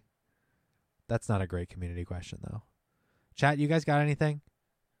nay? That's not a great community question, though. Chat, you guys got anything?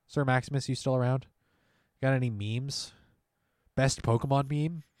 Sir Maximus, you still around? Got any memes? Best Pokemon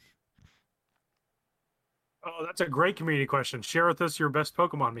meme? Oh, that's a great community question. Share with us your best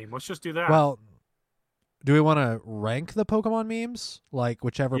Pokemon meme. Let's just do that. Well, do we want to rank the Pokemon memes?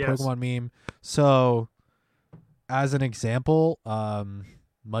 Whichever Yes. Pokemon meme. So, as an example,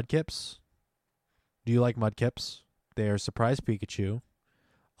 Mudkips. Do you like Mudkips? They are Surprise Pikachu.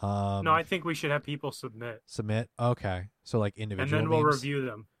 No, I think we should have people submit. Submit? Okay. So, individual And then we'll memes? review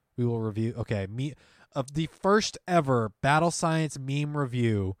them. We will review. Okay. Of the first ever Battle Science meme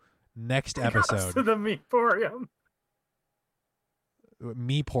review next episode. To the Memeporium.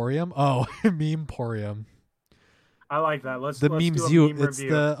 Memeporium? Oh, Memeporium. I like that. Let's The do a meme it's review.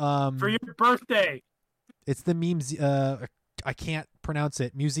 the For your birthday. It's the memes. I can't pronounce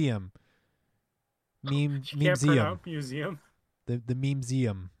it. Museum. You can't Museum. pronounce museum. The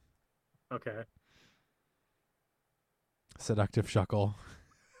Memeseum. Okay. Seductive Shuckle.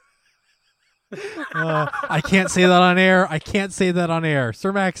 I can't say that on air. I can't say that on air.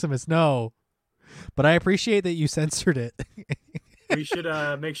 Sir Maximus, no. But I appreciate that you censored it. We should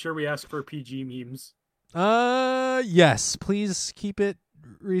make sure we ask for PG memes. Yes. Please keep it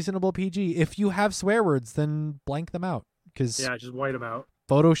reasonable PG. If you have swear words, then blank them out. Because just white them out.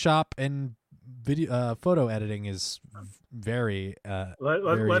 Photoshop and video photo editing is very very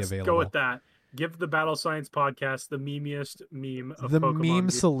Let's available. go with that. Give the Battle Science podcast the memeiest meme of the Pokemon.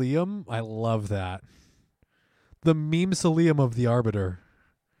 Memesalium. I love that. The Memesalium of the Arbiter.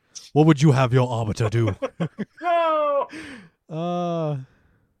 What would you have your arbiter do? No.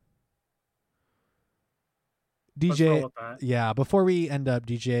 DJ, yeah. Before we end up,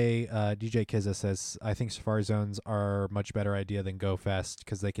 DJ Kizza says, I think Safari Zones are a much better idea than GoFest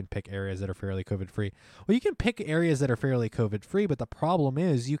because they can pick areas that are fairly COVID free. Well, you can pick areas that are fairly COVID free, but the problem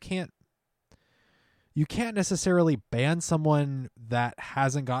is you can't necessarily ban someone that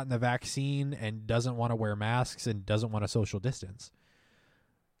hasn't gotten the vaccine and doesn't want to wear masks and doesn't want to social distance.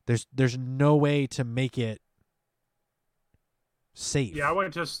 There's no way to make it safe. Yeah, I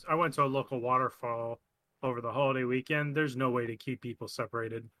went to a local waterfall over the holiday weekend. There's no way to keep people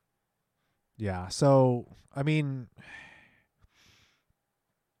separated. Yeah, so I mean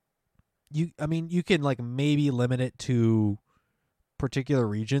you can like maybe limit it to particular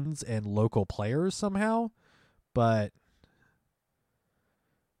regions and local players somehow, but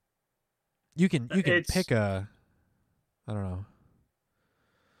you can pick a, I don't know.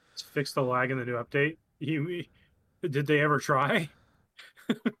 Let's fix the lag in the new update. Did they ever try?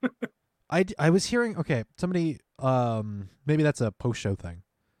 I was hearing, okay, somebody, maybe that's a post-show thing.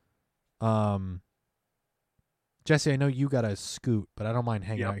 Jesse, I know you got a scoot, but I don't mind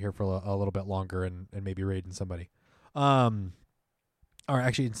hanging out here for a little bit longer and maybe raiding somebody. All right,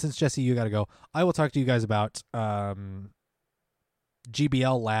 actually, since Jesse, you got to go, I will talk to you guys about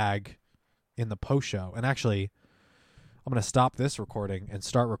GBL lag in the post-show. And actually, I'm going to stop this recording and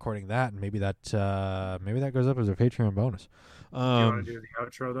start recording that, and maybe that goes up as a Patreon bonus. Do you want to do the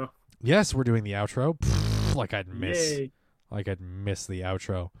outro, though? Yes, we're doing the outro. Like I'd miss Yay. The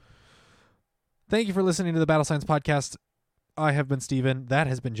outro. Thank you for listening to the Battle Science Podcast. I have been Steven. That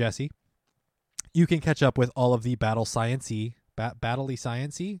has been Jesse. You can catch up with all of the Battle Science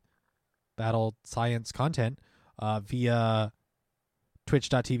content via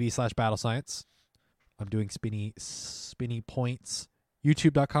twitch.tv/battlescience. I'm doing spinny points.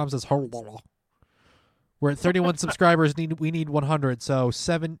 YouTube.com says we're at 31 subscribers. We need 100. So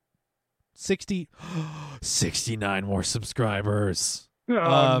 69 more subscribers.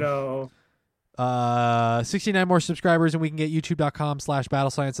 Oh no. 69 more subscribers, and we can get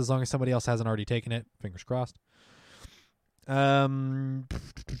youtube.com/battlescience as long as somebody else hasn't already taken it. Fingers crossed.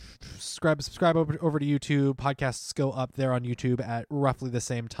 Subscribe over to YouTube. Podcasts go up there on YouTube at roughly the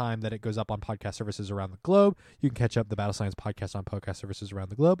same time that it goes up on podcast services around the globe. You can catch up the Battle Science Podcast on podcast services around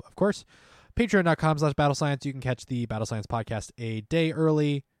the globe, of course. Patreon.com/battlescience. You can catch the Battle Science Podcast a day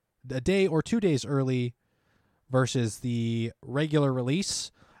or 2 days early versus the regular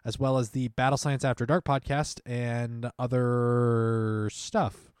release, as well as the Battle Science After Dark podcast and other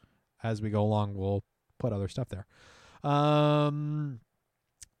stuff. As we go along, we'll put other stuff there.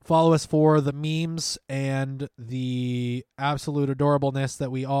 Follow us for the memes and the absolute adorableness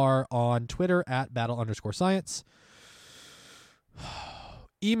that we are on Twitter at battle_science.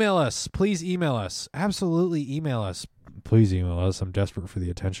 Email us. Please email us. Absolutely email us. Please email us. I'm desperate for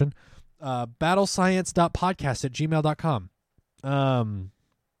the attention. battlescience.podcast@gmail.com.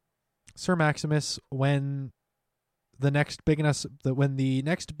 Sir Maximus, when the next big enough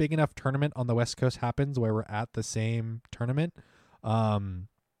tournament on the West Coast happens where we're at the same tournament, not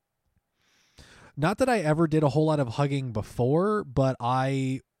that I ever did a whole lot of hugging before, but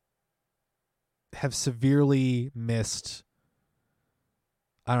I have severely missed,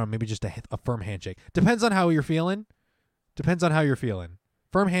 I don't know, maybe just a firm handshake. Depends on how you're feeling.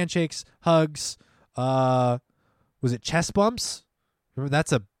 Firm handshakes, hugs, was it chest bumps? Remember,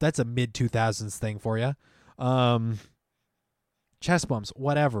 that's a mid-2000s thing for you. Chest bumps,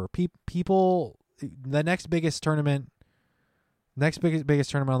 whatever. People, the next biggest tournament on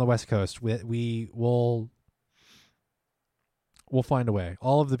the West Coast, we'll find a way.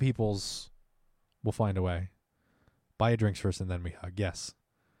 All of the peoples will find a way. Buy you drinks first and then we hug. Yes.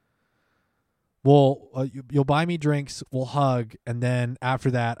 You'll buy me drinks, we'll hug, and then after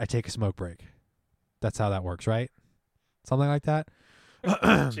that I take a smoke break. That's how that works, right? Something like that.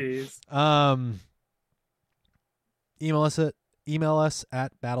 Jeez. Email us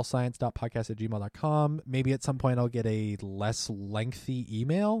at battlescience.podcast@gmail.com. Maybe at some point I'll get a less lengthy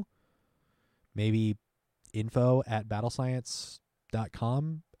email. Maybe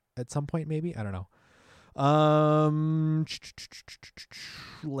info@battlescience.com at some point, maybe. I don't know.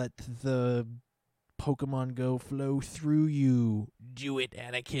 Let the Pokemon Go flow through you. Do it,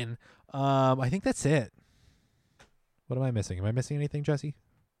 Anakin. I think that's it. What am I missing? Am I missing anything, Jesse?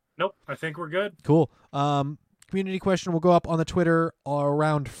 Nope. I think we're good. Cool. Community question will go up on the Twitter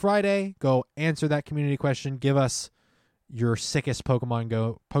around Friday. Go answer that community question. Give us your sickest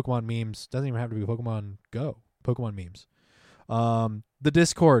Pokemon memes. Doesn't even have to be Pokemon Go. Pokemon memes. The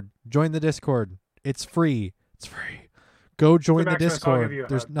Discord. Join the Discord. It's free. Go join the Maximus, I'll give Discord. you a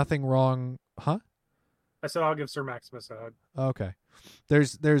There's hug. nothing wrong. Huh? I said I'll give Sir Maximus a hug. Okay.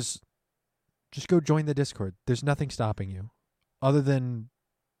 There's just go join the Discord. There's nothing stopping you other than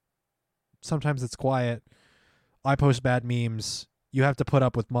sometimes it's quiet. I post bad memes. You have to put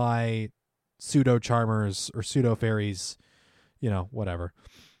up with my pseudo charmers or pseudo fairies, whatever.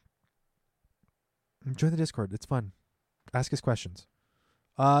 Join the Discord. It's fun. Ask us questions.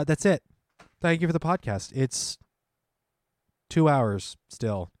 That's it. Thank you for the podcast. It's 2 hours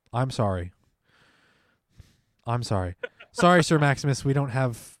still. I'm sorry. Sorry, Sir Maximus. We don't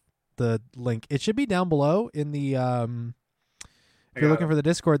have the link. It should be down below in the if you're looking for the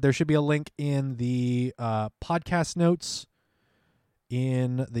Discord, there should be a link in the podcast notes,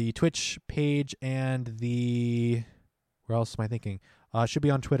 in the Twitch page, and where else am I thinking? It should be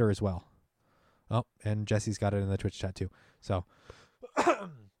on Twitter as well. Oh, and Jesse's got it in the Twitch chat too. So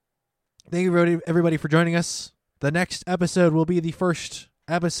thank you everybody for joining us. The next episode will be the first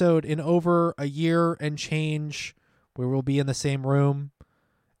episode in over a year and change where we'll be in the same room.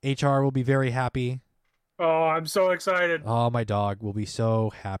 HR will be very happy. Oh, I'm so excited. Oh, my dog will be so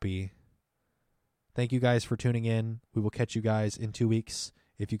happy. Thank you guys for tuning in. We will catch you guys in 2 weeks.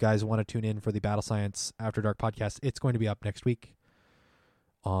 If you guys want to tune in for the Battle Science After Dark podcast, it's going to be up next week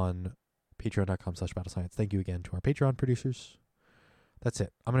on patreon.com/battlescience. Thank you again to our Patreon producers. That's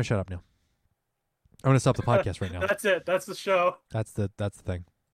it. I'm going to shut up now. I'm going to stop the podcast right now. That's it. That's the show. That's the thing.